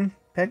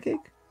 I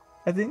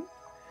think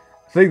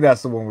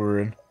that's the one we were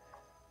in.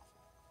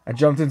 I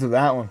jumped into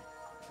that one.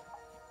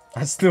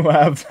 I still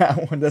have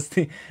that one. That's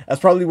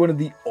probably one of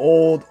the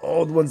old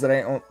ones that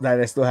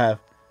I still have.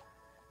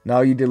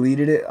 Now you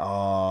deleted it?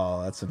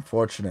 Oh, that's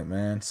unfortunate,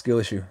 man. Skill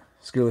issue.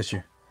 Skill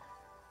issue.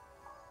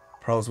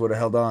 Pros would have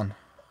held on.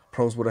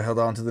 Pros would have held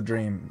on to the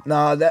dream.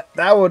 Nah, that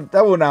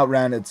one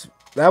outran its.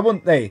 That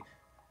one, hey,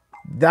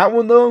 that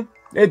one though,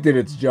 it did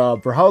its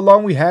job. For how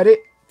long we had it,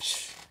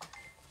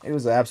 it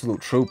was an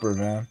absolute trooper,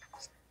 man.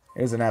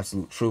 It was an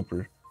absolute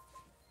trooper.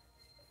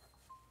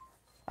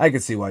 I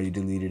could see why you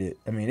deleted it.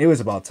 I mean, it was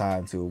about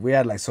time too. We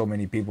had like so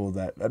many people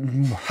that.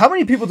 How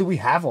many people did we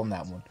have on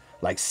that one?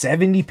 Like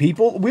 70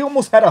 people? We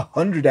almost had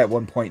 100 at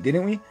one point,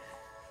 didn't we?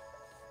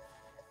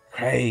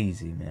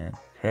 Crazy, man.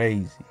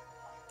 Crazy.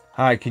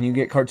 Hi, can you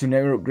get Cartoon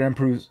Network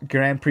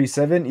Grand Prix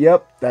 7?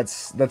 Yep,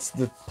 that's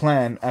the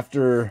plan.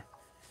 After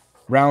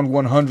round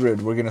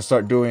 100, we're gonna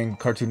start doing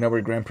Cartoon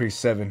Network Grand Prix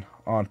 7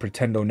 on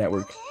Pretendo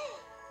Network.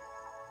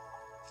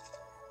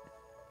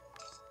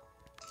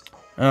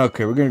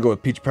 Okay, we're gonna go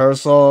with Peach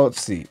Parasol.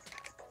 Let's see.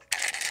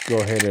 Go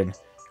ahead and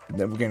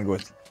then we're gonna go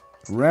with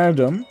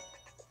random.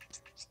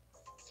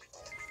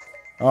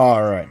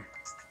 Alright.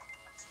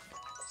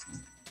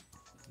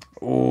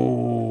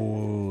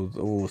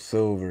 Oh,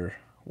 silver.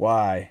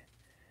 Why?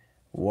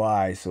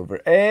 Why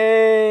silver?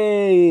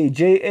 Hey,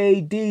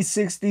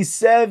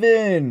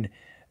 JAD67.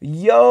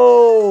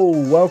 Yo,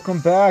 welcome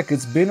back.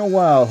 It's been a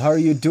while. How are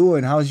you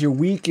doing? How's your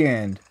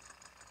weekend?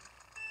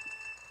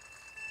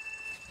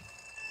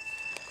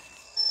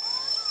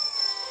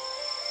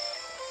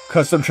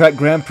 Custom Track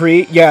Grand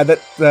Prix. Yeah,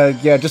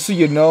 yeah, just so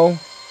you know,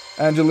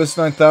 Angelus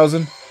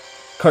 9000,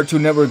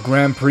 Cartoon Network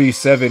Grand Prix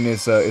 7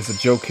 is a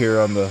joke here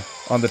on the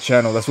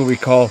channel. That's what we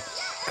call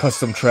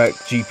Custom Track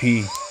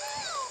GP.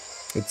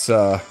 It's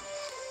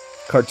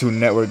Cartoon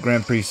Network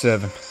Grand Prix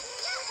 7.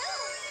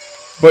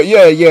 But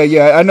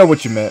yeah, I know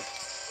what you meant.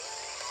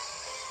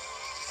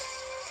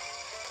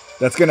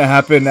 That's gonna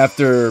happen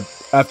after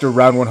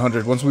round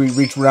 100. Once we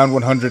reach round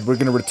 100, we're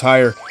gonna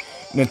retire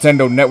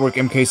Nintendo Network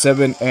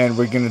MK7, and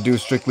we're gonna do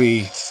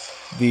strictly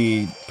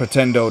the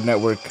Pretendo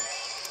Network,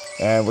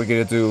 and we're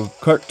gonna do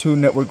Cartoon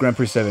Network Grand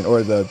Prix 7,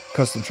 or the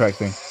custom track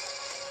thing.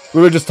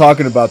 We were just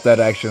talking about that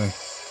actually.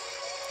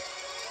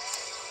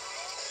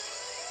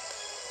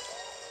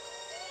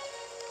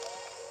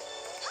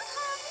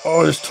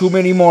 Oh, there's too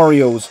many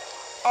Marios.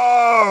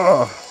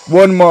 Oh,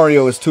 one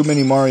Mario is too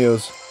many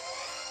Marios.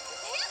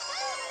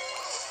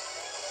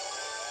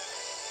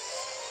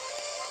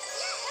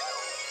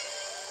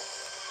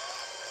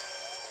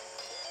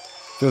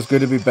 Feels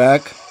good to be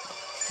back.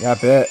 Yeah, I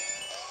bet.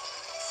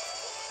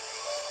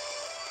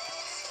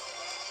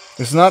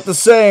 It's not the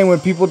same when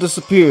people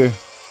disappear.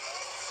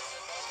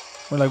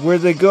 We're like,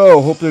 where'd they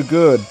go? Hope they're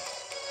good.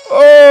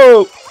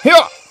 Oh! Here!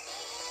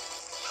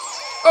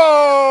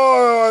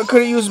 Oh! I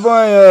could have used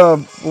my,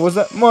 what was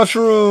that?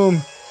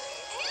 Mushroom!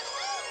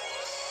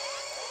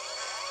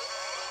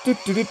 Do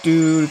do do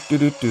do do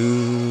do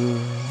do.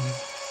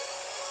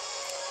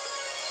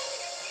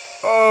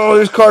 Oh,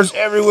 there's cars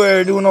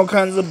everywhere doing all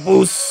kinds of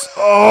boosts.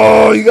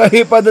 Oh, you got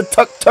hit by the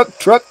tuk-tuk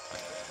truck.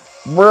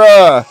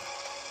 Bruh.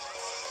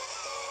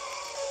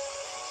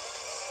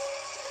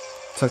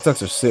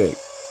 Tuk-tuks are sick.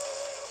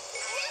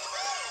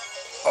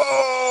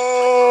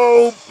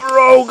 Oh,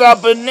 bro got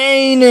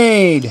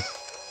bananaed.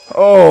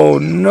 Oh,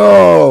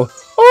 no.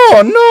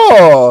 Oh,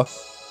 no.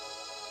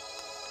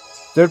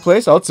 Third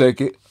place? I'll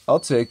take it. I'll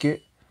take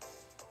it.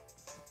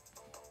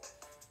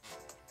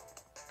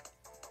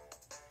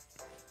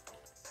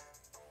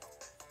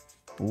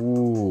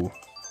 Ooh.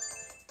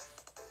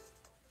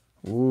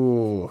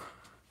 Ooh.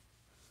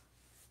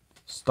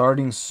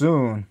 Starting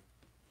soon.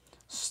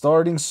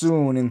 Starting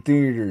soon in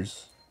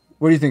theaters.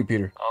 What do you think,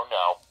 Peter? Oh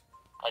no.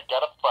 I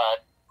get a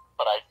butt,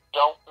 but I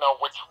don't know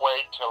which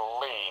way to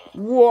lean.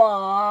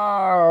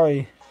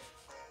 Why?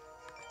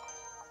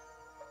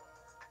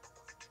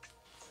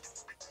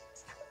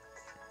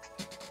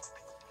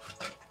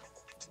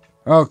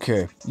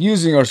 Okay,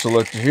 using our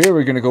selector here,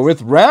 we're gonna go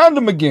with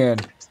random again.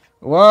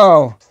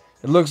 Wow.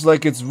 It looks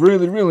like it's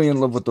really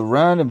in love with the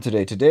random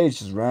today. Today it's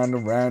just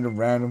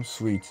random,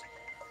 sweet.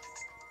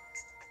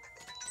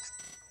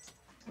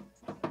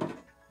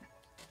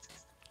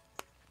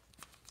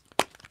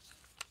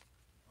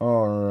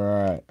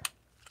 Alright.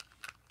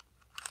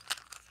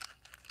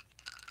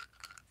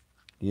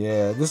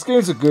 Yeah, this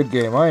game's a good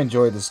game. I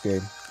enjoy this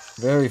game.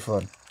 Very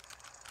fun.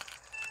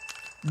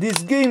 This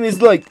game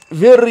is like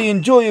very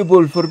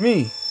enjoyable for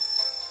me.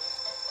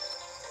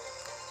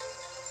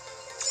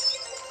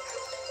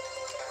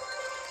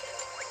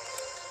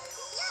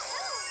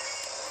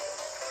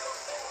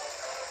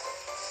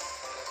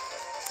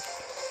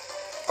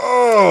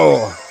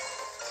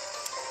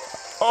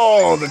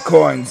 Oh, the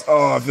coins.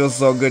 Oh, it feels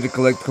so good to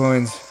collect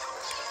coins.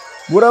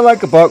 What I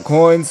like about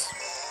coins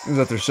is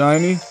that they're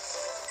shiny,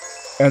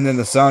 and then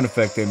the sound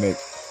effect they make.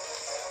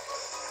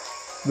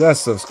 That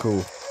stuff's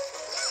cool.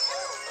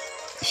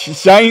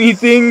 Shiny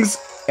things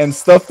and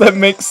stuff that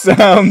makes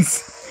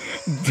sounds.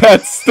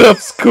 That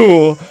stuff's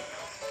cool.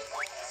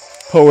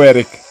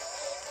 Poetic.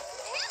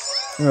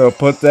 I'm gonna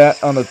put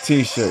that on a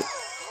t-shirt.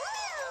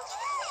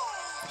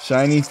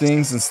 Shiny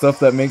things and stuff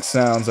that makes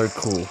sounds are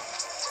cool.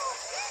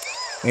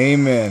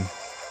 Amen.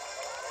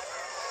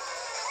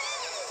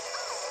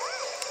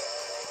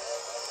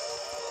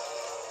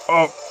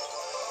 Oh.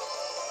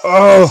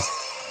 Oh.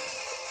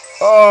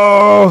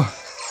 Oh.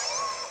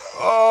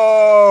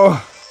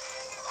 Oh.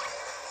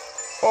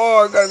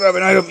 Oh, I gotta grab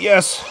an item.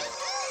 Yes.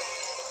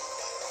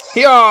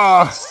 Here.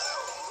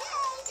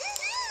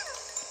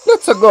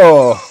 Let's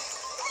go.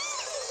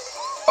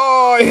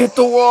 Oh, I hit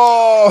the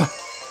wall.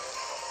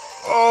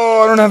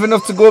 Oh, I don't have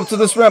enough to go up to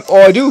this ramp.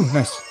 Oh, I do.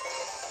 Nice.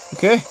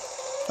 Okay.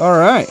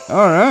 Alright.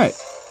 Alright.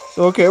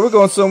 So, okay, we're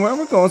going somewhere.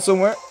 We're going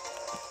somewhere.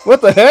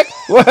 What the heck?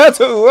 What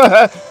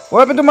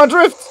happened to my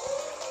drift?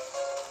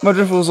 My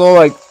drift was all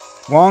like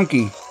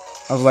wonky.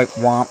 I was like,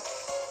 womp.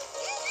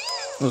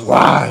 It was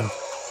wild.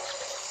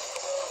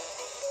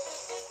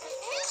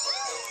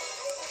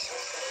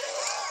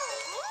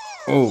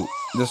 Oh,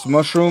 this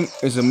mushroom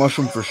is a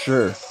mushroom for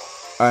sure.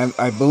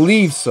 I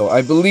believe so.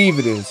 I believe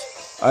it is.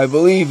 I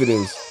believe it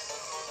is.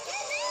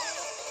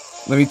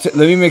 Let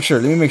me make sure.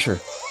 Let me make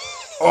sure.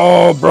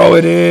 Oh, bro,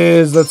 it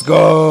is. Let's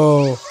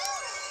go.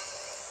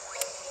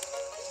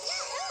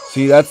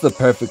 See, that's the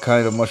perfect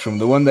kind of mushroom.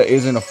 The one that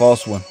isn't a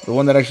false one. The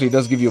one that actually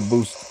does give you a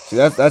boost. See,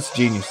 that's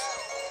genius.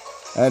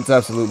 That's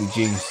absolutely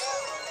genius.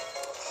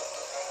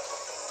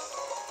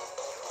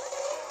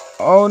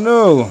 Oh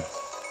no.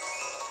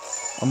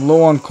 I'm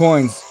low on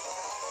coins.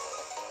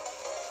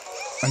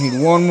 I need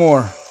one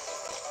more.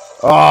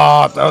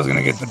 Oh, I thought I was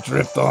gonna get the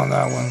drift on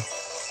that one.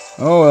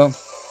 Oh well.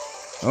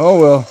 Oh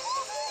well.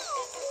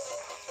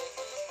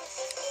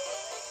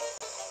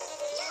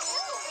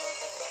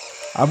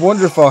 I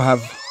wonder if I'll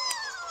have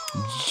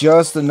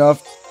just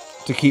enough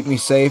to keep me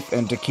safe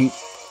and to keep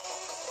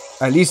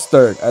at least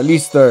third. At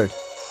least third.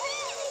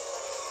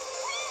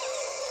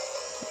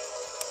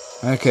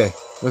 Okay.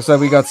 Looks like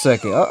we got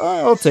second.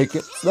 I'll take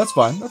it. That's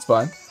fine. That's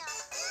fine.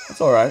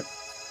 That's alright.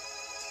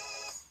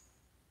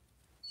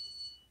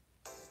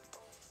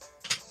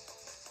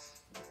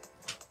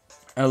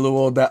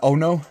 LOL, that oh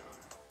no.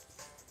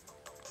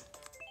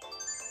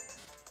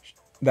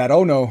 That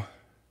oh no.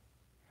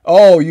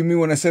 Oh, you mean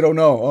when I said oh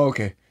no? Oh,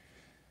 okay.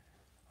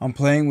 I'm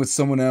playing with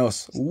someone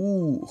else.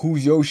 Ooh,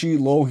 who's Yoshi?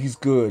 Lol, he's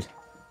good.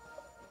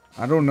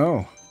 I don't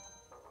know.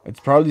 It's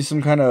probably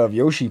some kind of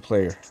Yoshi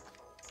player.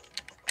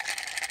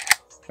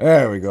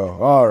 There we go.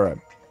 Alright.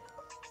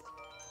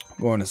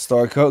 Going to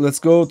Star Cut. Let's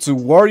go to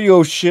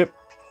Wario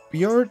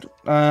Shipyard.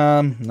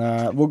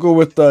 Nah. We'll go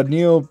with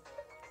Neo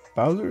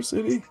Bowser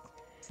City.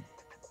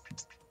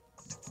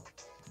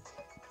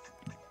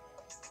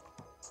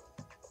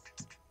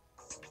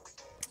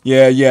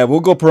 Yeah, we'll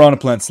go Piranha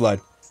Plant Slide.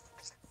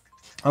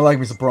 I like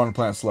me some Piranha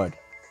Plant Slide.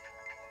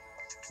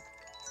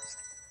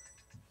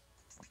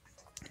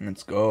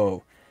 Let's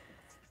go.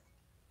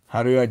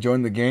 How do I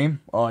join the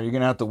game? Oh, you're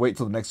gonna have to wait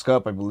till the next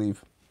cup, I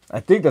believe. I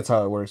think that's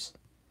how it works.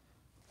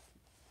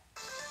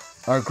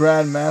 Our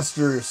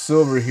Grandmaster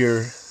Silver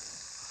here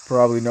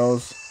probably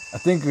knows. I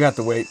think we have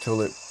to wait till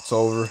it's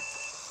over.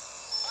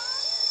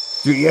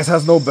 Dude, ES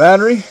has no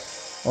battery?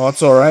 Oh,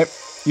 that's alright.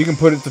 You can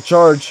put it to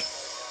charge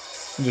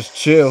and just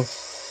chill.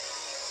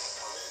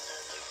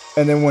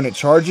 And then when it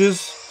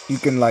charges, you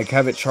can like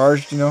have it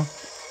charged, you know?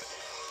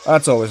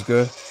 That's always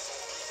good.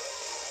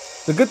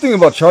 The good thing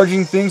about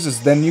charging things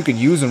is then you can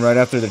use them right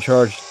after they're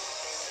charged.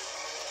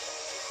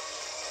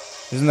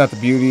 Isn't that the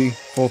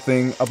beautiful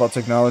thing about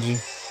technology?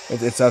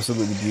 It's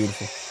absolutely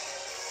beautiful.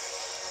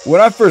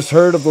 When I first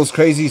heard of those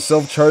crazy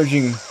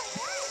self-charging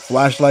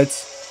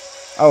flashlights,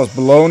 I was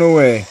blown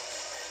away.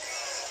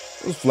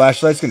 Those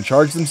flashlights can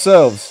charge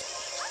themselves.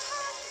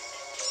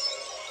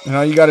 And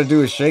all you gotta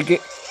do is shake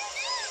it.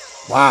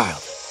 Wow.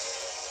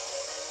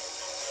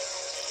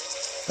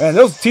 Man,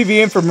 those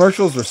TV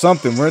infomercials were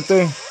something, weren't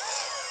they?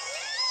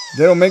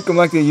 They don't make them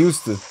like they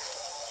used to.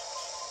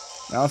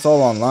 Now it's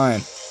all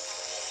online.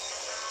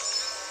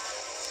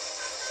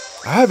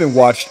 I haven't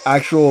watched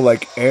actual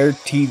like air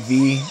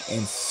TV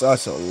in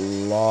such a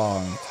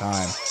long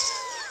time.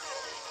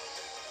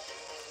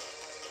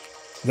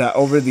 That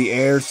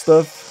over-the-air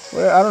stuff,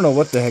 well, I don't know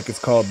what the heck it's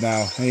called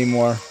now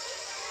anymore.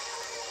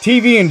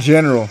 TV in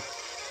general.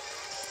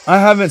 I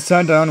haven't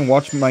sat down and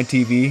watched my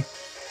TV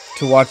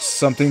to watch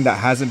something that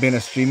hasn't been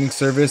a streaming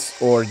service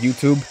or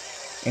YouTube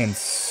in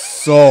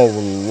so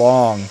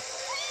long.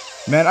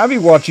 Man, I be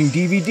watching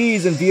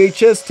DVDs and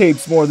VHS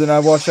tapes more than I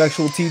watch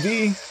actual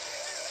TV.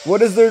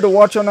 What is there to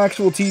watch on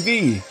actual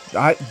TV?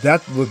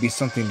 That would be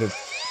something to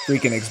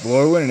freaking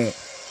explore, wouldn't it?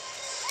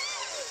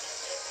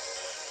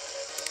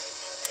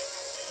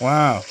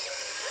 Wow.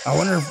 I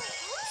wonder if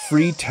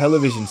free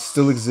television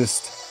still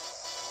exists.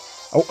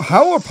 Oh,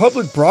 how are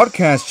public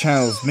broadcast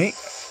channels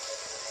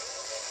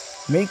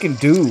making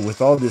do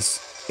with all this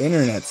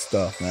internet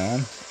stuff,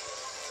 man?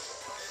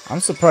 I'm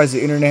surprised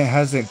the internet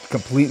hasn't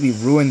completely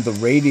ruined the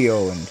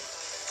radio, and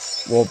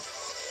well,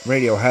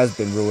 radio has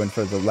been ruined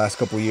for the last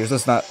couple of years.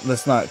 Let's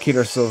not kid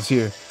ourselves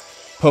here.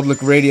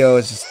 Public radio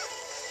is just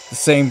the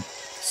same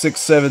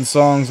 6-7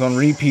 songs on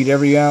repeat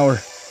every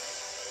hour.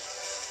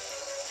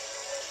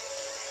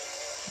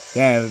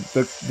 Yeah,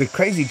 the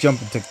crazy jump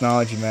in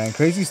technology, man.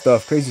 Crazy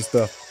stuff, crazy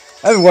stuff.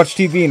 I haven't watched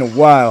TV in a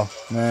while,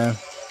 man.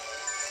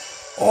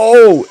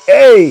 Oh,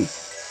 hey!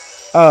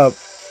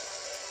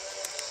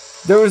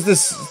 There was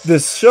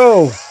this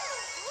show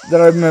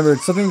that I remembered.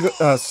 Something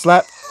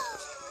slap,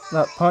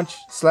 not punch,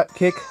 slap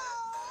kick,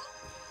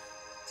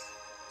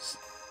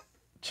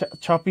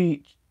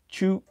 choppy,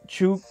 chooks,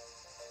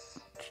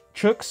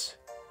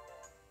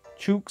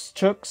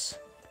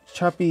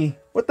 choppy.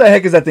 What the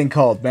heck is that thing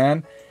called,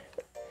 man?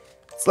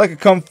 It's like a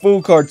kung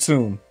fu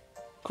cartoon,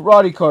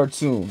 karate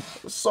cartoon.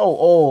 It's so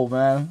old,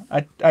 man.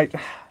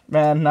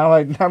 Man,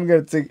 I'm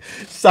gonna take.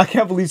 I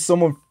can't believe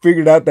someone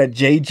figured out that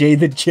JJ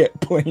the jet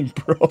plane,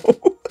 bro.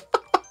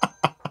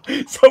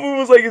 Someone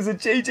was like, "Is it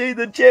JJ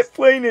the jet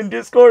plane in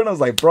Discord?" And I was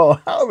like, "Bro,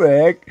 how the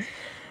heck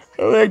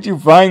did you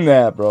find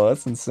that, bro?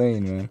 That's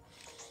insane, man.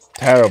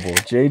 Terrible.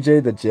 JJ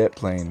the jet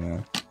plane,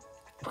 man."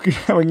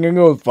 We're gonna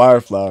go with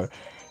Fireflower.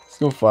 Let's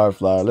go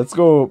Fireflower. Let's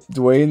go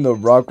Dwayne the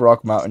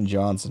Rock Mountain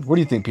Johnson. What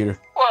do you think, Peter?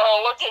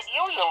 Well, look at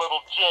you, you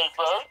little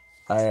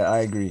jaybird. I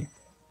agree.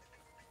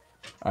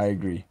 I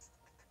agree.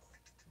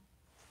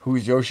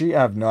 Who's Yoshi?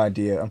 I have no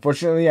idea.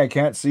 Unfortunately, I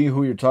can't see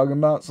who you're talking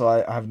about, so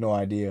I have no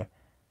idea.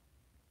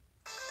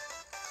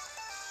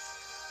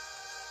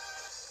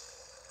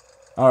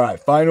 Alright,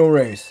 final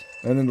race.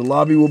 And then the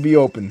lobby will be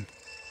open.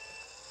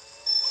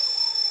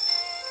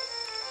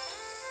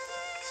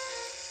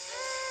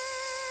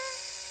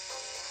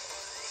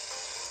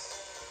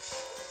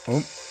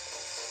 Oh.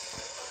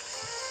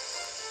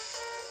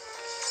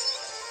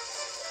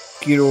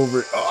 Get over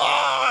it.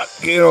 Oh,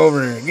 get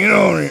over it. Get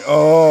over it.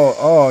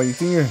 Oh, you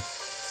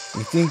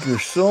think you're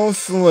so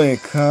slick,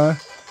 huh?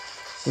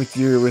 With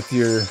your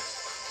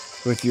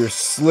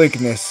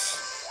slickness.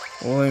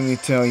 Well, let me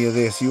tell you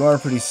this. You are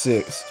pretty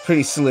slick.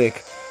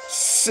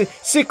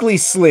 Sickly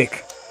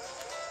slick.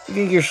 You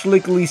think you're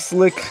slickly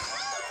slick?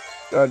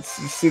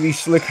 City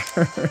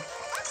slicker.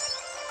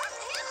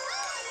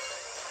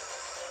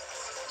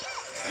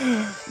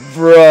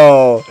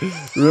 Bro,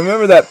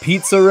 remember that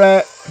pizza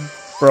rat?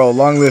 Bro,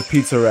 long live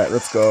pizza rat.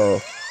 Let's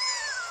go.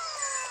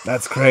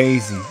 That's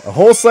crazy. A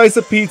whole slice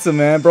of pizza,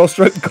 man. Bro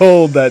struck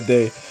cold that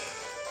day.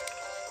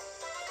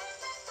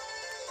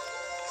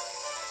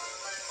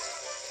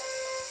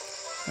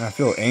 I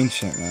feel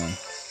ancient, man.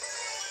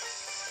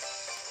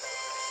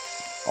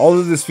 All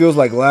of this feels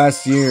like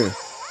last year.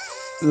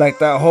 Like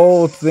that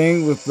whole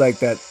thing with like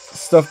that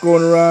stuff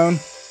going around.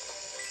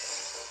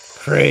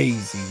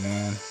 Crazy,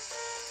 man.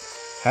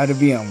 Had to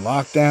be on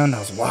lockdown. That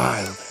was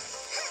wild.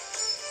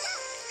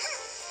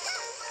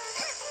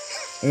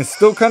 And it's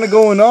still kind of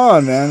going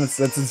on, man. That's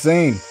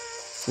insane.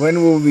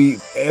 When will we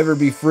ever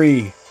be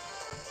free?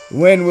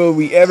 When will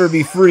we ever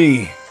be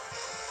free?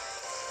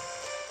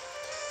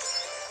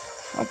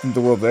 I don't think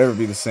the world will ever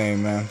be the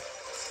same, man.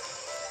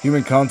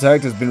 Human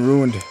contact has been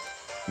ruined.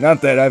 Not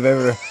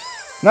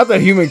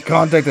that human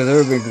contact has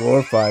ever been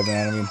glorified,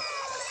 man. I mean,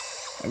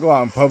 I go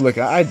out in public.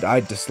 I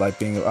dislike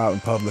being out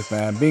in public,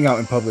 man. Being out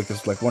in public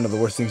is like one of the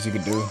worst things you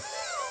could do.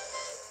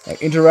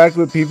 Like interact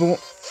with people,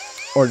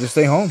 or just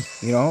stay home.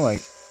 You know,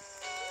 like.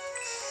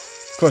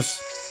 Of course,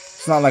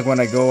 it's not like when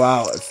I go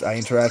out, I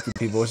interact with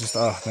people. It's just,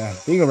 oh man,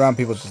 being around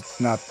people is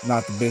just not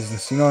the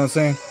business. You know what I'm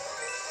saying?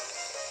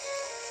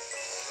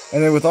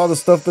 And then with all the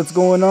stuff that's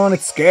going on,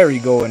 it's scary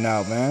going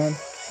out, man.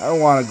 I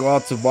don't want to go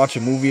out to watch a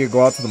movie or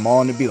go out to the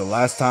mall and it'd be the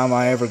last time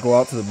I ever go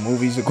out to the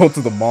movies or go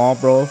to the mall,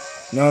 bro.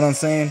 You know what I'm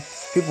saying?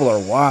 People are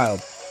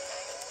wild.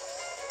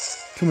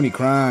 Too many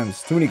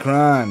crimes. Too many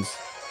crimes.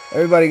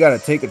 Everybody gotta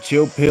take a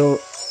chill pill,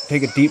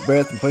 take a deep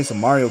breath, and play some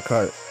Mario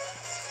Kart.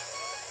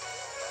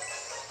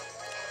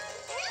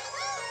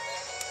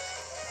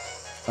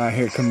 Out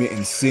here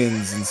committing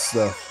sins and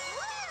stuff.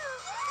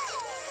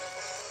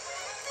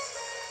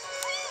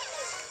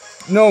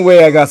 No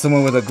way I got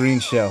someone with a green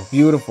shell.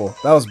 Beautiful.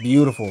 That was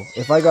beautiful.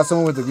 If I got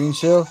someone with a green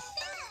shell,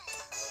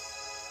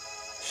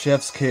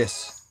 chef's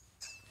kiss.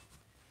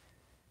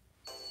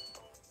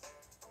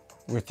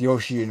 With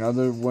Yoshi,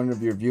 another one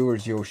of your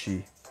viewers,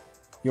 Yoshi.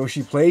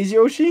 Yoshi plays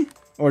Yoshi?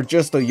 Or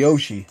just a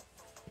Yoshi?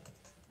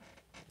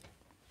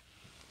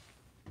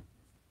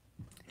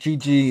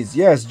 GG's.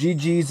 Yes,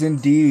 GG's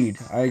indeed.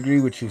 I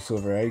agree with you,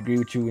 Silver. I agree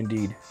with you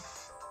indeed.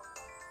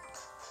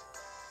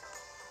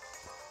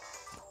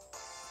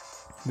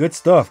 Good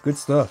stuff. Good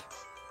stuff.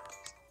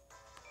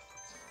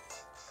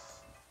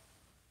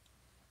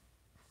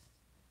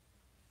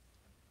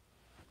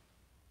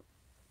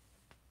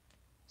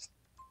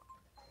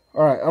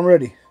 Alright, I'm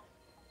ready.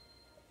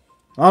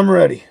 I'm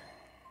ready.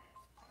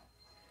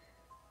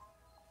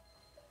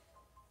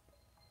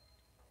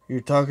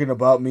 You're talking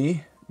about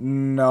me?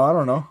 No, I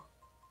don't know.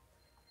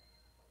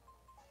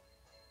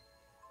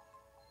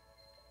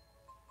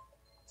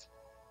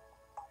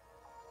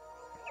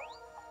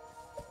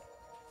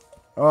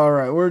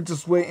 Alright, we're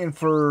just waiting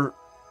for...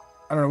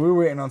 I don't know, we were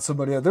waiting on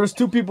somebody else. There was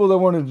two people that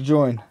wanted to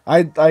join.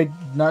 I'm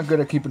not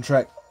good at keeping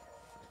track.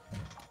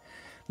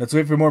 Let's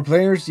wait for more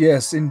players?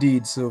 Yes,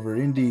 indeed, Silver.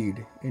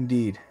 Indeed.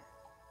 Indeed.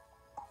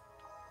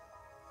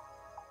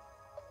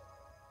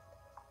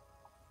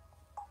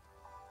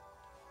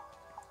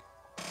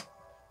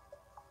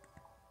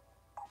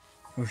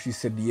 Oh, she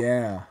said,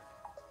 yeah.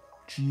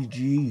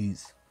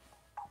 GG's.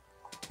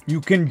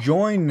 You can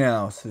join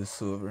now, says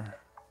Silver.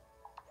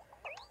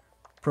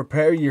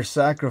 Prepare your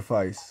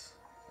sacrifice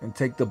and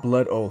take the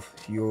blood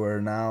oath. You are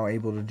now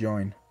able to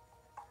join.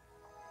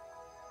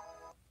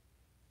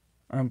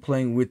 I'm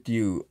playing with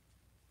you.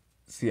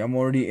 See, I'm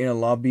already in a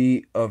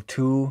lobby of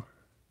 2.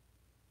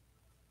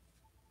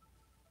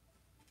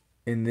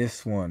 In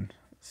this one,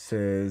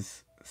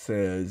 says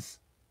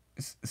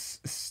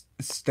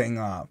staying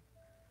up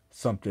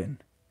something.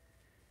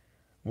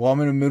 Well,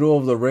 I'm in the middle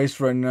of the race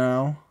right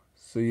now,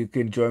 so you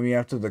can join me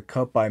after the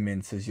cup I'm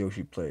in, says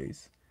Yoshi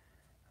Plays.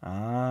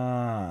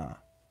 Ah.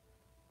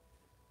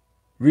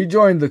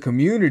 Rejoin the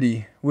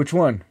community. Which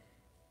one?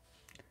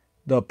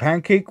 The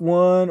pancake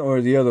one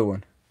or the other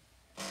one?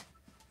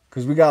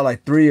 Because we got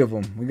like 3 of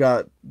them. We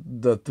got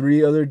the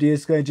 3 other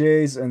DS Guy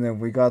J's, and then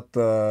we got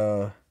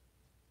the...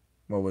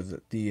 What was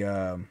it?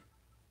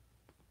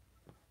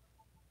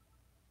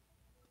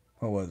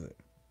 What was it?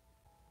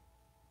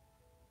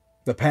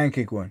 The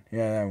pancake one.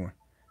 Yeah, that one.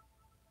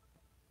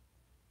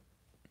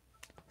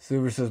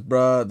 Silver says,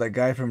 bruh, that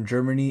guy from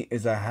Germany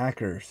is a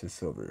hacker, says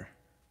Silver.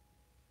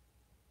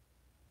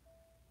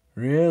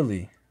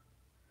 Really?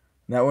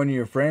 Not one of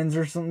your friends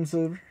or something,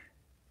 Silver?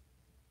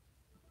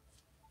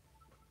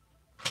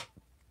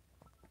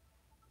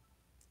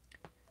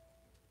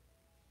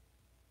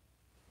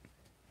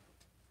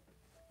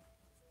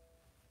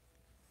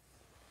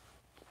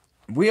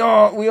 We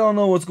all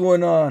know what's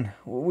going on.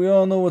 We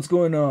all know what's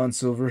going on,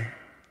 Silver.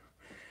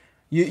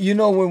 You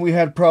know when we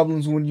had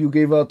problems when you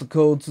gave out the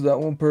code to that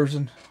one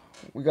person?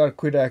 We gotta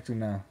quit acting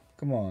now.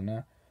 Come on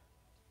now.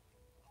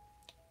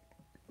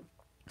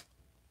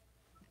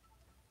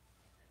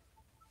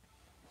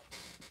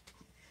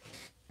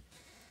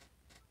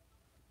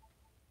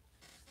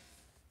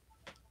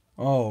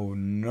 Oh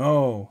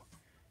no.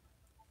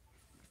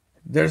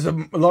 There's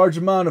a large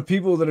amount of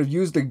people that have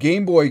used the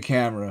Game Boy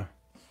camera.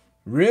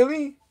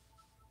 Really?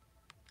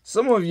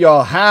 Some of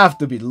y'all have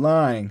to be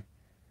lying.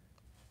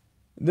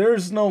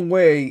 There's no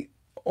way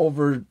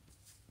over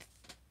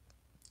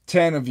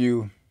 10 of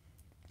you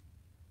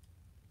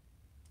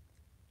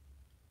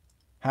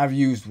have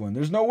used one.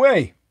 There's no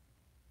way.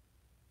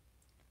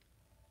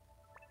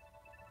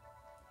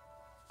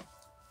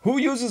 Who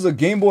uses a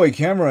Game Boy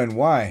camera and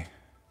why?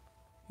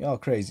 Y'all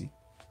crazy.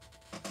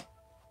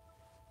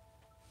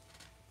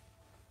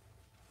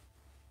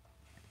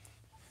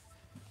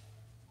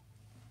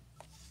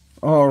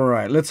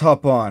 Alright, let's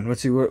hop on.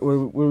 Let's see, what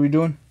are we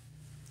doing?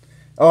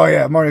 Oh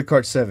yeah, Mario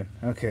Kart 7.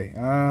 Okay,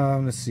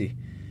 let's see.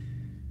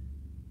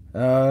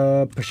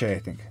 Pache, I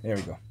think. There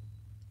we go.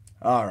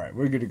 Alright,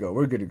 we're good to go.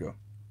 We're good to go.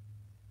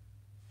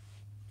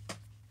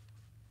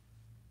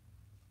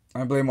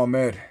 I blame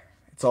Ahmed.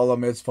 It's all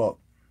Ahmed's fault.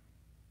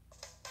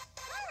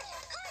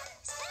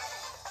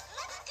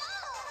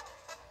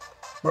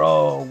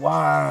 Bro,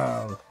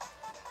 wow.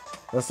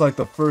 That's like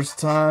the first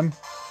time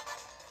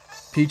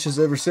Peach has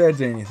ever said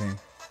anything.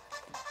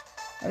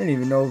 I didn't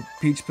even know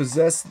Peach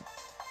possessed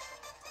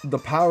the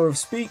power of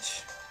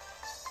speech.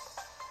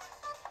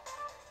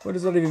 What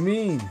does that even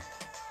mean?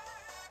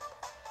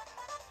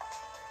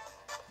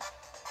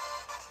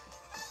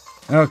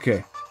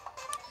 Okay.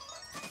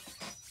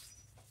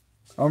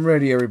 I'm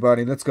ready,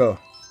 everybody. Let's go.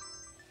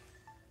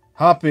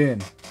 Hop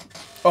in.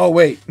 Oh,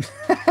 wait.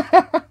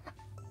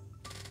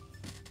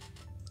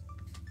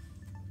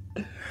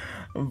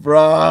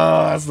 Bro,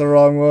 that's the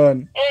wrong one.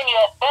 In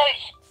your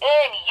face!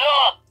 In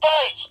your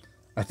face!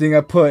 I think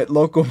I put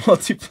local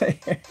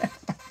multiplayer.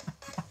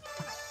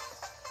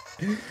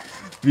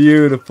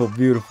 Beautiful,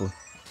 beautiful.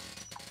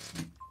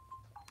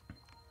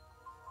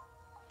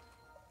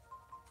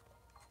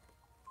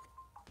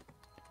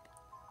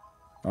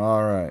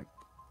 All right.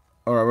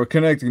 All right, we're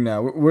connecting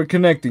now. We're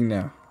connecting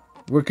now.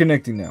 We're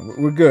connecting now.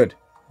 We're good.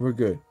 We're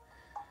good.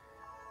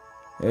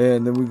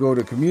 And then we go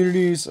to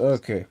communities.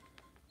 Okay.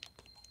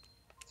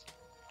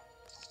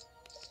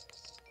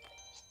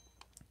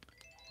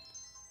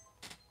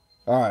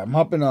 All right, I'm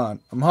hopping on.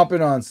 I'm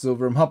hopping on,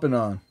 Silver. I'm hopping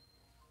on.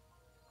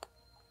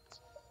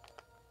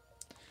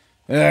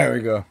 There we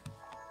go.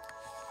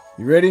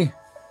 You ready?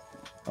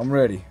 I'm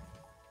ready.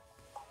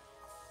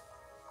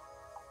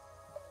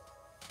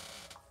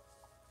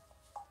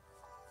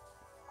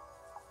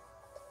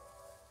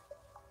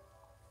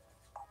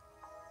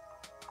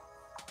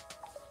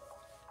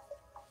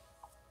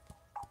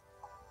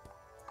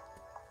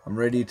 I'm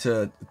ready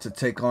to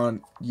take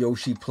on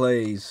Yoshi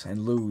Plays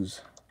and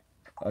lose.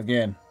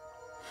 Again.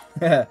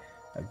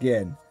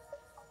 Again.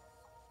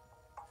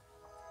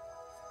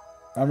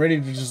 I'm ready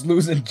to just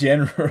lose in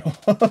general.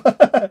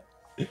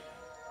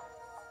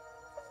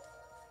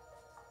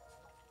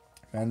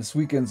 Man, this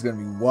weekend's gonna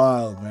be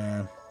wild,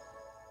 man.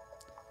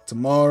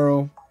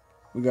 Tomorrow,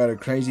 we got a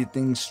crazy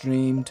thing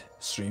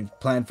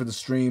planned for the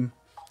stream.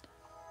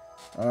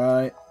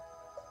 Alright.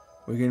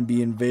 We're gonna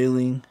be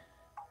unveiling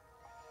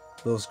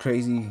those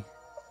crazy...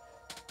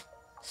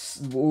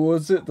 What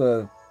was it?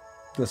 The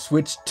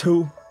Switch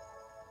 2?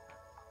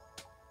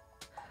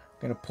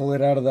 Gonna pull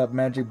it out of that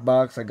magic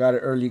box. I got it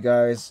early,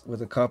 guys,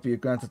 with a copy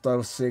of Grand Theft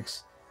Auto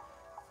 6.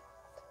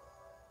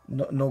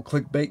 No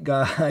clickbait,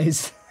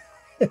 guys.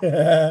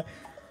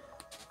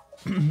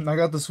 I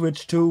got the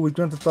Switch too with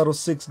Grand Theft Auto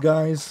 6,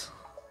 guys.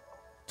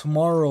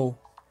 Tomorrow,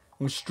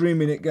 we're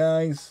streaming it,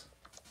 guys.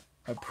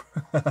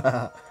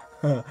 I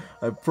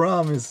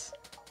promise.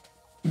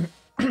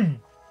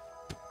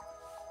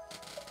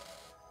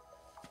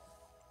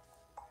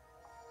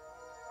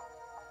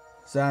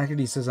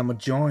 Zachary says I'm a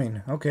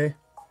join. Okay.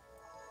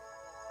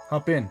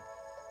 Hop in.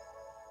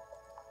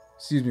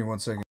 Excuse me 1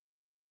 second.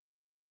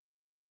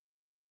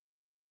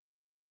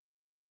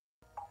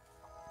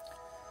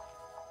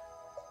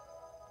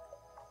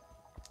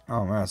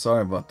 Oh man,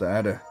 sorry about that. I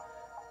had to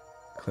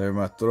clear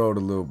my throat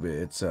a little bit.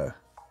 It's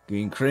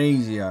getting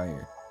crazy out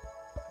here.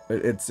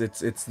 It's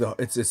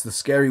the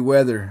scary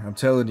weather. I'm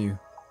telling you,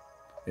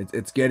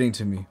 it's getting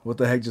to me. What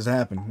the heck just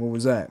happened? What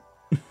was that?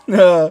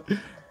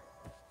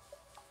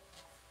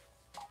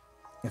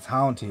 It's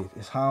haunted.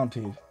 It's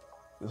haunted.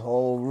 This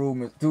whole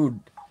room is, dude.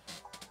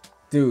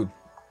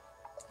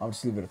 I'll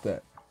just leave it at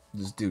that.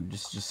 Just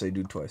say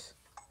dude twice.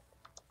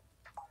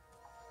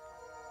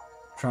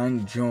 Trying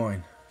to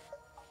join.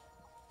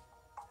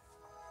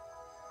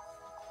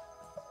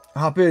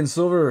 Hop in,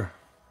 Silver.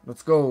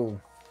 Let's go.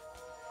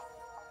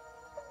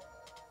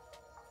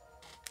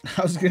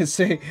 I was gonna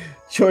say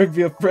join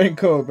via friend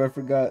code, but I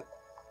forgot.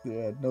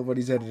 Yeah,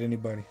 nobody's added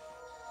anybody.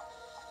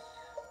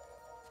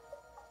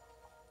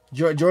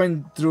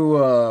 Join through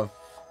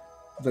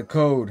the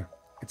code.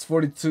 It's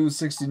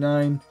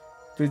 4269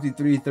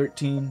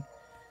 5313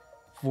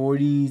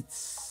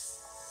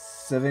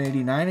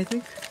 4789, I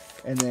think.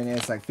 And then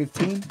it's like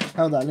 15.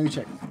 Hold on, let me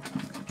check.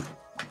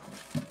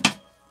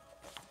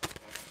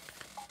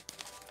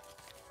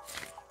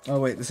 Oh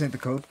wait, this ain't the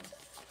code.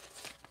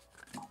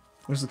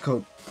 Where's the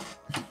code?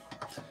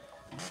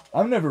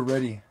 I'm never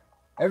ready.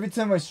 Every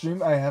time I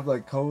stream, I have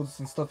like codes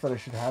and stuff that I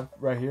should have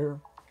right here.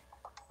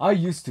 I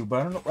used to, but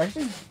I don't know.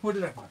 Actually, what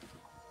did I find?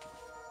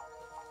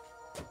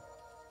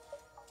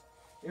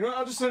 You know what?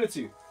 I'll just send it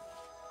to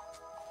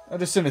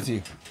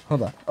you.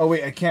 Hold on. Oh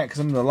wait, I can't because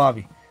I'm in the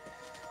lobby.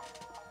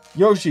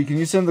 Yoshi, can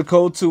you send the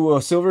code to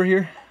Silver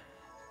here?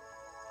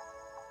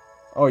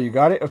 Oh, you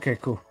got it? Okay,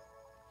 cool.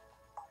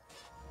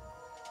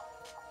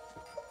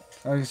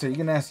 I was gonna say, you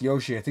can ask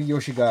Yoshi. I think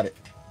Yoshi got it.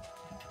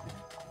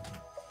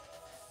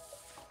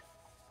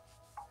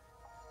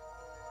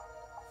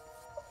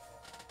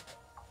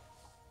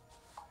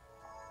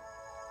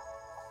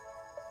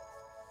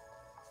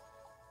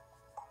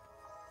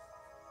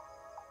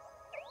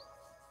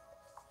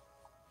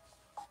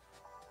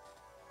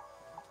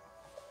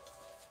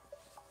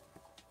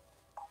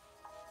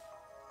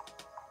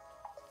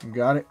 You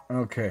got it?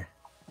 Okay.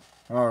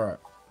 Alright.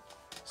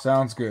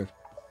 Sounds good.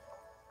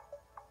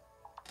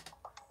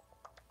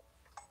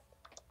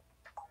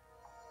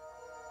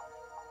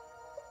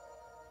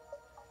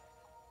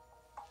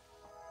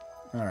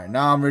 Alright,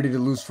 now I'm ready to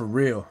lose for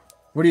real.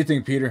 What do you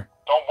think, Peter?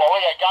 Don't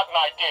worry, I got an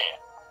idea.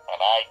 An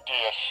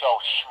idea so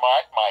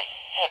smart my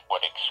head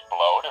would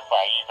explode if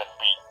I even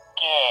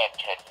began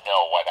to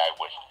know what I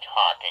was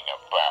talking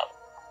about.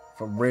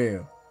 For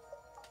real.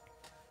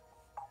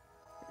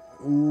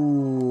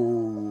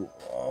 Ooh.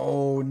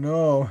 Oh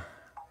no.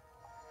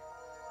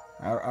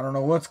 I don't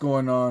know what's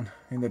going on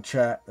in the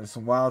chat. There's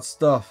some wild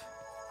stuff.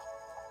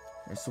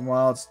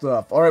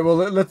 Alright, well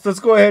let's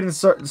go ahead and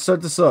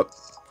start this up.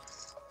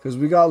 Because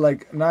we got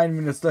like 9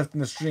 minutes left in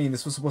the stream.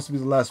 This was supposed to be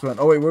the last one.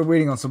 Oh wait, we're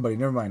waiting on somebody.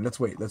 Never mind. Let's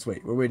wait.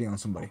 We're waiting on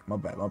somebody. My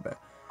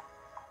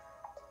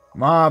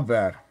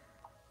bad.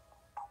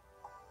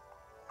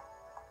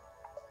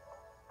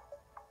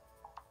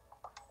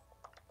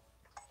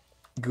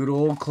 Good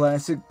old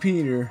classic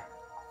Peter.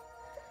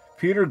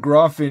 Peter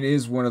Griffin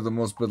is one of the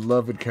most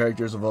beloved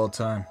characters of all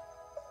time.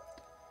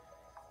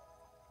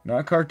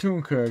 Not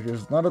cartoon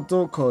characters, not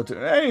adult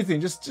cartoon,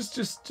 anything.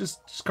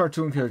 Just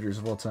cartoon characters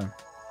of all time.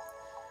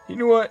 You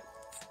know what?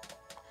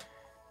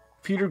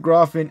 Peter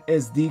Griffin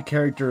is the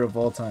character of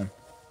all time.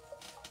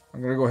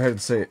 I'm gonna go ahead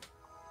and say it.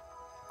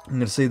 I'm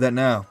gonna say that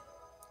now.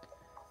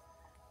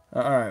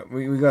 All right,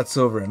 we got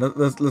Silver in.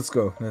 Let's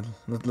go.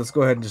 Let's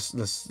go ahead and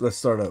just let's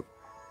start up.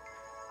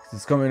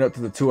 It's coming up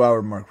to the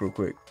 2-hour mark real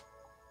quick.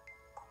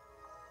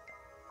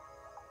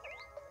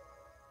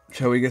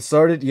 Shall we get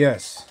started?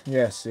 Yes.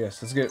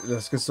 Let's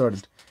get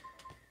started.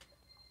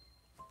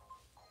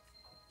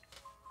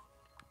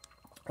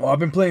 Well, I've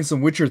been playing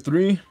some Witcher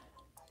 3. It's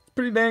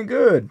pretty dang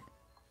good.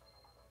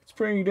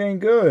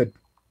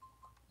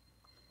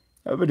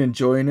 I've been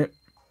enjoying it.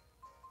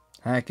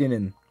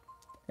 Hacking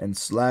and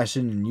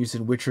slashing and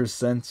using Witcher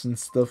sense and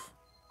stuff.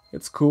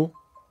 It's cool.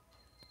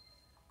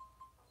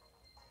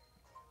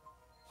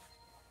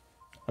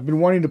 I've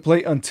been wanting to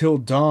play Until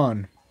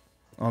Dawn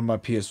on my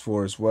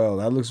PS4 as well.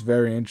 That looks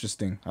very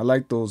interesting. I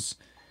like those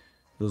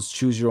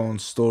choose your own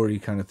story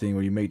kind of thing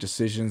where you make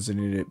decisions and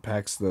it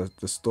impacts the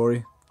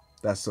story.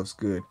 That stuff's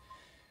good.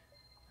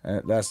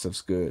 That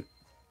stuff's good.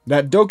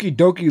 That Doki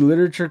Doki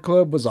Literature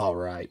Club was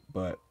alright,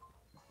 but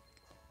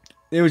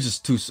it was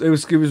just it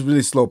was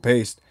really slow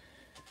paced.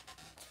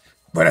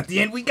 But at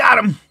the end we got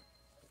him.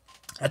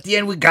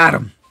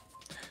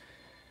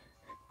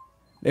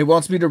 It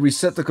wants me to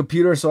reset the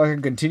computer so I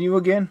can continue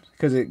again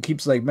because it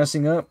keeps like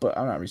messing up, but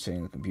I'm not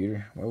resetting the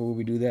computer. Why would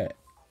we do that?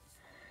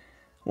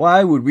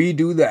 Why would we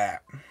do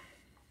that?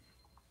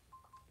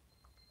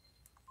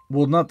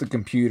 Well, not the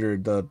computer,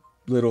 the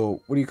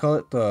little, what do you call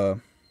it? What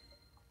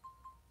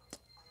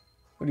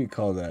do you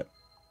call that?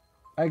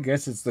 I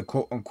guess it's the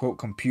quote unquote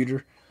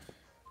computer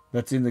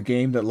that's in the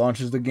game that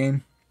launches the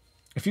game.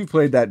 If you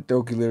played that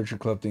Doki Literature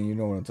Club thing, you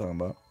know what I'm talking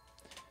about.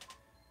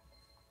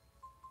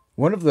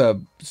 One of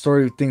the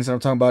story things I'm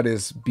talking about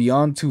is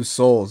Beyond Two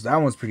Souls. That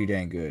one's pretty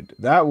dang good.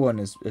 That one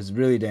is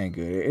really dang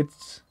good.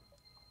 It's,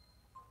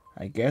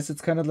 I guess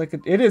it's kind of like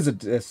it is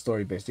a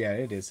story based. Yeah,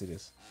 it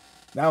is.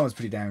 That one's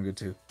pretty damn good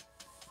too.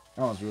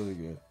 That one's really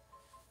good.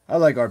 I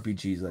like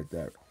RPGs like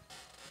that.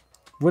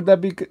 Would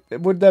that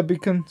be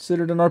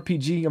considered an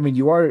RPG? I mean,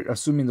 you are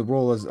assuming the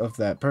role of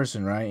that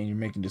person, right? And you're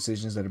making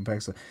decisions that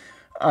impacts.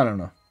 I don't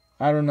know.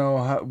 I don't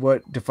know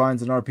what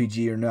defines an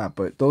RPG or not,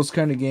 but those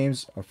kind of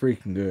games are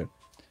freaking good.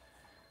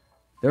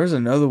 There's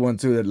another one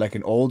too that like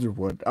an older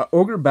one.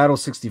 Ogre Battle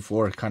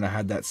 64 kind of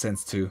had that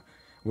sense too,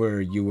 where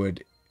you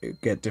would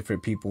get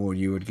different people, or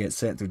you would get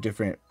sent through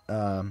different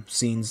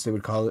scenes. They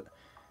would call it.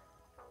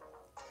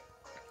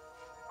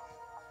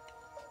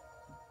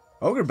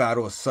 Ogre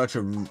Battle is such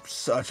a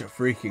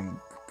freaking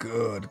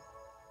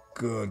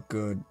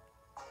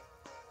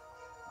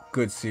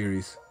good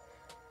series.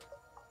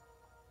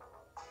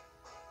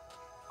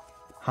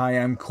 Hi,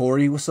 I'm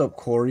Corey. What's up,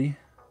 Corey?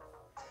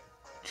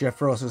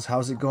 Jeffro says,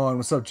 how's it going?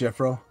 What's up,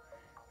 Jeffro?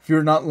 If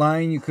you're not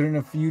lying, you couldn't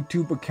have a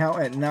YouTube account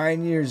at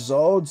 9 years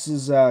old,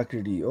 says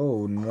Zachary.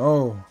 Oh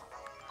no.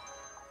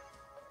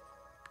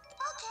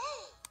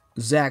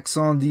 Zach's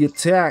on the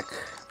attack.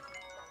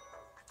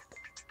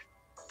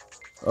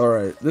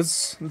 Alright,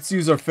 let's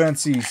use our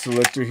fancy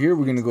selector here.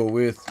 We're gonna go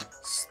with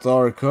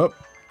Star Cup.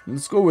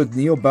 Let's go with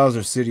Neo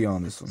Bowser City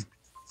on this one.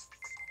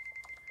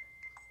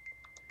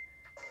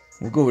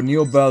 We'll go with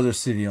Neo Bowser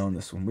City on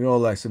this one. We all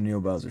like some Neo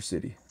Bowser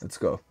City. Let's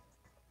go.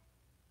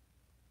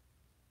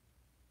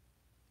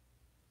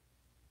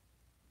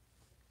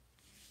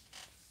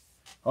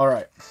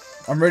 Alright,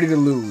 I'm ready to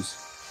lose.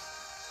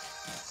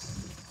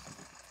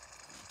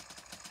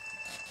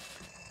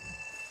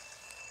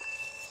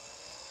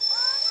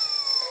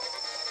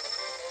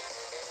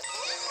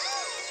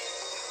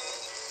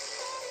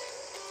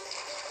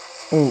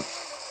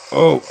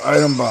 Oh,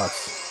 item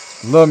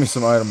box. Love me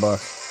some item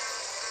box.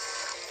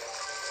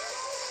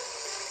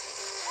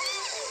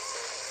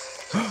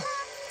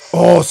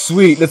 Oh,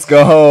 sweet. Let's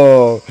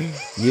go.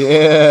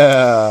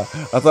 Yeah.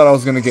 I thought I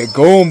was going to get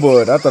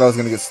Goomba. I thought I was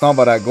going to get stomped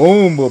by that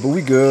Goomba, but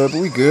we good.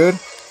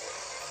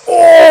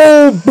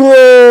 Oh,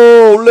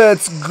 bro.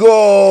 Let's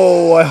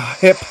go.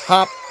 Hip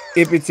hop.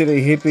 Hippie to the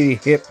hippie.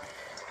 Hip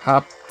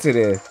hop to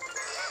the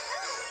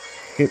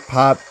hip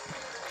hop.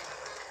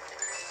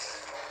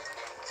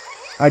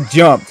 I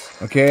jumped.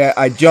 Okay,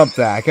 I jumped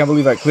that. I can't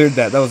believe I cleared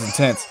that. That was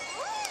intense.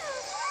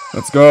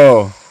 Let's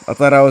go. I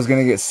thought I was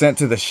going to get sent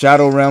to the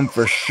Shadow Realm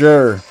for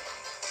sure.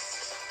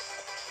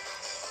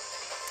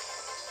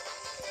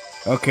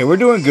 Okay, we're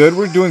doing good.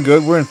 We're in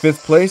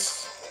 5th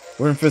place.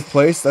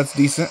 That's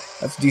decent.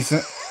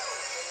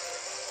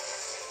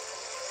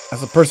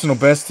 That's a personal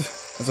best.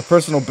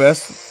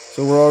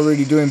 So we're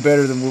already doing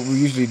better than what we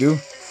usually do.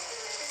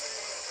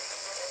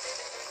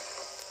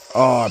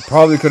 Oh, I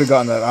probably could have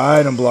gotten that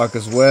item block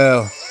as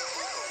well.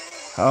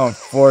 How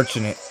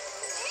unfortunate.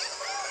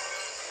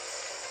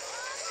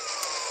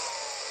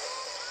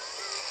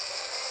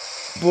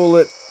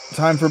 Bullet.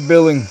 Time for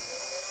billing.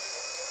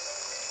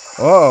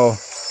 Uh-oh.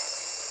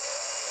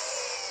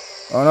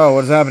 Oh no,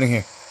 what is happening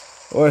here?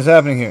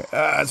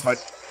 Ah, it's fine.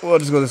 We'll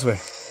just go this way.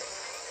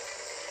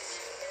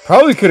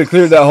 Probably could have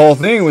cleared that whole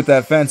thing with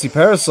that fancy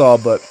parasol,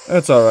 but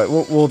that's alright.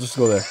 We'll just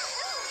go there.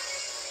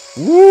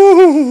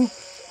 Woo!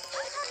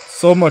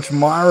 So much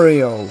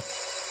Mario.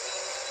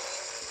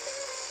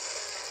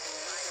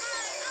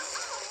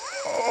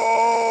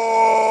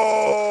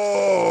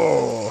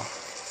 Oh!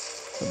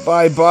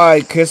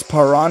 Bye-bye, Kiss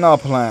Piranha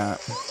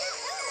Plant.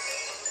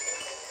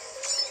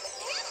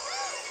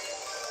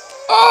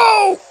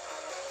 Oh!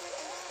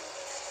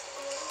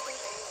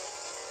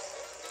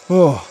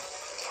 Oh.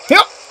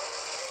 Yep.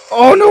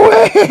 Oh, no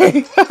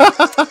way!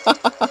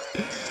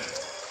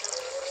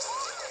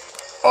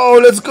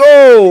 Oh, let's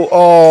go!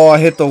 Oh, I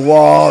hit the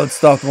wall and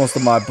stopped most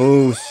of my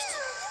boost.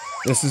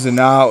 This is an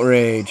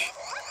outrage.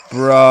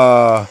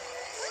 Bruh.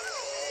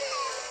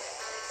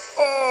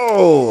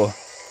 Oh!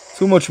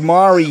 Too much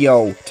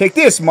Mario. Take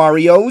this,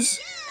 Marios.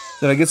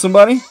 Did I get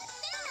somebody?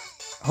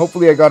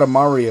 Hopefully I got a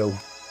Mario.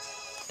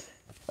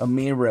 A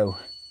Miro.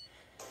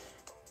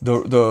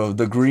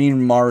 The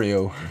green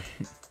Mario.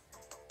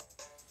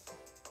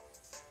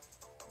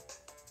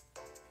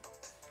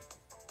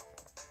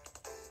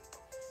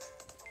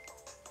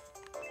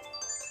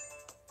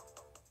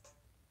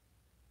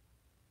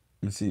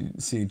 Let's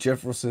see,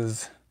 Jeffro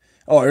says,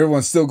 oh,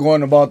 everyone's still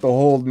going about the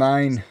whole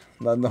 9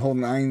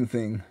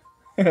 thing.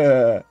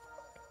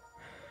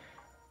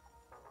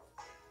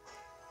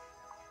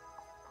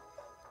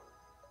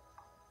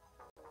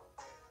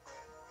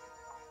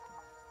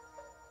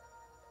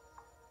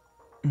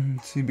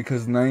 See,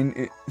 because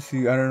 9...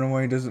 see, I don't know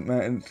why it doesn't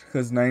matter.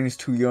 Because 9 is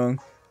too young.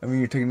 I mean,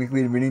 you're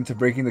technically admitting to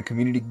breaking the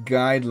community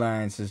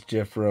guidelines, says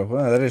Jeffro.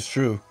 Well, that is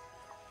true.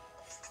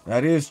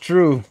 That is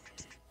true.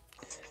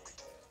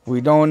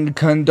 We don't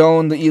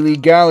condone the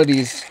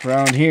illegalities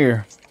around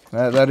here.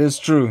 That is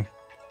true.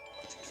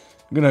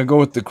 I'm gonna go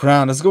with the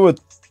crown. Let's go with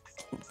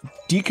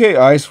DK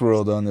Ice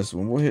World on this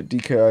one. We'll hit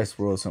DK Ice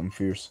World something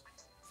fierce.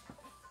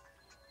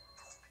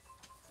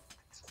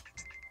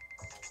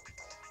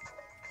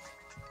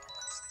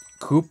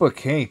 Koopa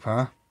Cape,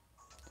 huh?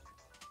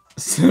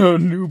 So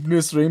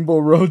Noobness Rainbow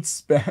Road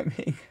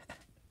spamming.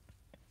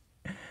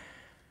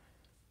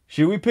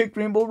 Should we pick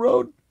Rainbow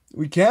Road?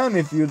 We can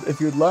if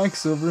you'd like,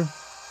 Silver.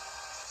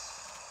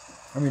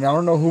 I mean, I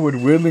don't know who would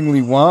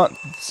willingly want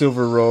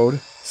Silver Road.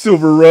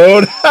 Silver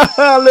Road!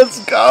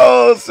 Let's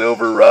go!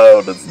 Silver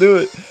Road! Let's do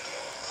it!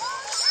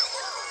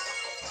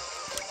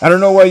 I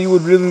don't know why you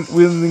would really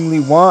willingly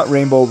want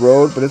Rainbow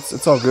Road, but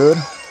it's all good.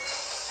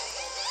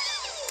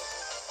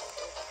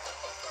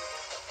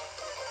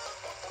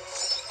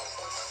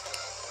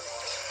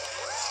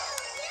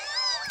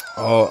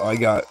 Oh, I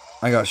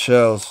got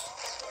shells.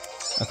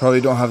 I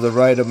probably don't have the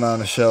right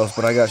amount of shells,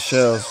 but I got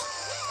shells.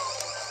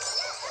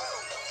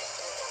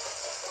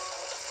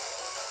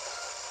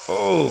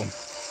 Oh,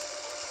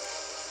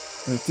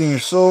 that thing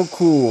is so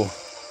cool.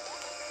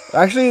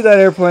 Actually, that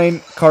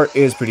airplane cart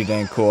is pretty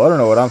dang cool. I don't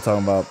know what I'm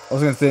talking about. I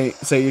was gonna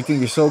say you think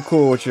you're so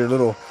cool with your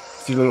little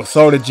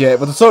soda jet,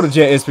 but the soda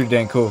jet is pretty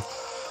dang cool.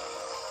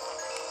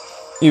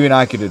 Even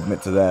I could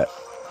admit to that.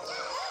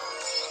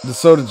 The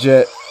soda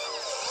jet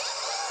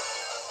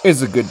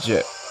is a good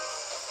jet.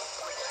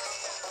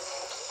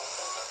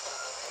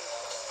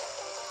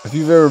 If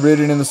you've ever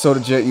ridden in the soda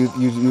jet, you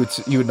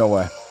would know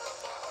why.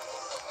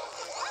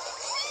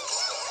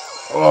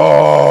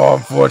 Oh,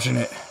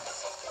 unfortunate.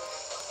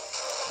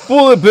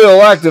 Bullet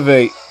bill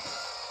activate.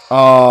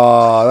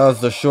 Oh, that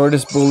was the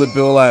shortest bullet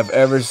bill I've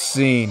ever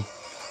seen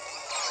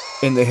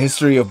in the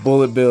history of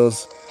bullet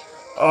bills.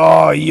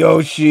 Oh,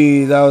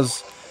 Yoshi, that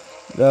was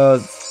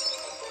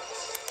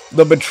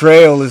the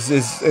betrayal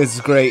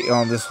is great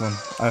on this one.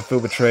 I feel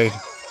betrayed.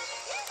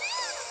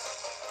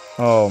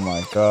 Oh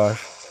my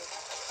gosh.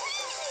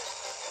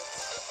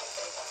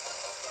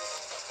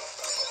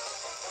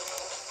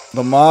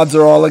 The mods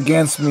are all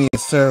against me.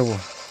 It's terrible.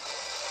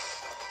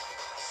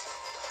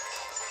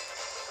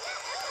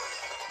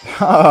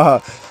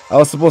 I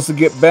was supposed to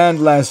get banned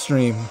last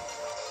stream.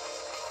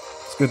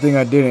 It's a good thing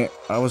I didn't.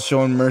 I was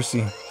showing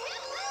mercy.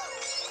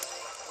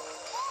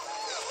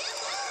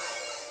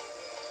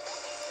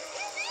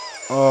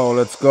 Oh,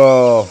 let's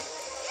go.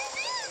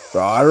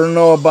 Bro, I don't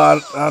know,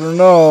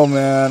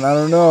 man. I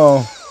don't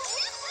know.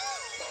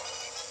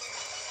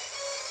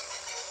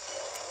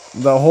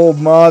 The whole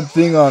mod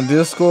thing on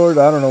Discord,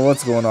 I don't know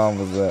what's going on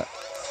with that.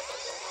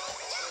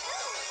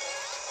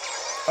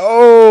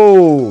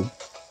 Oh!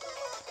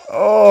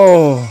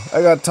 Oh!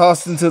 I got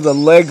tossed into the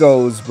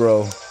Legos,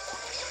 bro.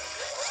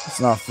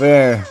 It's not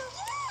fair.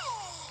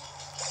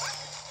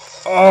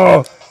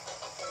 Oh!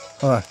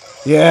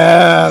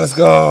 Yeah, let's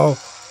go!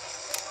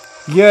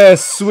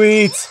 Yes,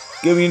 sweet!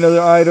 Give me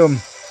another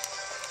item.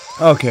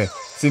 Okay.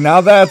 See,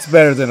 now that's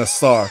better than a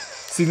star.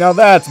 See, now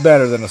that's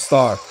better than a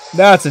star.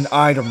 That's an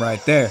item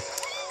right there.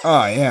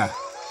 Oh, yeah.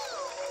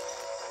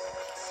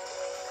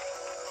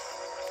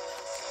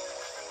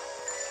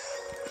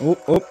 Oh,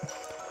 oh.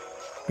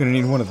 Gonna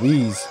need one of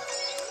these.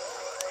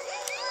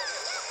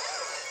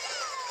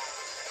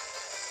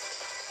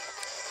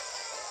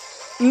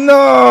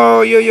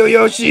 No!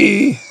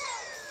 Yoshi!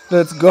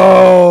 Let's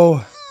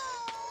go!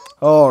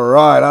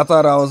 Alright, I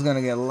thought I was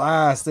gonna get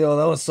last. Yo,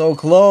 that was so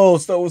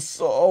close. That was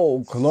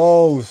so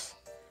close.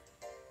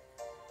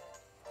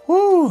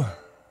 Woo!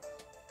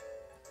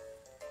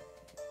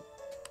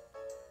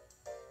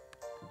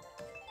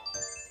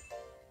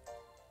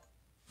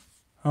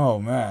 Oh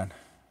man.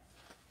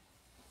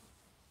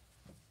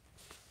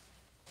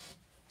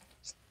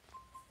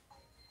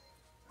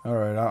 All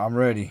right, I'm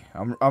ready.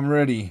 I'm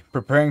ready.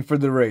 Preparing for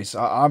the race.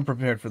 I'm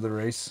prepared for the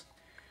race.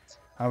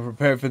 I'm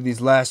prepared for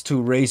these last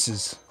two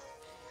races.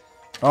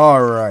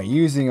 All right,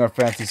 using our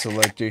fancy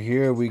selector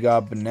here, we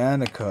got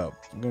Banana Cup.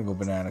 I'm gonna go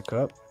Banana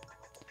Cup.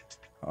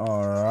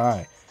 All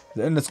right.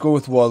 Then let's go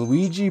with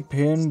Waluigi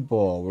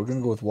Pinball. We're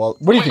gonna go with What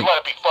do you think? Please let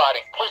it be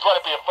fighting. Please let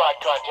it be a fight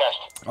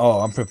contest. Oh,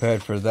 I'm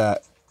prepared for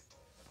that,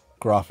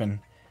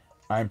 Groffin.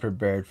 I'm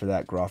prepared for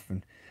that,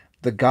 Groffin.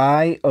 The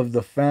guy of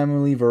the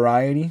family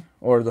variety,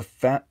 or the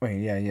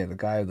the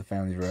guy of the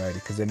family variety,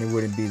 because then it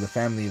wouldn't be the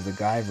family of the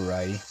guy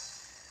variety.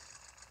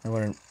 That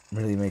wouldn't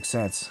really make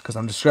sense, because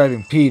I'm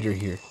describing Peter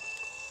here.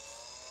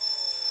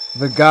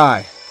 The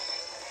guy.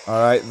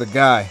 All right, the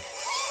guy.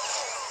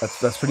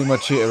 That's pretty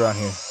much it around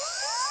here.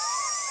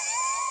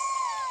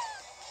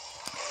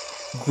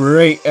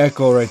 Great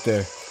echo right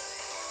there.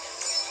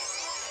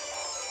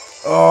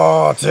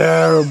 Oh,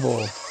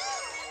 terrible.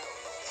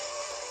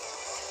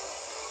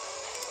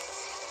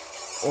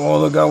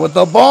 Oh, the guy with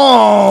the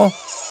ball.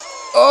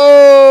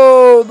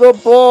 Oh, the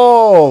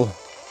ball.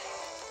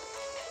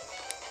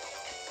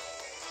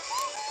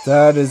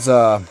 That is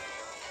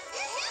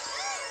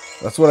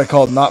That's what I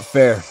call not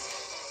fair.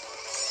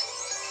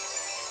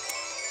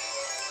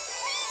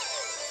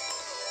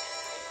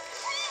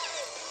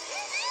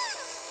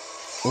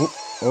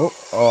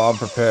 Oh, I'm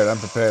prepared. I'm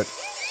prepared.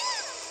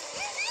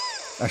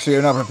 Actually,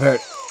 you're not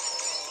prepared.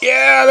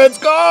 Yeah, let's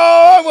go!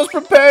 I was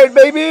prepared,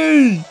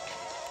 baby!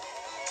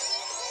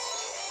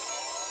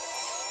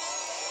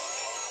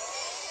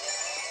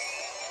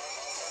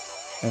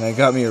 And I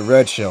got me a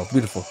red shell.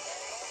 Beautiful.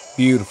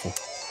 Beautiful.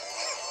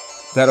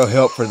 That'll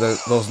help for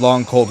those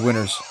long, cold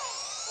winters.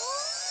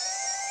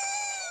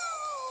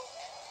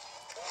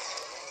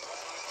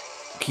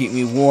 Keep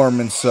me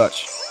warm and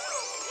such.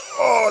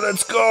 Oh,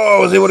 let's go! I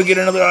was able to get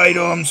another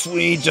item.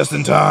 Sweet, just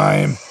in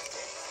time.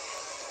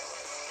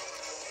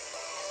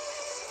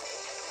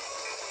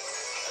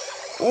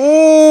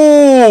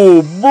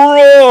 Oh,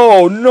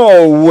 bro!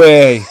 No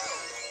way!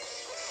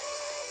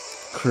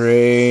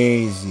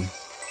 Crazy.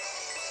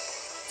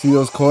 See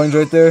those coins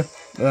right there?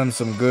 Them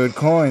some good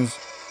coins.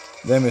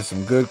 Them is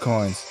some good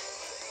coins.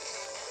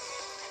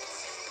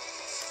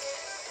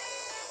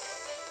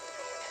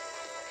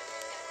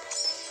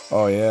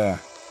 Oh, yeah.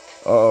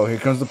 Uh-oh, here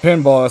comes the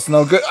pinball. That's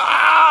no good.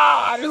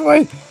 Ah! Just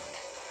wait.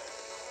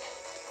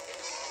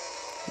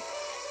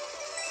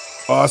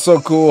 Oh, so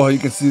cool how you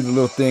can see the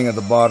little thing at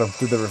the bottom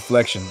through the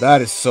reflection.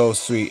 That is so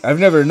sweet. I've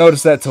never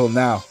noticed that till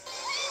now.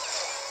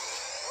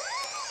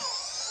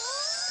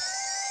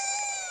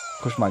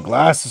 Push my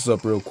glasses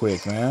up real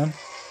quick, man.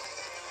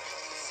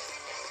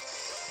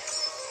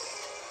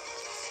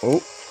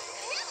 Oh.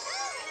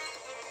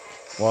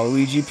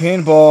 Waluigi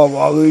pinball.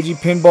 Waluigi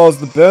pinball is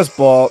the best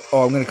ball.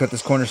 Oh, I'm going to cut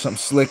this corner something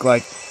slick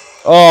like.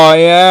 Oh,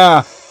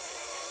 yeah.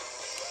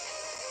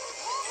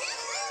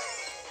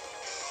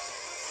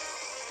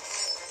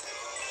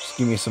 Just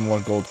give me some more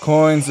gold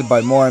coins. And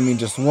by more, I mean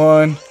just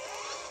one.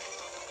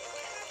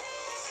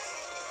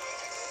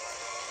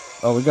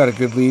 Oh, we got a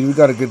good lead. We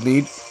got a good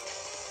lead.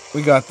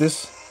 We got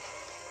this.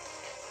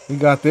 We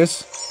got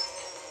this.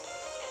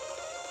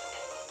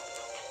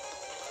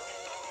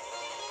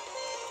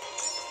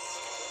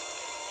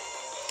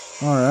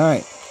 All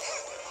right.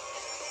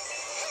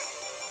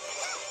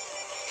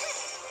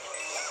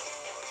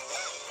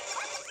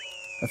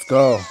 Let's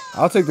go.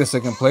 I'll take the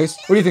second place.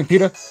 What do you think,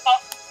 Peter?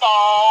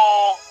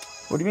 Uh-oh.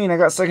 What do you mean? I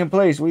got second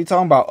place. What are you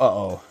talking about?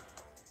 Uh-oh.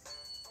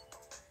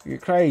 You're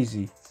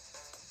crazy.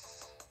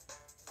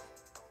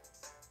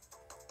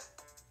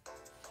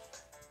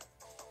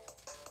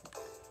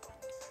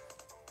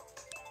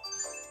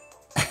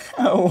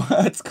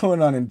 What's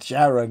going on in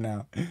chat right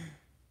now?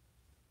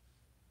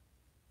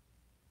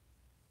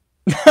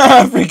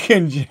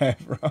 Freaking chat,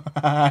 bro.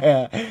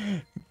 Yeah.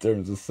 In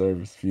terms of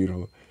service,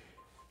 beautiful.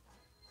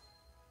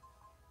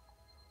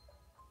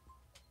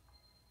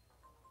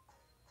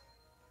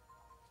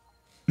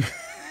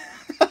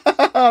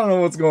 I don't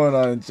know what's going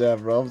on in chat,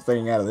 bro. I'm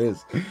staying out of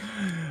this.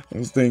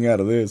 I'm staying out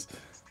of this.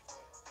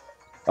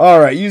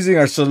 Alright, using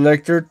our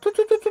selector.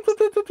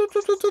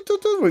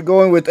 We're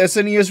going with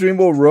SNES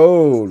Rainbow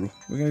Road.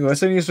 We're going to go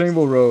SNES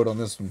Rainbow Road on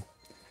this one.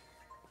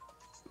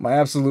 My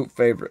absolute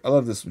favorite. I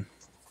love this one.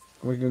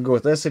 We're going to go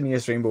with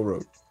SNES Rainbow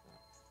Road.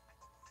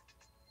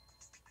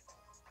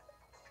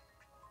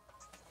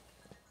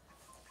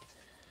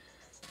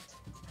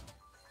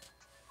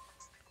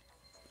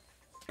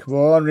 Come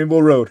on, Rainbow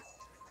Road.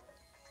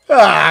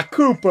 Ah,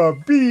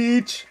 Koopa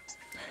Beach.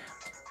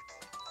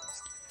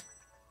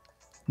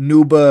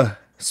 Nuba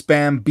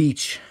Spam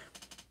Beach.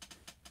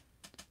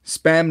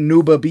 Spam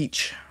Nuba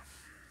Beach.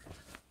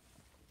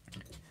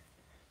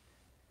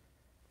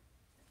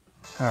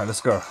 Alright, let's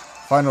go.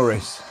 Final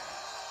race.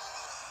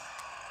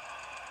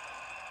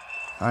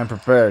 I'm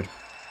prepared.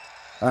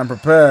 I'm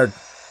prepared.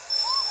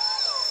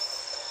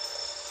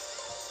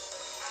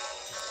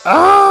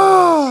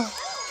 Ah!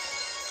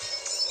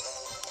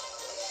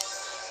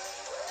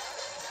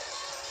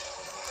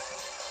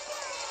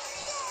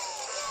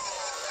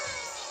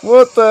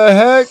 What the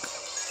heck?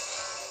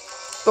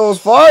 Those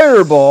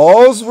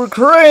fireballs were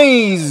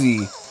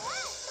crazy.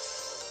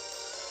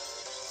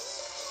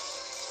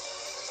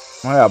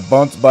 I got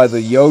bumped by the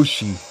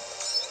Yoshi.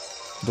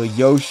 The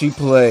Yoshi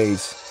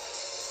plays.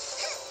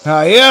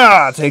 Ah,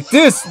 yeah, take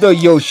this, the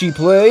Yoshi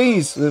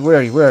plays. Where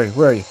are you? Where are you?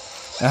 Where are you?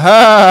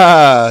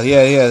 Aha!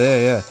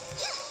 Yeah.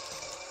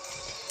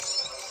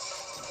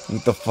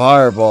 Eat the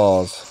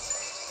fireballs.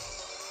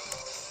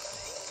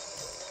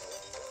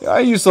 Yeah, I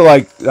used to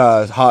like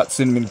hot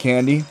cinnamon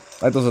candy.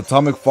 Like those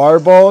atomic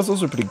fireballs.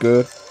 Those are pretty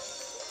good.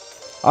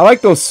 I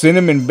like those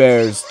cinnamon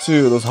bears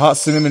too. Those hot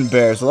cinnamon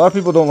bears. A lot of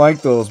people don't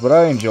like those, but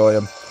I enjoy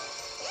them.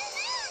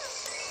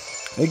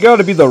 They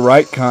gotta be the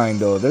right kind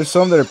though. There's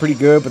some that are pretty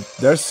good, but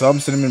there's some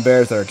cinnamon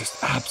bears that are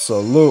just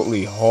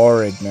absolutely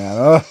horrid,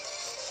 man.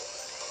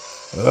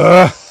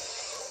 Ugh.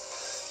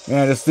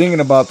 Man, just thinking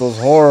about those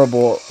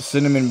horrible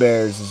cinnamon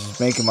bears is just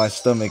making my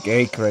stomach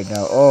ache right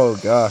now. Oh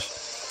gosh.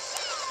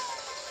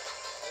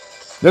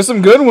 There's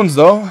some good ones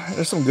though.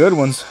 There's some good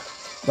ones.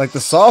 Like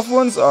the soft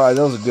ones, alright,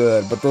 those are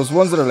good. But those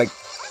ones that are like,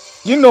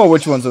 you know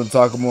which ones I'm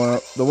talking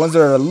about. The ones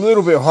that are a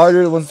little bit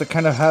harder, the ones that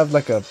kind of have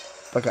like an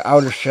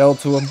outer shell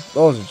to them.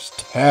 Those are just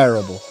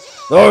terrible.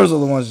 Those are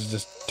the ones that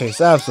just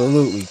taste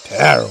absolutely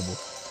terrible.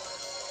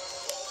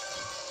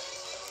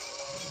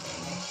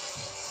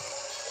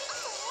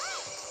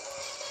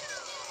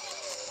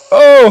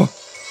 Oh!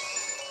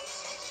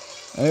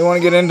 I didn't want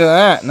to get into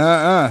that.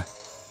 Nuh-uh.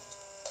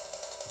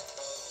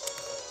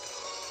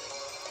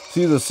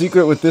 See, the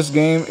secret with this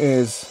game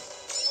is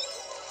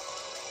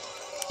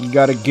you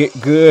gotta get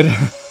good,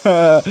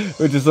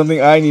 which is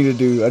something I need to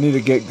do. I need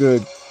to get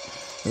good,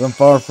 because I'm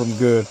far from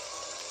good.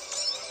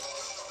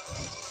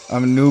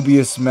 I'm a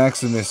Nubius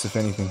Maximus, if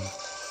anything.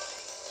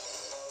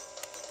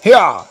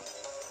 Here!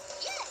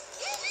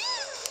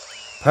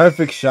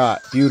 Perfect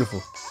shot.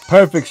 Beautiful.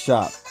 Perfect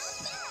shot.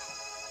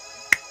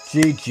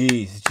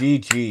 GG's.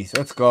 GG's.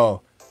 Let's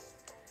go.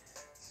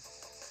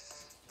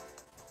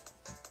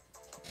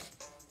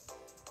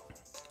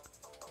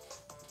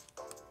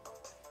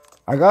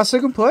 I got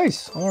second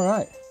place. All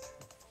right.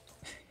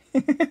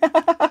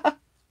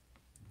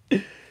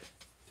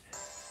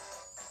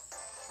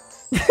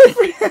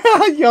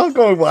 Y'all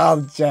going wild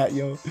in chat,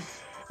 yo.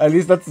 At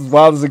least that's as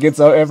wild as it gets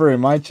out ever in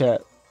my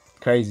chat.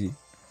 Crazy.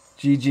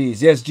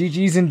 GG's. Yes,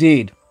 GG's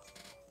indeed.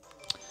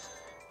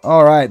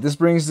 All right, this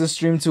brings this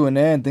stream to an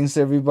end. Thanks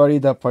to everybody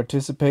that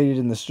participated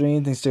in the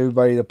stream. Thanks to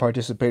everybody that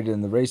participated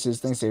in the races.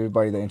 Thanks to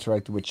everybody that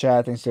interacted with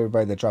chat. Thanks to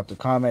everybody that dropped a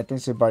comment.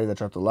 Thanks to everybody that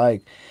dropped a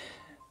like.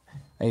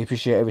 I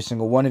appreciate every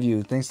single one of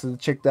you. Thanks to the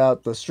checked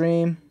out the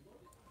stream.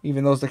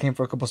 Even those that came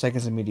for a couple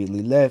seconds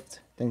immediately left.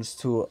 Thanks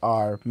to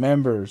our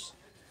members.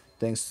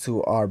 Thanks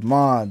to our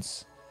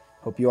mods.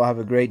 Hope you all have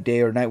a great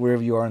day or night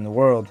wherever you are in the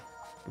world.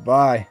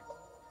 Goodbye.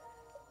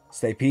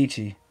 Stay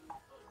peachy.